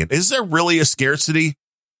scarcity, and is there really a scarcity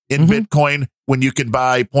in Bitcoin when you can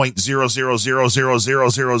buy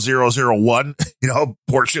 0.000000001,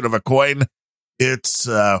 portion of a coin? It's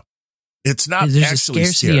not actually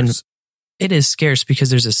scarce. It is scarce because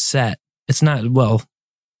there's a set. It's not,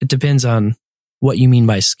 it depends on what you mean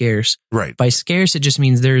by scarce. Right. By scarce, it just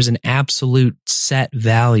means there is an absolute set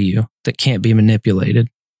value that can't be manipulated.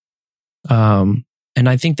 And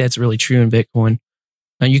I think that's really true in Bitcoin.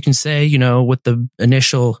 Now you can say, with the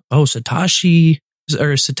initial, Satoshi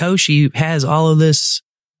has all of this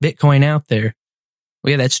Bitcoin out there.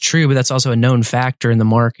 Well, yeah, that's true, but that's also a known factor in the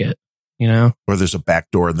market, Or there's a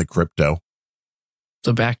backdoor in the crypto.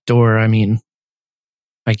 The backdoor, I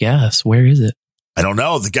guess. Where is it? I don't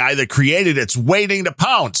know. The guy that created it's waiting to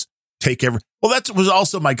pounce. Well, that was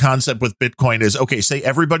also my concept with Bitcoin is, okay, say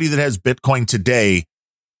everybody that has Bitcoin today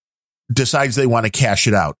decides they want to cash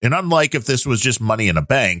it out. And unlike if this was just money in a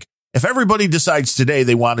bank, if everybody decides today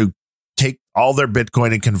they want to take all their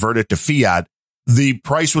Bitcoin and convert it to fiat, the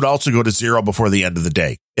price would also go to zero before the end of the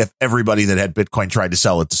day if everybody that had Bitcoin tried to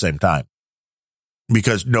sell at the same time,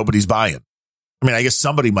 because nobody's buying. I guess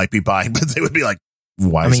somebody might be buying, but they would be like,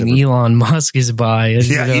 why? Elon Musk is buying.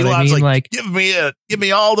 Yeah, Elon's like, give me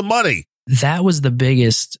all the money. That was the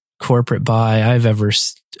biggest corporate buy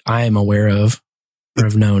I am aware of or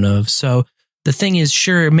have known of. So the thing is,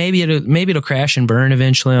 sure, maybe it'll crash and burn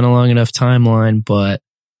eventually on a long enough timeline, but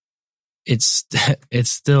it's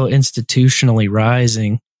still institutionally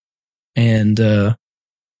rising, and the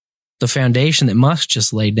foundation that Musk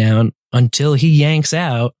just laid down until he yanks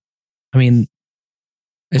out.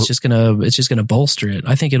 It's just gonna bolster it.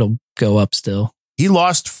 I think it'll go up still. He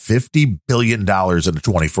lost $50 billion in a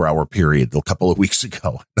 24-hour period a couple of weeks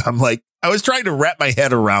ago. I'm like, I was trying to wrap my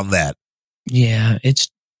head around that. Yeah, it's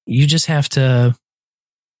just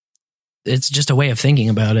a way of thinking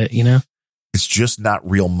about it, you know? It's just not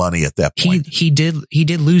real money at that point. He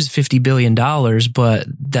did lose $50 billion, but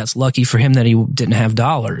that's lucky for him that he didn't have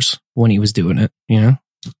dollars when he was doing it, you know?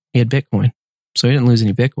 He had Bitcoin, so he didn't lose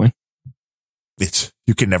any Bitcoin.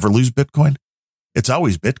 You can never lose Bitcoin. It's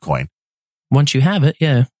always Bitcoin. Once you have it,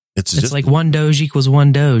 yeah. It's just like one Doge equals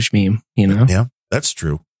one Doge meme, you know? Yeah, that's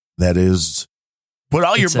true. That is, put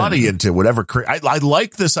all your money into whatever. I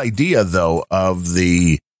like this idea, though, of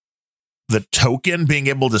the token being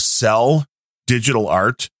able to sell digital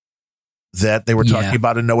art that they were talking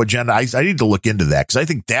about in No Agenda. I need to look into that because I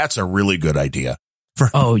think that's a really good idea.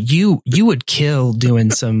 You would kill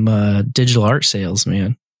doing some digital art sales,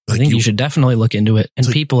 man. I think you should definitely look into it. And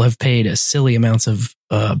people have paid a silly amounts of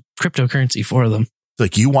cryptocurrency for them. It's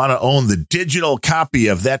like you want to own the digital copy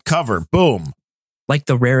of that cover. Boom. Like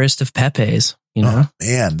the rarest of Pepe's, you know? Oh,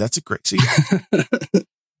 man, that's a great... See,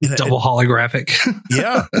 double holographic.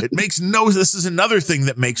 Yeah, this is another thing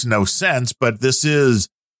that makes no sense, but this is,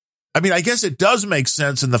 I mean, I guess it does make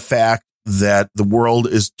sense in the fact that the world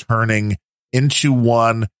is turning into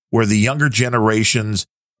one where the younger generations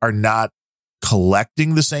are not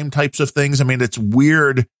collecting the same types of things. I mean, it's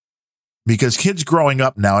weird because kids growing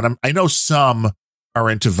up now, and I know some are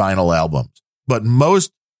into vinyl albums, but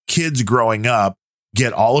most kids growing up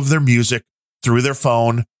get all of their music through their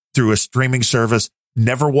phone, through a streaming service,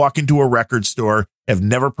 never walk into a record store, have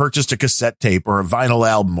never purchased a cassette tape or a vinyl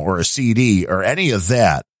album or a CD or any of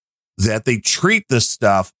that they treat this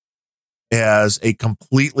stuff as a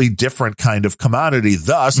completely different kind of commodity,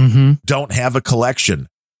 thus don't have a collection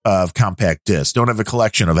of compact discs, don't have a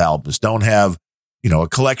collection of albums, don't have, a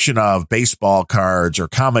collection of baseball cards or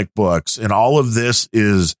comic books. And all of this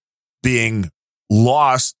is being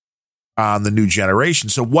lost on the new generation.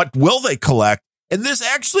 So what will they collect? And this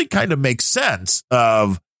actually kind of makes sense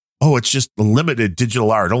of, it's just limited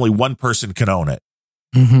digital art. Only one person can own it.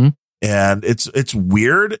 Mm-hmm. And it's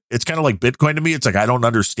weird. It's kind of like Bitcoin to me. It's like, I don't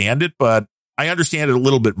understand it, but I understand it a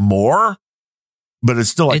little bit more, but it's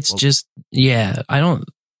still like,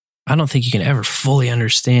 I don't think you can ever fully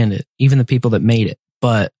understand it. Even the people that made it,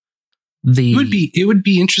 but it would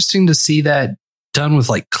be interesting to see that done with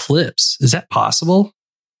like clips. Is that possible?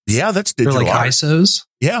 Yeah. That's digital or like art. ISOs.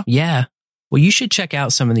 Yeah. Yeah. Well, you should check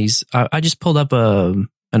out some of these. I just pulled up an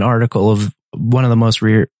article of one of the most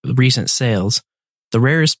recent sales. The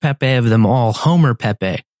rarest Pepe of them all, Homer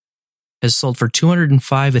Pepe, has sold for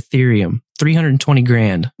 205 Ethereum, 320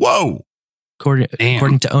 grand. Whoa! According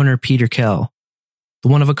to owner Peter Kell. The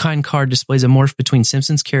one-of-a-kind card displays a morph between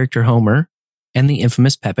Simpsons character Homer and the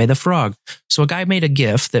infamous Pepe the Frog. So a guy made a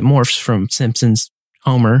GIF that morphs from Simpsons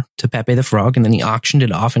Homer to Pepe the Frog, and then he auctioned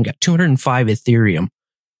it off and got 205 Ethereum,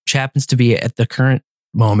 which happens to be at the current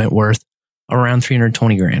moment worth around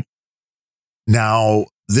 320 grand. Now,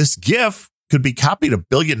 this GIF could be copied a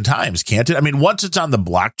billion times, can't it? I mean, once it's on the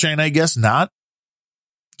blockchain, I guess not.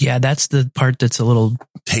 Yeah, that's the part that's a little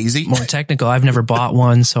hazy, more technical. I've never bought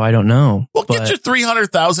one, so I don't know. Well, get your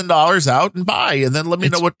 $300,000 out and buy, and then let me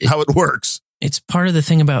know how it works. It's part of the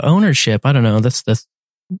thing about ownership. I don't know. That's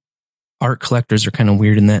art collectors are kind of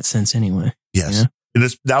weird in that sense, anyway. Yes,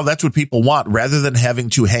 now that's what people want, rather than having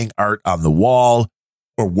to hang art on the wall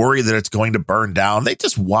or worry that it's going to burn down. They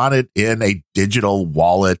just want it in a digital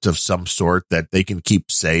wallet of some sort that they can keep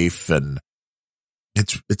safe, and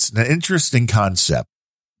it's an interesting concept.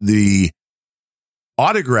 The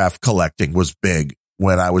autograph collecting was big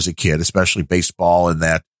when I was a kid, especially baseball and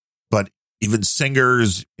that. But even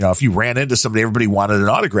singers, if you ran into somebody, everybody wanted an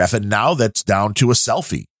autograph. And now that's down to a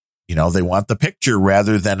selfie. They want the picture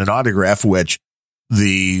rather than an autograph, which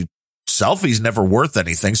the selfie's never worth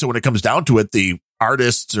anything. So when it comes down to it, the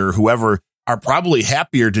artists or whoever are probably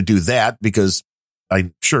happier to do that, because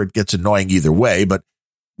I'm sure it gets annoying either way. But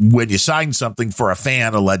when you sign something for a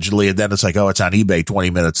fan, allegedly, and then it's like, it's on eBay 20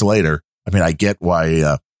 minutes later. I mean, I get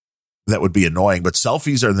why that would be annoying, but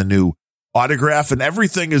selfies are the new autograph and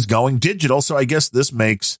everything is going digital. So I guess this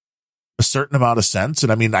makes a certain amount of sense.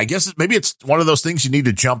 And I mean, I guess maybe it's one of those things you need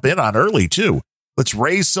to jump in on early too. Let's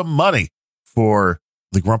raise some money for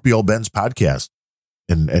the Grumpy Old Ben's podcast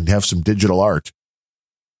and have some digital art.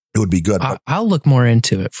 It would be good. I'll look more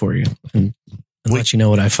into it for you and let you know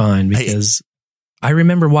what I find, because I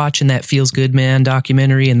remember watching that Feels Good Man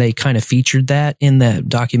documentary, and they kind of featured that in that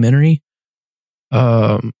documentary.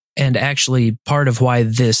 And actually part of why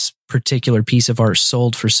this particular piece of art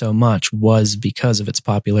sold for so much was because of its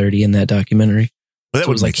popularity in that documentary. Well, that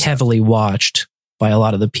was like heavily watched by a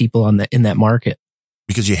lot of the people in that market.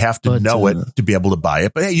 Because you have to know it to be able to buy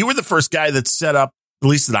it. But hey, you were the first guy that set up, at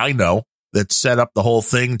least that I know, that set up the whole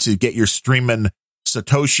thing to get your streaming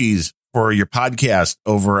Satoshis for your podcast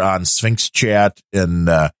over on Sphinx Chat. And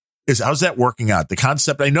how's that working out? The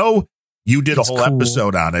concept, I know you did a whole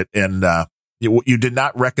episode on it, and you did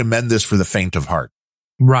not recommend this for the faint of heart.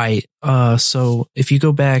 Right. So if you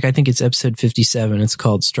go back, I think it's episode 57. It's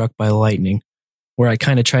called Struck by Lightning, where I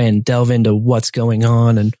kind of try and delve into what's going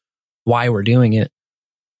on and why we're doing it.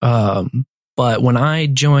 But when I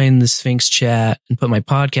joined the Sphinx Chat and put my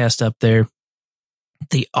podcast up there,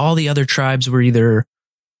 all the other tribes were either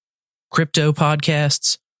crypto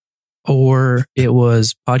podcasts or it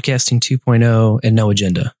was podcasting 2.0 and no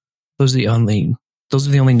agenda. Those are the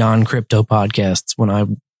only non-crypto podcasts when I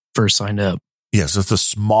first signed up. Yes, it's a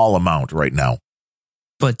small amount right now.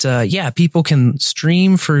 But yeah, people can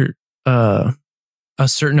stream for a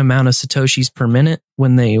certain amount of Satoshis per minute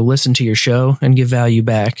when they listen to your show and give value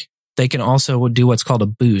back. They can also do what's called a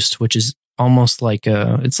boost, which is almost like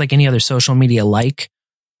it's like any other social media like,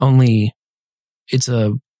 only it's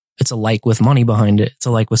a like with money behind it. It's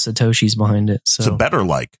a like with Satoshis behind it. So it's a better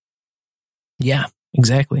like. Yeah,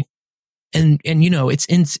 exactly. And you know, it's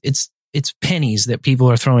pennies that people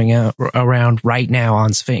are throwing out around right now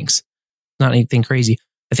on Sphinx. Not anything crazy.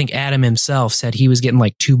 I think Adam himself said he was getting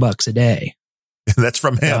like $2 a day. That's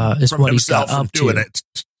from him. Is from what himself he's got up doing to. it.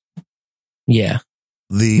 Yeah.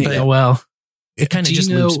 Well, it kind of just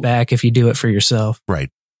loops back if you do it for yourself. Right.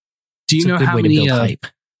 Do you know how many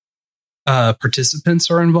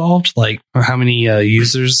participants are involved? Like how many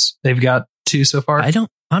users they've got to so far?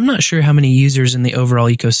 I'm not sure how many users in the overall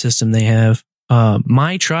ecosystem they have.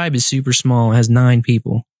 My tribe is super small. It has 9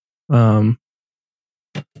 people. I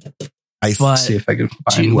see if I can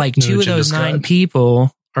find two of those 9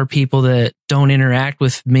 people are people that don't interact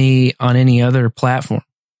with me on any other platform,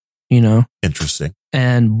 you know? Interesting.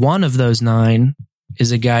 And one of those 9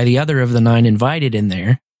 is a guy the other of the 9 invited in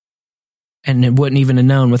there, and it wouldn't even have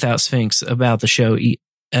known without Sphinx about the show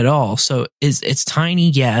at all. So it's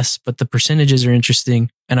tiny, yes, but the percentages are interesting,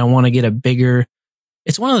 and I want to get a bigger.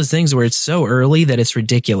 It's one of those things where it's so early that it's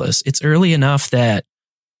ridiculous. It's early enough that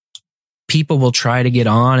people will try to get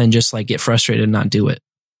on and just like get frustrated and not do it.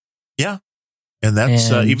 Yeah. And that's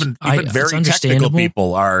even very technical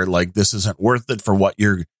people are like, this isn't worth it for what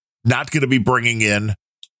you're not going to be bringing in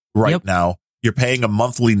right now. You're paying a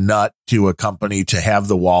monthly nut to a company to have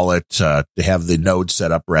the wallet, to have the node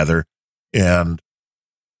set up rather. And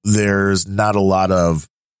there's not a lot of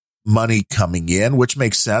money coming in, which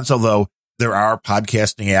makes sense. Although there are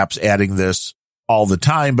podcasting apps adding this all the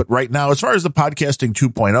time. But right now, as far as the podcasting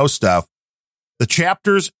 2.0 stuff, the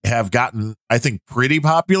chapters have gotten, I think, pretty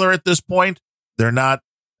popular at this point. They're not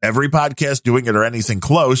every podcast doing it or anything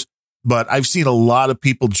close, but I've seen a lot of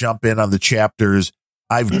people jump in on the chapters.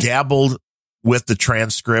 I've dabbled with the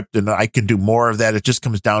transcript and I can do more of that. It just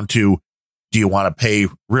comes down to, do you want to pay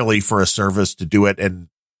really for a service to do it? And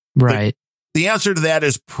right. The answer to that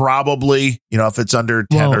is probably, if it's under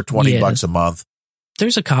 10 or 20 bucks a month.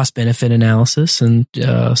 There's a cost benefit analysis, and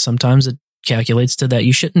sometimes it calculates to that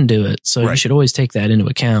you shouldn't do it. So you should always take that into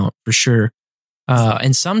account for sure.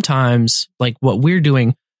 And sometimes, like what we're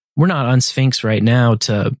doing, we're not on Sphinx right now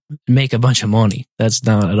to make a bunch of money. That's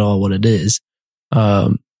not at all what it is.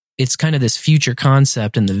 It's kind of this future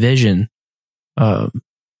concept and the vision that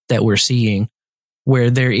we're seeing, where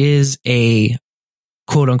there is a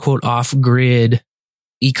quote unquote off grid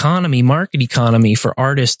market economy for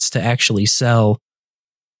artists to actually sell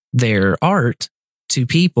their art to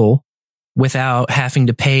people without having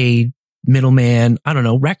to pay middleman,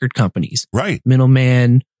 record companies. Right.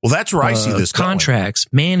 Middleman. Well, that's where I see this contracts,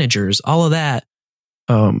 managers, all of that.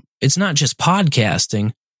 It's not just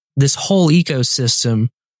podcasting. This whole ecosystem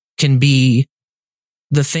can be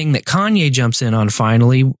the thing that Kanye jumps in on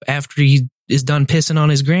finally after he is done pissing on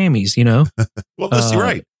his Grammys, Well, you're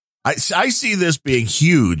right. I see this being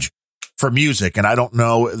huge for music, and I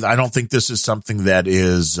don't think this is something that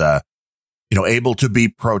is, able to be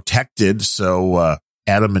protected. So,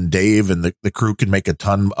 Adam and Dave and the crew can make a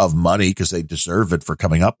ton of money because they deserve it for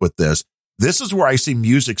coming up with this. This is where I see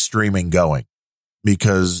music streaming going,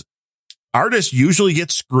 because artists usually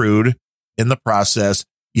get screwed in the process.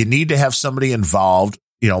 You need to have somebody involved,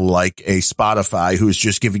 like a Spotify who's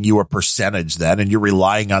just giving you a percentage then, and you're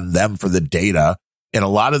relying on them for the data. And a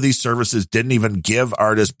lot of these services didn't even give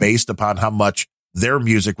artists based upon how much their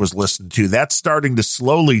music was listened to. That's starting to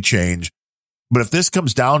slowly change. But if this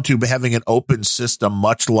comes down to having an open system,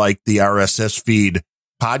 much like the RSS feed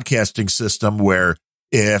podcasting system, where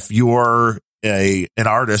if you're, an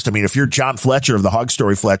artist, I mean, if you're John Fletcher of the Hog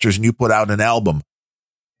Story Fletchers and you put out an album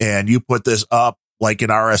and you put this up like an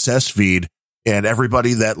RSS feed and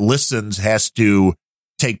everybody that listens has to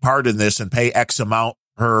take part in this and pay X amount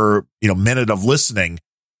per, minute of listening,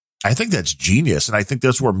 I think that's genius. And I think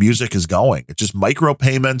that's where music is going. It's just micro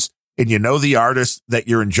payments. And the artist that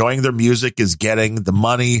you're enjoying their music is getting the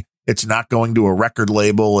money. It's not going to a record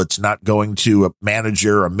label. It's not going to a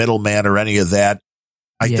manager, a middleman, or any of that.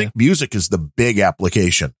 I think music is the big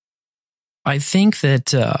application. I think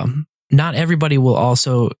that not everybody will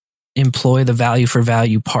also employ the value for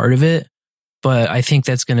value part of it, but I think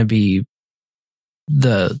that's going to be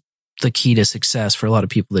the key to success for a lot of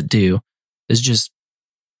people that do, is just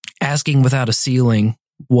asking without a ceiling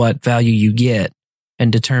what value you get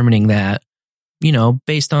and determining that,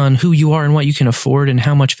 based on who you are and what you can afford and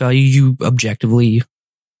how much value you objectively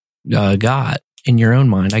got in your own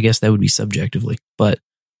mind. I guess that would be subjectively, but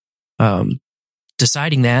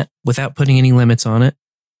deciding that without putting any limits on it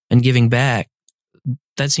and giving back,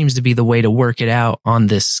 that seems to be the way to work it out on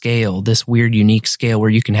this scale, this weird, unique scale where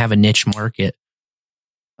you can have a niche market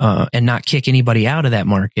and not kick anybody out of that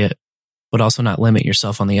market, but also not limit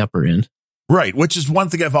yourself on the upper end. Right, which is one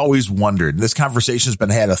thing I've always wondered. This conversation has been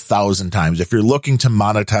had 1,000 times. If you're looking to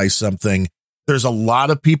monetize something, there's a lot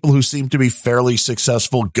of people who seem to be fairly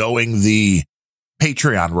successful going the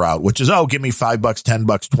Patreon route, which is, give me $5, $10,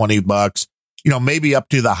 $20, maybe up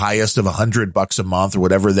to the highest of $100 a month or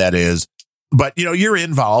whatever that is. But, you're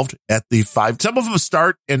involved at the $5. Some of them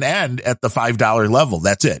start and end at the $5 level.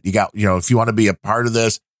 That's it. You got, if you want to be a part of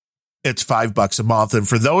this, it's $5 a month. And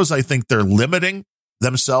for those, I think they're limiting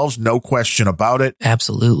themselves. No question about it.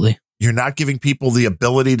 Absolutely. You're not giving people the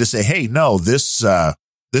ability to say, hey, no, this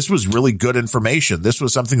was really good information. This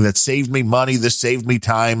was something that saved me money. This saved me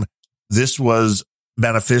time. This was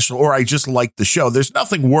beneficial, or I just like the show. There's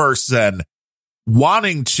nothing worse than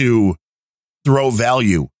wanting to throw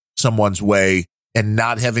value someone's way and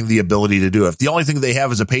not having the ability to do it. If the only thing they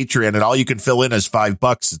have is a Patreon and all you can fill in is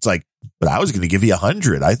 $5, it's like, but I was going to give you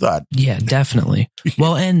 100. I thought. Yeah, definitely.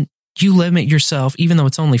 Well, and you limit yourself, even though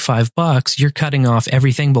it's only $5, you're cutting off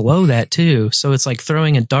everything below that too. So it's like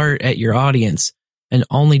throwing a dart at your audience, and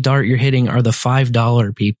only dart you're hitting are the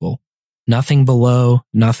 $5 people. Nothing below,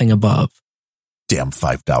 nothing above. Damn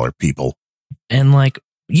 $5 people. And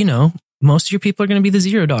most of your people are going to be the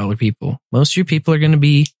 $0 people. Most of your people are going to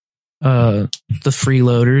be the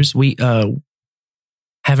freeloaders. We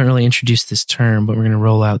haven't really introduced this term, but we're going to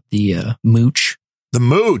roll out the mooch. The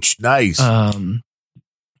mooch, nice. No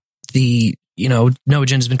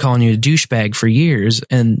Agenda's been calling you a douchebag for years,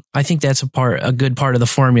 and I think that's a good part of the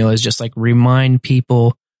formula is just like remind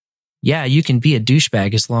people, yeah, you can be a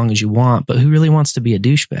douchebag as long as you want, but who really wants to be a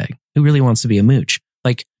douchebag? Who really wants to be a mooch?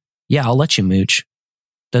 Like, yeah, I'll let you mooch.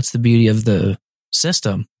 That's the beauty of the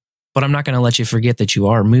system, but I'm not going to let you forget that you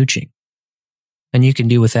are mooching, and you can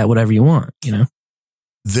do with that whatever you want,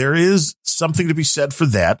 There is something to be said for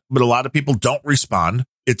that, but a lot of people don't respond.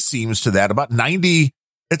 It seems to that about 90.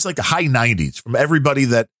 It's like a high 90s from everybody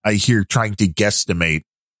that I hear trying to guesstimate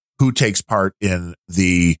who takes part in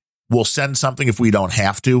we'll send something if we don't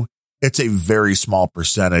have to. It's a very small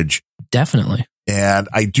percentage. Definitely. And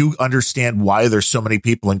I do understand why there's so many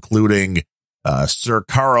people, including Sir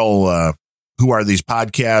Carl, who are these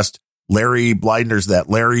podcasts, Larry Blindner's That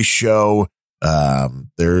Larry Show.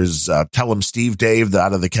 There's Tell Him Steve Dave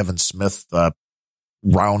out of the Kevin Smith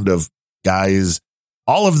round of guys.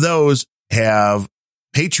 All of those have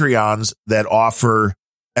Patreons that offer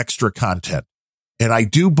extra content. And I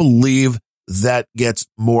do believe that gets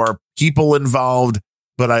more people involved,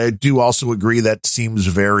 but I do also agree that seems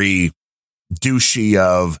very douchey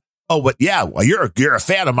of, oh, but yeah, well, you're a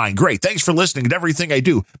fan of mine. Great. Thanks for listening to everything I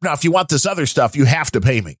do. Now, if you want this other stuff, you have to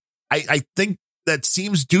pay me. I think that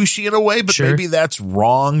seems douchey in a way, but maybe that's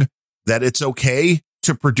wrong, that it's okay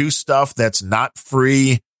to produce stuff that's not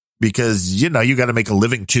free because, you got to make a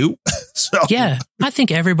living too. So yeah, I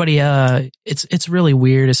think everybody, it's really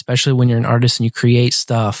weird, especially when you're an artist and you create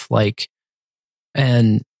stuff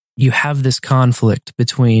and you have this conflict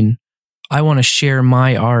between, I want to share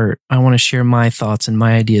my art, I want to share my thoughts and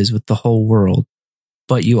my ideas with the whole world.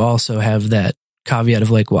 But you also have that caveat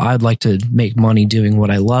of well, I'd like to make money doing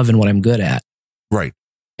what I love and what I'm good at. Right.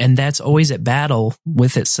 And that's always at battle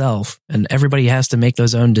with itself. And everybody has to make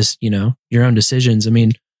those own, your own decisions. I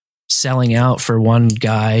mean, selling out for one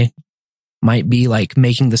guy might be like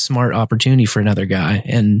making the smart opportunity for another guy.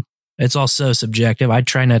 And it's all so subjective. I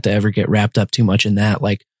try not to ever get wrapped up too much in that.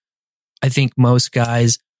 I think most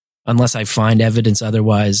guys, unless I find evidence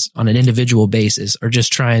otherwise on an individual basis, are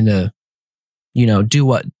just trying to, do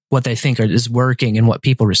what they think is working and what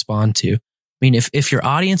people respond to. mean, if your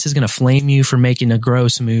audience is going to flame you for making a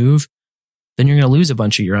gross move, then you're going to lose a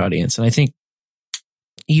bunch of your audience. And I think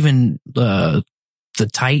even the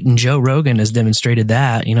Titan Joe Rogan has demonstrated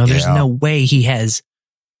that. There's no way he has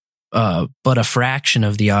but a fraction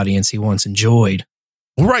of the audience he once enjoyed.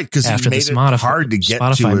 Right, because he made it hard to get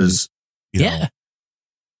to his.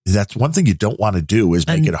 That's one thing you don't want to do is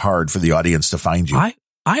make it hard for the audience to find you.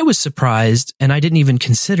 I was surprised, and I didn't even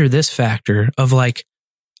consider this factor of I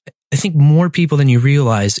think more people than you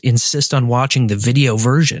realize insist on watching the video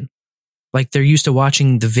version. Like they're used to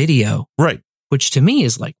watching the video. Right. Which to me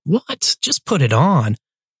is what? Just put it on.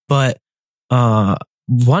 But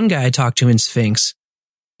one guy I talked to in Sch3m3s,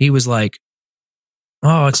 he was like,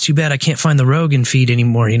 oh, it's too bad I can't find the Rogan feed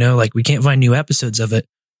anymore. We can't find new episodes of it.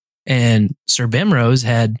 And Sch3m3s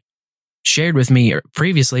had shared with me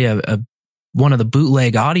previously one of the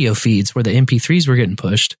bootleg audio feeds where the MP3s were getting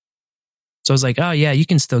pushed. So I was like, oh yeah, you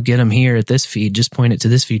can still get them here at this feed. Just point it to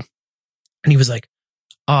this feed. And he was like,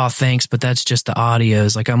 oh, thanks, but that's just the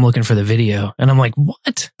audios. I'm looking for the video. And I'm like,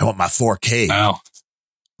 what? I want my 4K. Wow.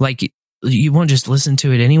 You won't just listen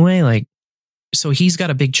to it anyway? So he's got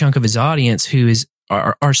a big chunk of his audience who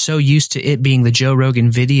are so used to it being the Joe Rogan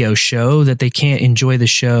video show that they can't enjoy the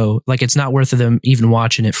show. It's not worth them even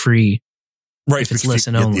watching it free. Right. If it's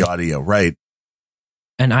listen only. The audio, right.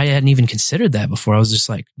 And I hadn't even considered that before. I was just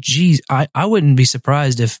like, geez, I wouldn't be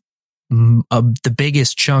surprised if the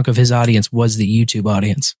biggest chunk of his audience was the YouTube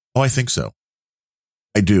audience. Oh, I think so.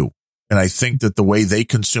 I do. And I think that the way they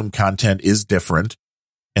consume content is different,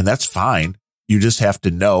 and that's fine. You just have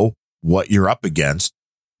to know what you're up against.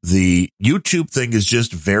 The YouTube thing is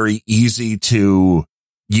just very easy to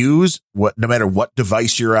use, no matter what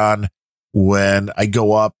device you're on. When I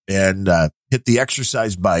go up and hit the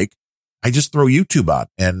exercise bike, I just throw YouTube on.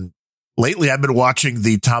 And lately I've been watching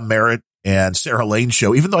the Tom Merritt and Sarah Lane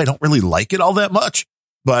show, even though I don't really like it all that much,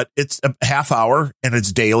 but it's a half hour and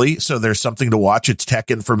it's daily. So there's something to watch. It's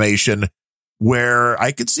tech information where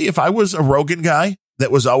I could see if I was a Rogan guy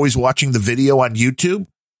that was always watching the video on YouTube,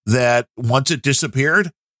 that once it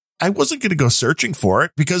disappeared, I wasn't going to go searching for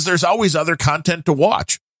it because there's always other content to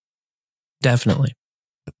watch. Definitely.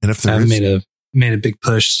 And if I've made a big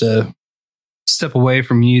push to step away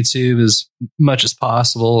from YouTube as much as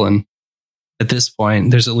possible. And at this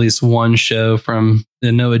point, there's at least one show from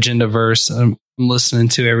the No Agenda verse I'm listening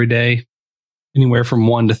to every day, anywhere from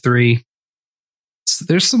 1 to 3. So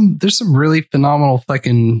there's some really phenomenal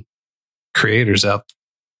fucking creators out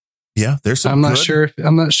there. Yeah, there's some. I'm not sure if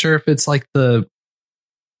it's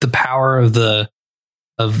the power of the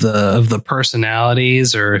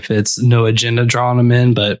personalities or if it's No Agenda drawing them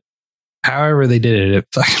in, but however they did it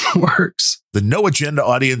fucking works. The No Agenda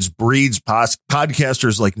audience breeds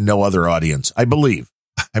podcasters like no other audience, I believe.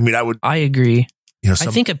 I agree. I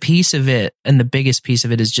think a piece of it, and the biggest piece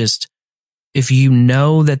of it, is just if you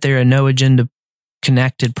know that they're a No Agenda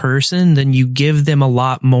connected person, then you give them a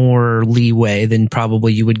lot more leeway than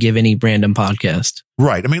probably you would give any random podcast.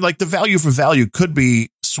 Right. The value for value could be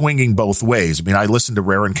swinging both ways. I listened to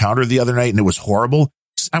Rare Encounter the other night and it was horrible.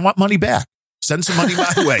 I want money back. Send some money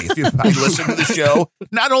my way. If I listen to the show,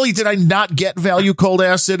 not only did I not get value, Cold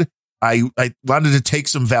Acid, I wanted to take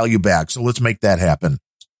some value back. So let's make that happen.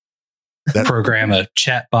 Program a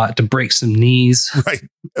chat bot to break some knees. Right.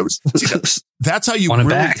 That's how you want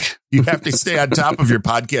really, it back. You have to stay on top of your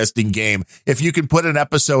podcasting game. If you can put an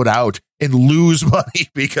episode out and lose money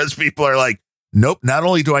because people are like, nope, not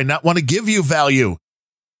only do I not want to give you value,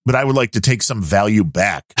 but I would like to take some value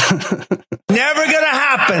back. Never going to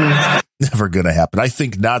happen. Never going to happen. I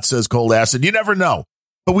think not, says Cold Acid. You never know.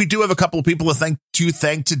 But we do have a couple of people to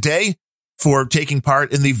thank today for taking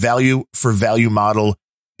part in the value for value model.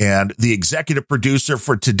 And the executive producer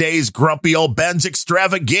for today's Grumpy Old Ben's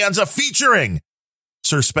extravaganza featuring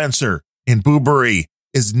Sir Spencer in Boobery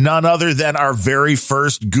is none other than our very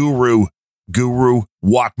first Guru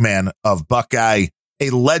Walkman of Buckeye, a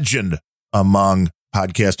legend among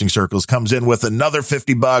podcasting circles, comes in with another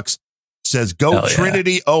 $50, says, go Hell yeah.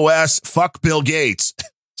 Trinity OS, fuck Bill Gates.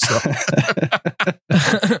 So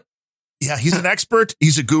yeah, he's an expert.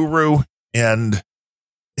 He's a guru. And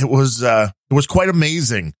it was quite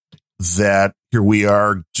amazing that here we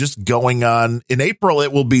are just going on. In April,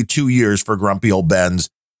 it will be 2 years for Grumpy Old Ben's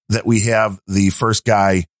that we have the first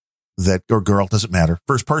guy or girl, doesn't matter,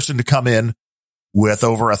 first person to come in with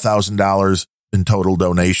over $1,000 in total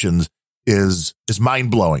donations is mind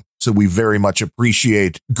blowing. So we very much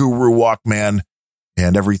appreciate Guru Walkman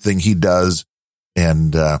and everything he does.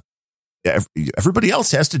 And everybody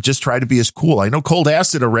else has to just try to be as cool. I know Cold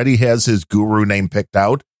Acid already has his guru name picked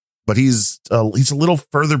out, but he's a little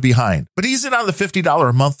further behind. But he's in on the $50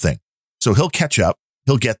 a month thing. So he'll catch up.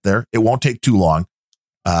 He'll get there. It won't take too long.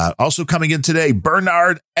 Also coming in today,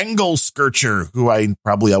 Bernard Engelskircher, who I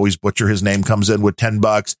probably always butcher his name, comes in with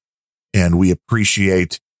 $10. And we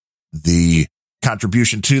appreciate the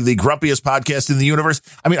contribution to the grumpiest podcast in the universe.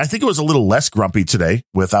 I mean, I think it was a little less grumpy today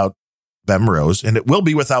without Bemrose, and it will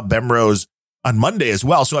be without Bemrose on Monday as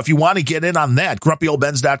well. So if you want to get in on that,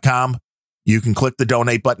 grumpyoldbens.com, you can click the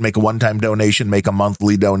donate button, make a one-time donation, make a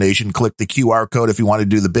monthly donation, click the QR code if you want to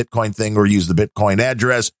do the Bitcoin thing, or use the Bitcoin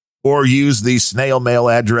address, or use the snail mail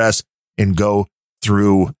address and go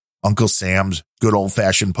through Uncle Sam's good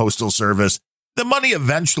old-fashioned postal service. The money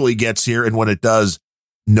eventually gets here, and when it does,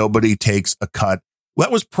 nobody takes a cut. Well,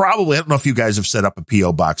 that was probably, I don't know if you guys have set up a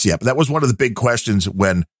P.O. box yet, but that was one of the big questions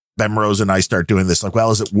when Bemrose and I start doing this. Like,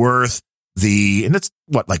 well, is it worth and it's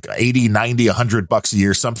what, like 80, 90, $100 a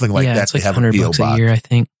year, something like that, it's like to have a P.O. box a year, I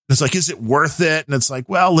think. It's like, is it worth it? And it's like,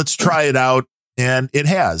 well, let's try it out. And it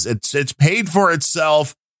has. It's paid for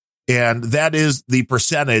itself. And that is the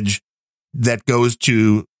percentage that goes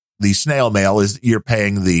to the snail mail, is you're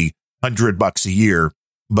paying the $100 a year.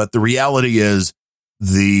 But the reality is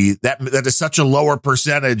that is such a lower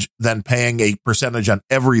percentage than paying a percentage on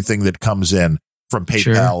everything that comes in from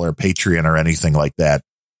PayPal or Patreon or anything like that.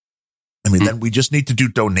 I mean, then we just need to do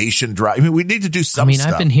donation drive. I mean, we need to do some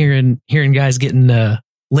stuff. I've been hearing guys getting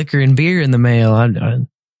liquor and beer in the mail.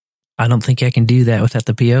 I don't think I can do that without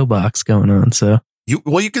the P.O. box going on. So you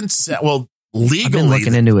can send, legally, I've been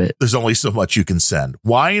looking into it. There's only so much you can send.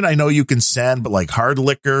 Wine, I know you can send, but like hard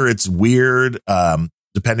liquor, it's weird.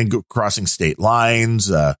 Depending, crossing state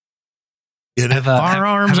lines. Firearms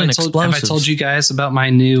and explosives. Have I told you guys about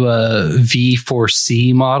my new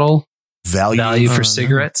V4C model? Value for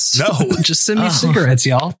cigarettes? No. Just send me cigarettes,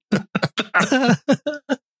 y'all.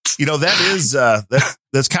 You know, that is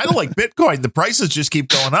that's kind of like Bitcoin. The prices just keep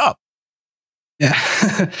going up. Yeah.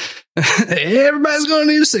 Everybody's going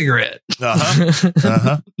to need a cigarette.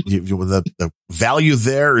 The value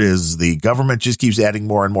there is the government just keeps adding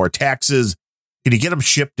more and more taxes. Can you get them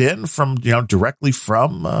shipped in from, directly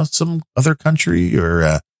from some other country, or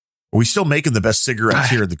are we still making the best cigarettes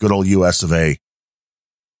here in the good old US of A?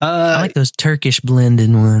 I like those Turkish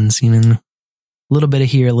blended ones, a little bit of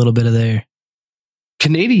here, a little bit of there.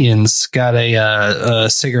 Canadians got a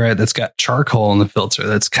cigarette that's got charcoal in the filter.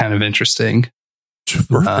 That's kind of interesting.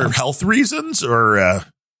 For health reasons, or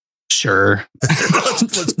sure.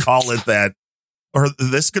 let's call it that. Or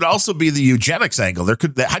this could also be the eugenics angle.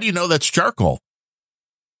 How do you know that's charcoal?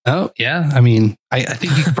 Oh, yeah. I mean, I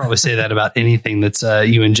think you could probably say that about anything that's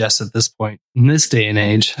you ingest at this point in this day and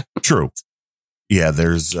age. True. Yeah,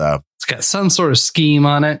 there's... it's got some sort of scheme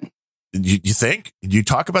on it. You think? Did you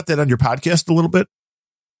talk about that on your podcast a little bit?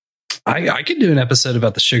 I could do an episode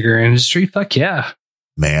about the sugar industry. Fuck yeah.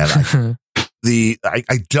 Man,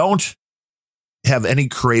 I don't have any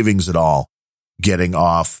cravings at all getting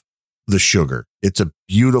off the sugar. It's a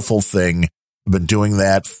beautiful thing. I've been doing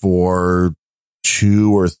that for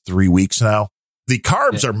 2 or 3 weeks now. The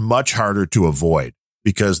carbs are much harder to avoid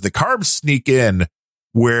because the carbs sneak in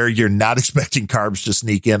where you're not expecting carbs to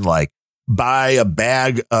sneak in. Like, buy a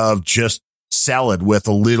bag of just salad with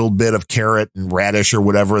a little bit of carrot and radish or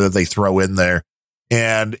whatever that they throw in there,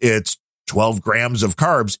 and it's 12 grams of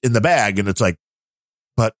carbs in the bag. And it's like,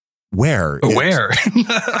 but where? I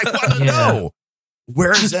want to know.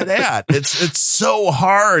 Where is that at? It's so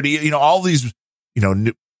hard. All these,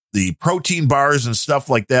 the protein bars and stuff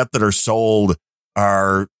like that are sold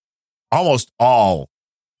are almost all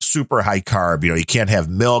super high carb. You can't have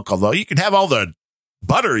milk, although you can have all the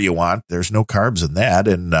butter you want. There's no carbs in that.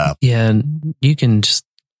 And and you can just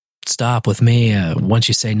stop with me once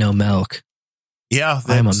you say no milk. Yeah,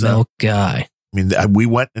 I'm a milk guy. I mean, we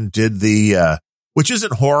went and did the, which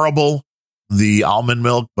isn't horrible, the almond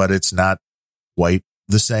milk, but it's not quite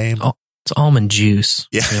the same. Oh, it's almond juice,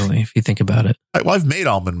 really, if you think about it. I've made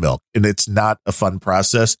almond milk, and it's not a fun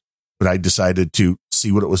process, but I decided to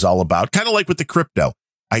see what it was all about. Kind of like with the crypto.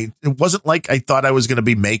 It wasn't like I thought I was going to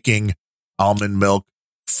be making almond milk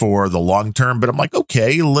for the long term, but I'm like,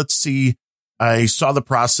 okay, let's see. I saw the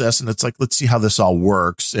process, and it's like, let's see how this all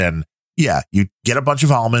works. And yeah, you get a bunch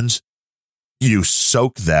of almonds, you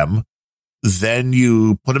soak them, then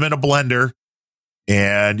you put them in a blender,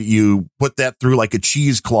 and you put that through like a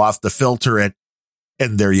cheesecloth to filter it,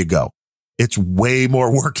 and there you go. It's way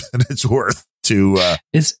more work than it's worth to...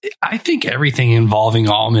 I think everything involving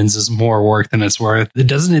almonds is more work than it's worth.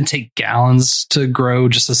 Doesn't it take gallons to grow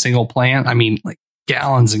just a single plant? I mean, like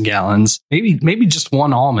gallons and gallons. Maybe just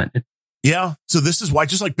one almond. Yeah. So this is why,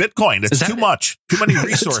 just like Bitcoin, it's too much. Too many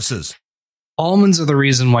resources. Almonds are the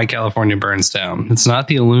reason why California burns down. It's not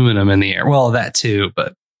the aluminum in the air. Well, that too,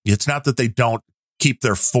 but It's not that they don't keep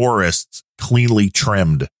their forests cleanly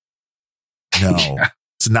trimmed. No,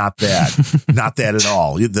 it's not that. Not that at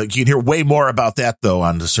all. You can hear way more about that, though,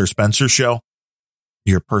 on the Sir Spencer show.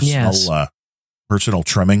 Your personal personal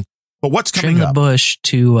trimming. But what's coming Trim up? the bush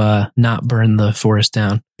to not burn the forest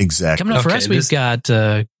down. Exactly. Coming up for us, we've got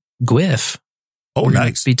Gwyff. Oh, We're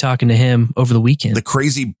nice. Be talking to him over the weekend. The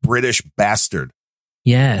crazy British bastard.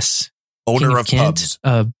 Yes. Owner King of Kent,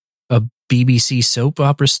 pubs. A BBC soap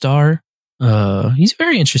opera star. He's a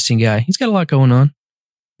very interesting guy. He's got a lot going on.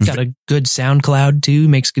 Got a good SoundCloud too.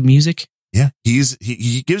 Makes good music. Yeah,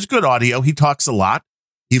 he gives good audio. He talks a lot.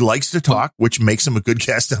 He likes to talk, which makes him a good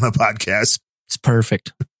guest on a podcast. It's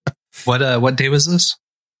perfect. What day was this?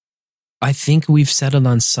 I think we've settled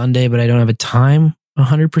on Sunday, but I don't have a time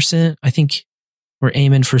 100%. I think we're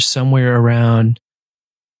aiming for somewhere around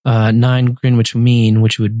 9 Greenwich Mean,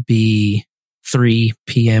 which would be 3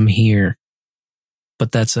 p.m. here.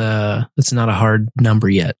 But that's not a hard number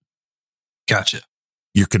yet. Gotcha.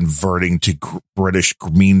 You're converting to British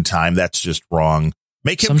Mean Time. That's just wrong.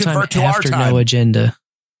 Make him Sometime convert to our after time. No Agenda.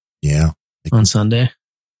 Yeah. On Sunday.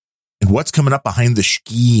 And what's coming up behind the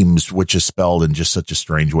Sch3m3s, which is spelled in just such a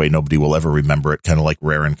strange way. Nobody will ever remember it. Kind of like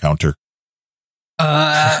Rare Encounter.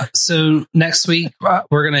 So next week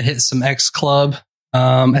we're going to hit some X Club.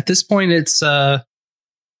 At this point, it's going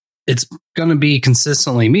to be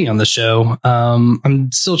consistently me on the show.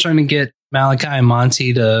 I'm still trying to get Malachi and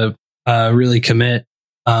Monty to really commit.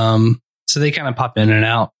 So they kind of pop in and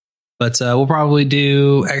out, but we'll probably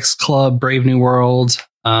do X Club, Brave New World.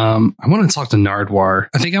 I want to talk to Nardwar.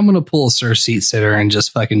 I think I'm going to pull a Sir Seat Sitter and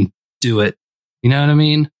just fucking do it. You know what I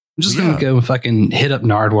mean? I'm just going to go fucking hit up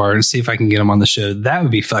Nardwar and see if I can get him on the show. That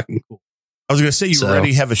would be fucking cool. I was going to say, you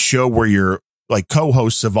already have a show where your like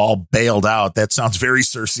co-hosts have all bailed out. That sounds very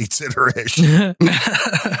Sir Seat Sitter-ish.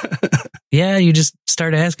 Yeah, you just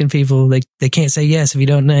start asking people. They can't say yes if you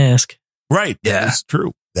don't ask. Right. Yeah. That is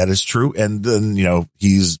true. That is true. And then,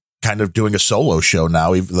 he's kind of doing a solo show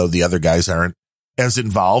now, even though the other guys aren't as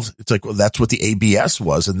involved. It's like, well, that's what the ABS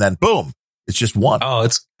was. And then boom, it's just one. Oh,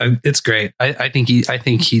 it's great. I think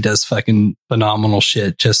he does fucking phenomenal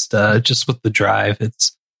shit. Just with the drive.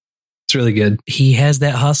 It's really good. He has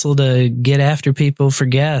that hustle to get after people for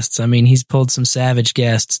guests. I mean, he's pulled some savage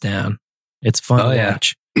guests down. It's fun to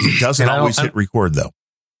watch. He doesn't always hit record though.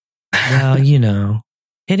 Well,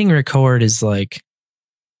 hitting record is like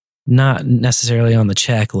not necessarily on the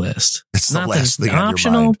checklist. It's the not last thing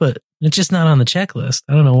optional, on your mind. but it's just not on the checklist.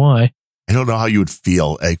 I don't know why. I don't know how you would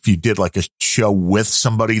feel if you did like a show with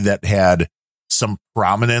somebody that had some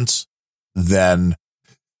prominence, then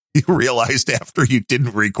you realized after you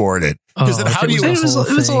didn't record it. Because then how do you? It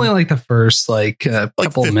was only like the first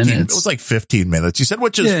couple 15, minutes. It was like 15 minutes. You said,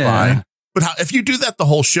 which is fine. But if you do that the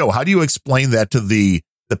whole show, how do you explain that to the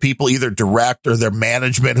people, either direct or their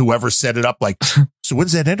management, whoever set it up? Like, so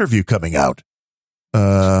when's that interview coming out?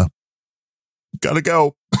 Gotta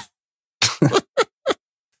go.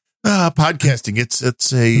 Podcasting.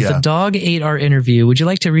 It's a. The dog ate our interview. Would you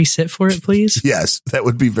like to resit for it, please? Yes, that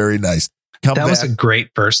would be very nice. That was a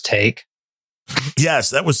great first take.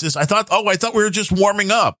 Yes, that was this. I thought we were just warming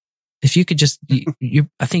up. If you could just,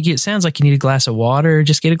 I think it sounds like you need a glass of water.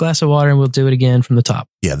 Just get a glass of water and we'll do it again from the top.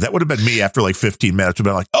 Yeah, that would have been me after like 15 minutes. I've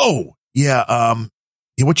been like, oh, yeah,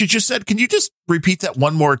 what you just said, can you just repeat that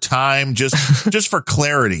one more time? Just for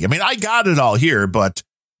clarity. I mean, I got it all here, but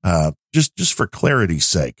just for clarity's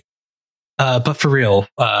sake. But for real,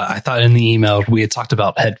 I thought in the email we had talked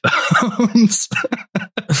about headphones.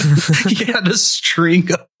 He had a string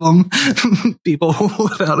of them, people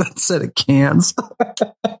without a set of cans.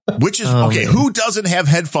 Which is, okay, man. Who doesn't have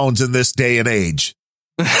headphones in this day and age?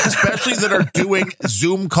 Especially that are doing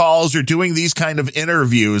Zoom calls or doing these kind of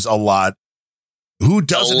interviews a lot. Who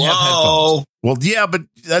doesn't have headphones? Well, yeah, but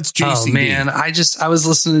that's JCD. Oh, man, I was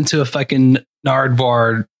listening to a fucking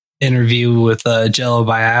Nardwar interview with Jello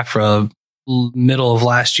Biafra middle of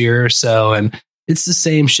last year or so, and it's the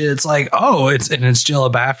same shit. It's like, it's Jello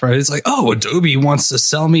Biafra. It's like, Adobe wants to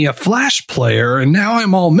sell me a Flash player, and now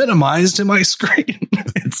I'm all minimized in my screen.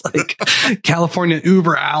 It's like California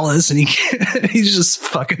Uber Alice, and he's just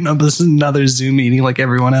fucking up this another Zoom meeting like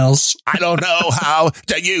everyone else. I don't know how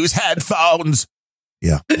to use headphones.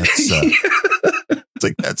 Yeah, that's it's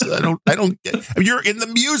like I don't get. You're in the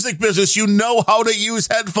music business, you know how to use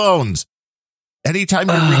headphones. Anytime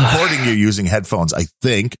you're recording, you're using headphones, I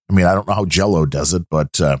think. I mean, I don't know how Jello does it,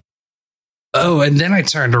 but... and then I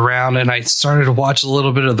turned around and I started to watch a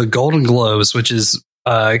little bit of the Golden Globes, which is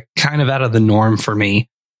kind of out of the norm for me.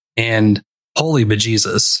 And holy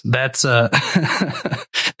bejesus, that's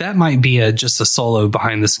that might be just a solo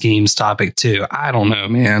behind the schemes topic too. I don't know,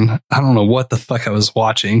 man. I don't know what the fuck I was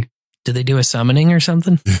watching. Did they do a summoning or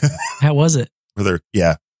something? How was it?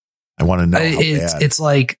 Yeah. I want to know. It's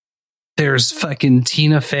like there's fucking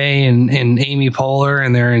Tina Fey and Amy Poehler,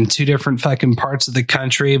 and they're in two different fucking parts of the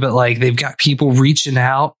country, but like they've got people reaching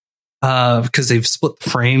out because they've split the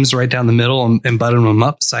frames right down the middle and buttoned them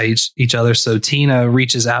up beside each other. So Tina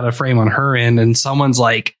reaches out a frame on her end, and someone's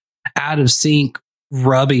like out of sync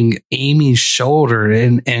rubbing Amy's shoulder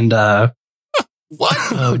and what?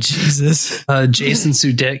 Oh, Jesus. Jason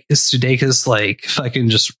Sudeikis like fucking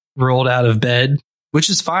just rolled out of bed, which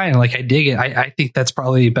is fine. Like, I dig it. I think that's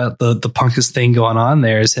probably about the punkest thing going on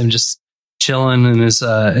there is him just chilling in his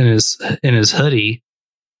hoodie.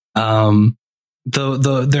 Adam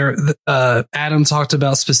talked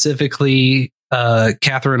about specifically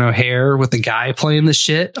Catherine O'Hare with the guy playing the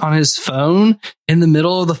shit on his phone in the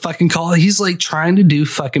middle of the fucking call. He's like trying to do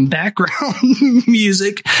fucking background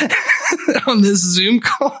music on this Zoom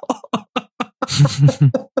call.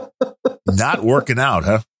 Not working out,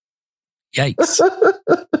 huh? Yikes.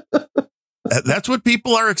 That's what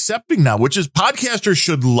people are accepting now, which is podcasters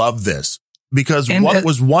should love this, because what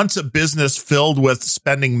was once a business filled with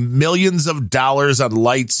spending millions of dollars on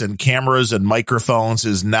lights and cameras and microphones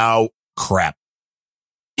is now crap.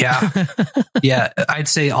 Yeah. Yeah. I'd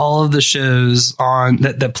say all of the shows on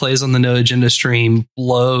that plays on the No Agenda stream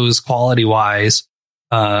blows quality wise.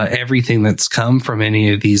 Everything that's come from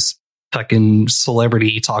any of these fucking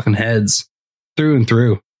celebrity talking heads through and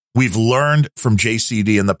through. We've learned from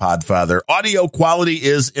JCD and the Podfather, audio quality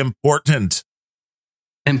is important.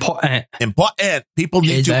 Important. People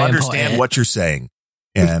need to understand what you're saying.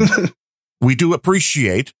 And we do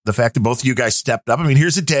appreciate the fact that both of you guys stepped up. I mean,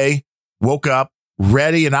 here's a day, woke up,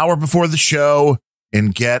 ready an hour before the show,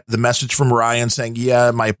 and get the message from Ryan saying,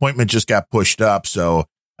 yeah, my appointment just got pushed up, so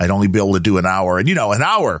I'd only be able to do an hour. And, an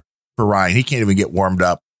hour for Ryan, he can't even get warmed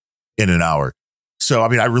up in an hour. So, I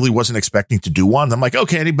mean, I really wasn't expecting to do one. I'm like,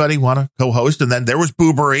 okay, anybody want to co-host? And then there was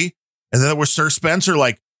Boobery, and then there was Sch3m3s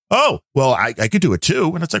like, oh, well, I could do it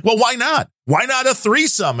too. And it's like, well, why not? Why not a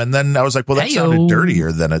threesome? And then I was like, well, that sounded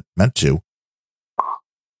dirtier than it meant to.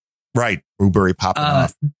 Right. Boobery popping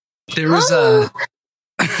off. There was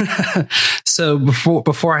so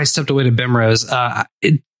before I stepped away to Bimrose,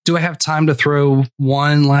 do I have time to throw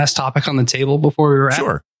one last topic on the table before we wrap?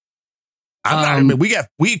 Sure. I mean,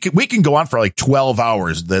 we can go on for like 12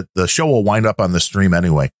 hours. The show will wind up on the stream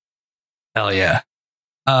anyway. Hell yeah.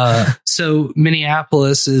 So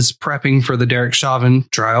Minneapolis is prepping for the Derek Chauvin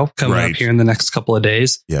trial coming up here in the next couple of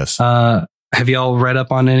days. Yes. Have y'all read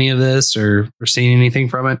up on any of this or seen anything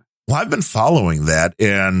from it? Well, I've been following that,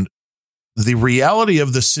 and the reality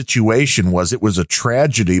of the situation was it was a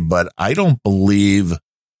tragedy, but I don't believe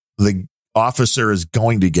the officer is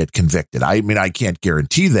going to get convicted. I mean, I can't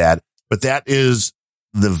guarantee that, but that is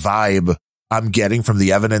the vibe I'm getting from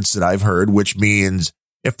the evidence that I've heard, which means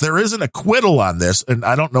if there is an acquittal on this, and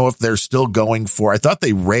I don't know if they're still going for, I thought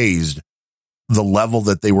they raised the level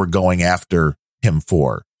that they were going after him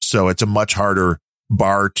for. So it's a much harder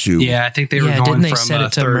bar to. Yeah, I think they were going from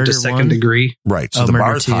third to second degree. Right. So the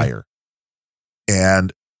bar is higher.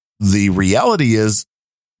 And the reality is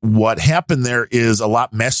what happened there is a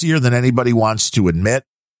lot messier than anybody wants to admit.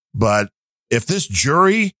 But if this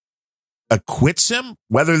jury acquits him,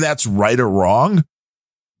 whether that's right or wrong,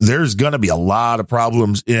 there's going to be a lot of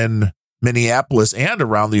problems in Minneapolis and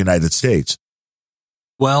around the United States.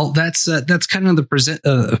 Well, that's kind of the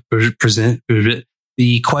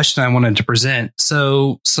question I wanted to present.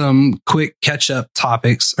 So some quick catch up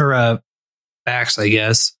topics or facts, I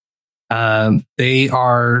guess. They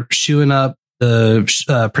are shoeing up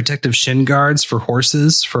the protective shin guards for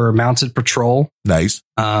horses for mounted patrol. Nice.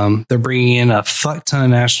 They're bringing in a fuck ton of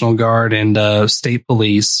National Guard and state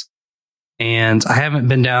police. And I haven't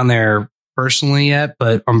been down there personally yet,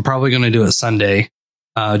 but I'm probably going to do it Sunday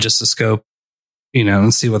just to scope,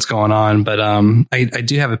 and see what's going on. But I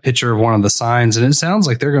do have a picture of one of the signs, and it sounds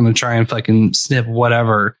like they're going to try and fucking snip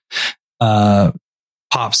whatever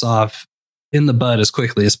pops off in the bud as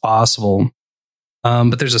quickly as possible.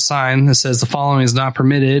 But there's a sign that says the following is not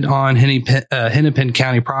permitted on Hennepin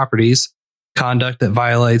County properties. Conduct that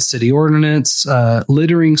violates city ordinance,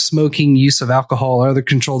 littering, smoking, use of alcohol or other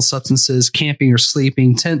controlled substances, camping or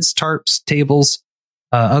sleeping, tents, tarps, tables,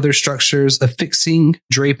 other structures, affixing,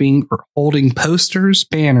 draping, or holding posters,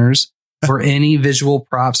 banners, or any visual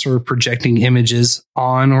props or projecting images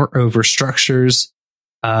on or over structures,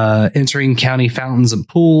 entering county fountains and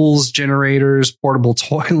pools, generators, portable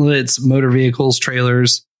toilets, motor vehicles,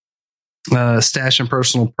 trailers, stash and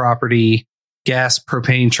personal property, gas,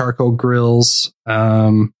 propane, charcoal grills,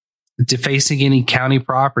 defacing any county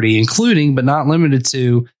property, including but not limited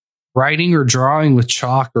to writing or drawing with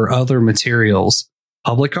chalk or other materials,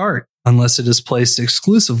 public art, unless it is placed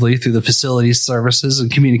exclusively through the facilities, services,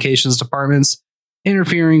 and communications departments,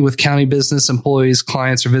 interfering with county business, employees,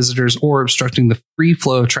 clients, or visitors, or obstructing the free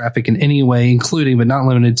flow of traffic in any way, including but not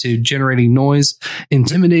limited to generating noise,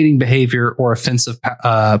 intimidating behavior, or offensive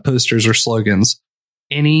posters or slogans.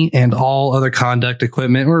 Any and all other conduct,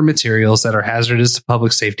 equipment, or materials that are hazardous to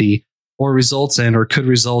public safety or results in or could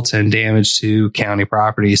result in damage to county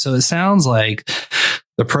property. So it sounds like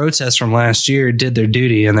the protests from last year did their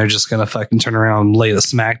duty, and they're just going to fucking turn around and lay the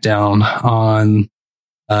smackdown on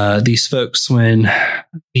these folks when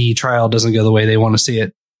the trial doesn't go the way they want to see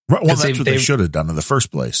it. Right, well, that's what they should have done in the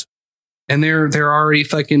first place. And they're already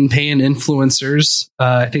fucking paying influencers.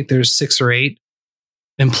 I think there's 6 or 8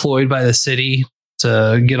 employed by the city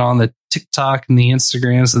to get on the TikTok and the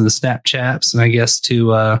Instagrams and the Snapchats, and I guess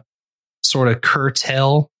to sort of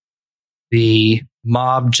curtail the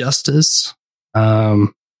mob justice.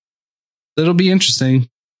 It'll be interesting.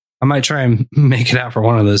 I might try and make it out for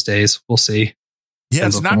one of those days. We'll see. Yeah,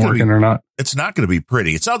 it's not going to be or not. It's not going to be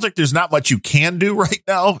pretty. It sounds like there's not much you can do right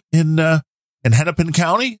now in Hennepin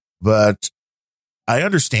County, but I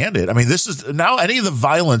understand it. I mean, this is now any of the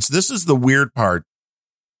violence. This is the weird part,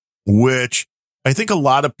 which I think a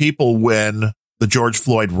lot of people, when the George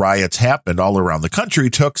Floyd riots happened all around the country,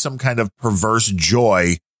 took some kind of perverse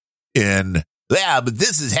joy in, but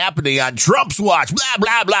this is happening on Trump's watch, blah,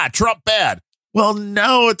 blah, blah, Trump bad. Well,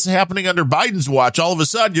 no, it's happening under Biden's watch. All of a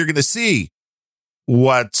sudden, you're going to see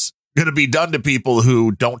what's going to be done to people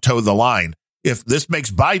who don't toe the line. If this makes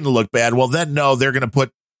Biden look bad, well, then no, they're going to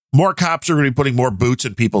put more cops are going to be putting more boots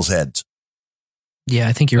in people's heads. Yeah,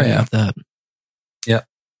 I think you're right with that. Yeah.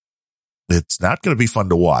 It's not going to be fun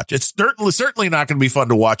to watch. It's certainly not going to be fun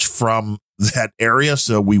to watch from that area.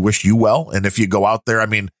 So we wish you well. And if you go out there, I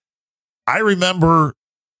mean, I remember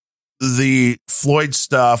the Floyd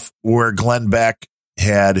stuff where Glenn Beck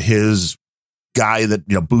had his guy that,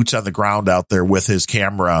 boots on the ground out there with his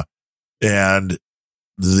camera, and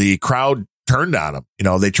the crowd turned on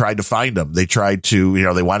him. They tried to find him. They tried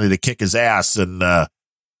to, they wanted to kick his ass, and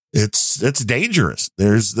it's dangerous.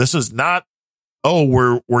 This is not,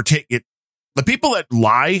 we're taking it. The people that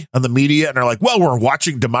lie on the media and are like, well, we're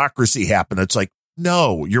watching democracy happen. It's like,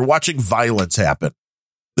 no, you're watching violence happen.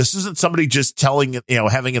 This isn't somebody just telling,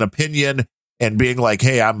 having an opinion and being like,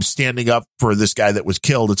 hey, I'm standing up for this guy that was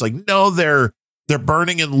killed. It's like, no, they're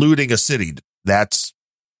burning and looting a city. That's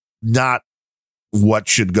not what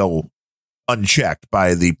should go unchecked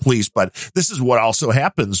by the police. But this is what also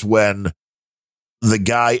happens when the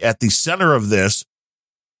guy at the center of this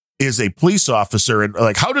is a police officer. And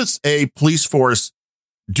like, how does a police force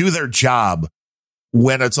do their job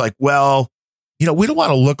when it's like, well, we don't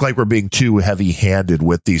want to look like we're being too heavy handed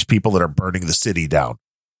with these people that are burning the city down.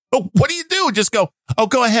 Oh, what do you do? Just go,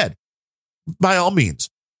 go ahead. By all means,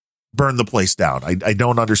 burn the place down. I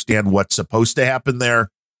don't understand what's supposed to happen there.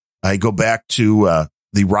 I go back to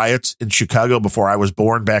the riots in Chicago before I was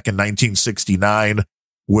born back in 1969,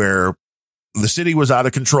 where the city was out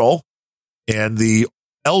of control, and the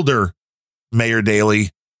elder Mayor Daley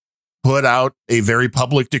put out a very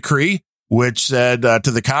public decree, which said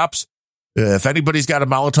to the cops, if anybody's got a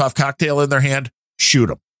Molotov cocktail in their hand, shoot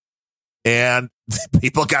them. And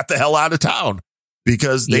people got the hell out of town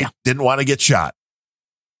because they didn't want to get shot.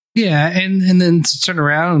 Yeah, and then to turn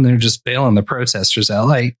around and they're just bailing the protesters out.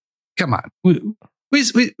 Like, come on, we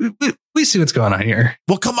see what's going on here.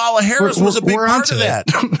 Well, Kamala Harris was a big part of that.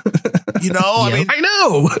 I mean, I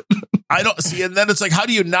know. I don't see. And then it's like, how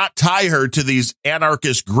do you not tie her to these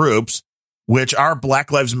anarchist groups, which are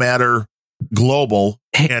Black Lives Matter Global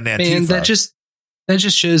and Antifa? And that just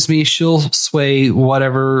shows me she'll sway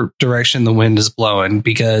whatever direction the wind is blowing,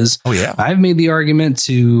 because I've made the argument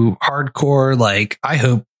to hardcore, like, I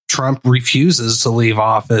hope Trump refuses to leave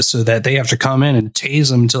office so that they have to come in and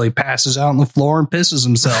tase him until he passes out on the floor and pisses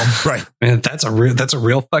himself. Right. And that's a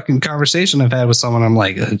real fucking conversation I've had with someone. I'm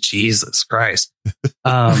like, oh, Jesus Christ.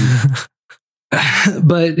 But,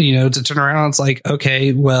 to turn around, it's like,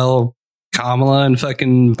 okay, well, Kamala and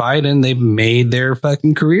fucking Biden, they've made their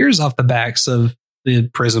fucking careers off the backs of the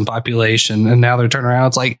prison population. And now they're turning around.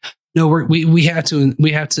 It's like, no, we have to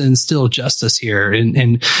instill justice here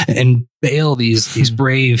and bail these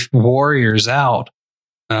brave warriors out,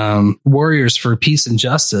 warriors for peace and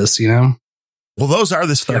justice. Well, those are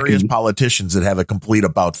the scariest politicians that have a complete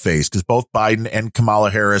about face, because both Biden and Kamala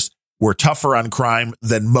Harris were tougher on crime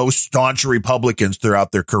than most staunch Republicans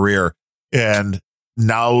throughout their career, and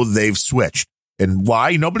now they've switched. And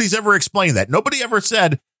why? Nobody's ever explained that. Nobody ever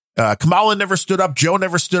said, Kamala never stood up. Joe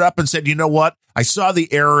never stood up and said, you know what? I saw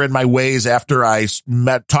the error in my ways after I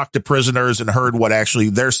talked to prisoners and heard what actually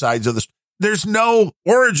their sides of this. There's no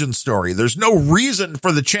origin story. There's no reason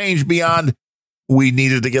for the change beyond we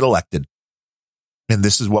needed to get elected. And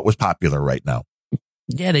this is what was popular right now.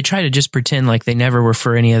 Yeah, they try to just pretend like they never were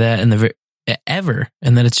for any of that ever,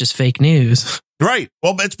 and then it's just fake news. Right.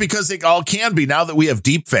 Well, it's because they all can be now that we have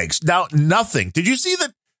deep fakes. Now, nothing. Did you see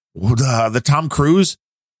the Tom Cruise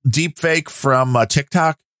deep fake from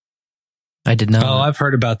TikTok? I did not. Oh, I've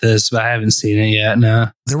heard about this, but I haven't seen it yet. No.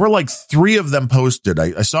 There were like 3 of them posted.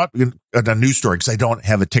 I saw it in a news story because I don't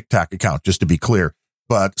have a TikTok account, just to be clear.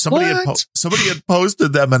 But somebody had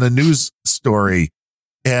posted them in a news story,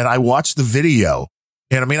 and I watched the video.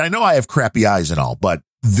 And I mean, I know I have crappy eyes and all, but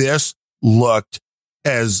this looked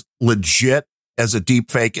as legit as a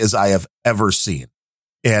deep fake as I have ever seen.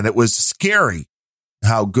 And it was scary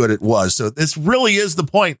how good it was. So this really is the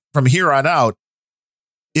point from here on out.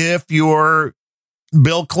 If you're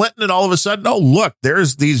Bill Clinton and all of a sudden, oh, look,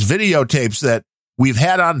 there's these videotapes that we've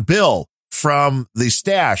had on Bill from the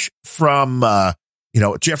stash from,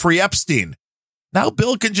 Jeffrey Epstein. Now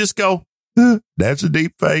Bill can just go, that's a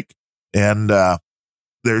deep fake. And what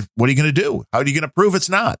are you going to do? How are you going to prove it's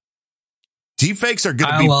not? Deep fakes are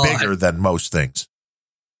going to be bigger than most things.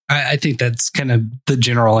 I think that's kind of the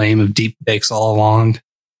general aim of deep fakes all along.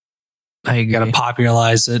 You got to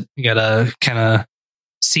popularize it. You got to kind of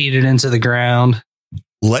seed it into the ground.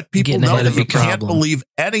 Let people know that you can't believe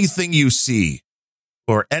anything you see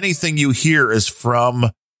or anything you hear is from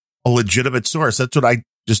a legitimate source. That's what I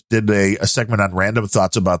just did a segment on random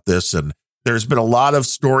thoughts about this. And there's been a lot of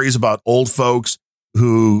stories about old folks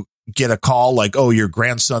who get a call like, oh, your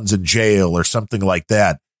grandson's in jail or something like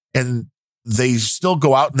that. And they still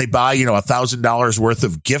go out and they buy, $1,000 worth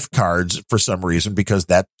of gift cards for some reason, because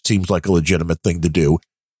that seems like a legitimate thing to do.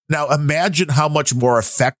 Now, imagine how much more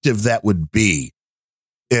effective that would be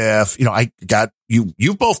if,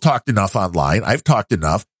 you've both talked enough online. I've talked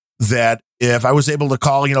enough that if I was able to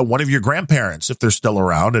call, one of your grandparents, if they're still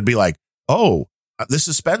around, and be like, oh, this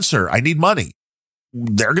is Spencer, I need money.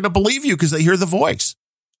 They're going to believe you because they hear the voice.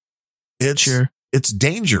 It's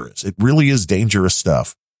dangerous. It really is dangerous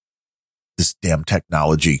stuff. This damn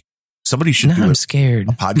technology. Somebody should do I'm scared.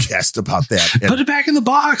 A podcast about that. Put it back in the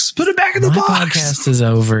box. Put it back in the box. My podcast is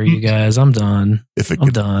over, you guys. I'm done. I'm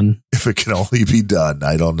done. If it can only be done,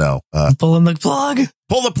 I don't know. I'm pulling the plug.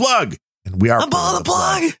 Pull the plug. And we are pulling the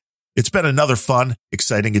plug. It's been another fun,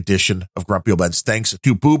 exciting edition of Grumpy Old Ben's. Thanks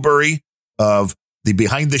to Boobury of the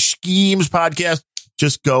Behind the Sch3m3s podcast.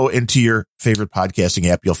 Just go into your favorite podcasting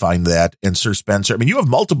app. You'll find that. And Sir Spencer. I mean, you have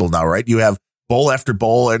multiple now, right? You have Bowl After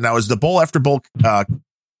Bowl. And now is the Bowl After Bowl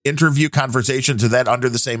interview conversations, are that under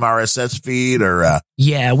the same RSS feed or?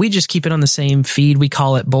 Yeah, we just keep it on the same feed. We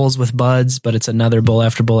call it Bowls with Buds, but it's another Bowl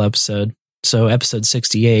After Bowl episode. So episode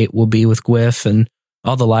 68 will be with Gwiff, and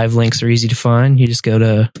all the live links are easy to find. You just go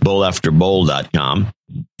to bowlafterbowl.com.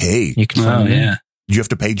 Hey, you can find it. Yeah. Did you have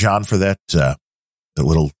to pay John for that? The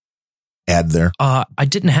little ad there? I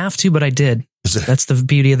didn't have to, but I did. That's the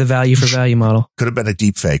beauty of the value for value model. Could have been a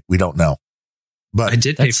deep fake. We don't know. But I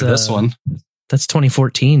did pay for this one. That's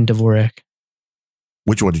 2014, Dvorak.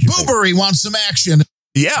 Which one did you pay? Boobury wants some action.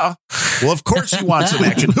 Yeah. Well, of course you want some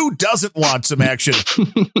action. Who doesn't want some action?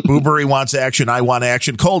 Boobury wants action. I want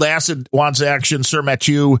action. Cold Acid wants action. Sir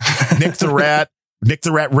Matthew, Nick the Rat,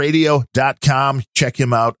 NickTheRatRadio.com. Check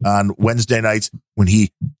him out on Wednesday nights when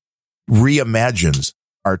he reimagines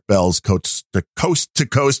Art Bell's Coast to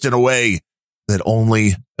Coast in a way that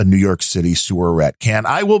only a New York City sewer rat can.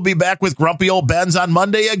 I will be back with Grumpy Old Ben's on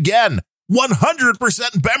Monday again.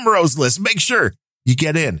 100% Bemrose list. Make sure you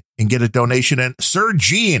get in and get a donation in. Sir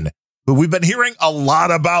Gene, who we've been hearing a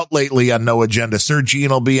lot about lately on No Agenda. Sir Gene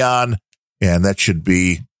will be on, and that should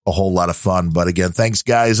be a whole lot of fun. But again, thanks,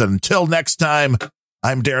 guys. Until next time,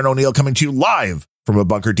 I'm Darren O'Neill coming to you live from a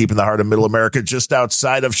bunker deep in the heart of Middle America, just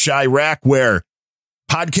outside of Chirac, where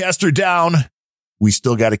podcasts are down. We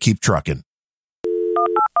still got to keep trucking.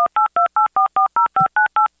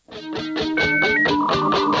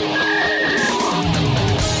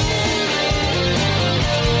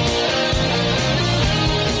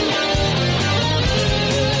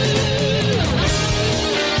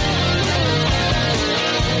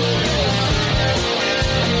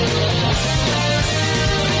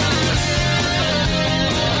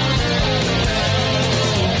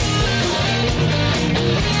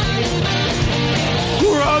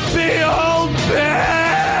 Grumpy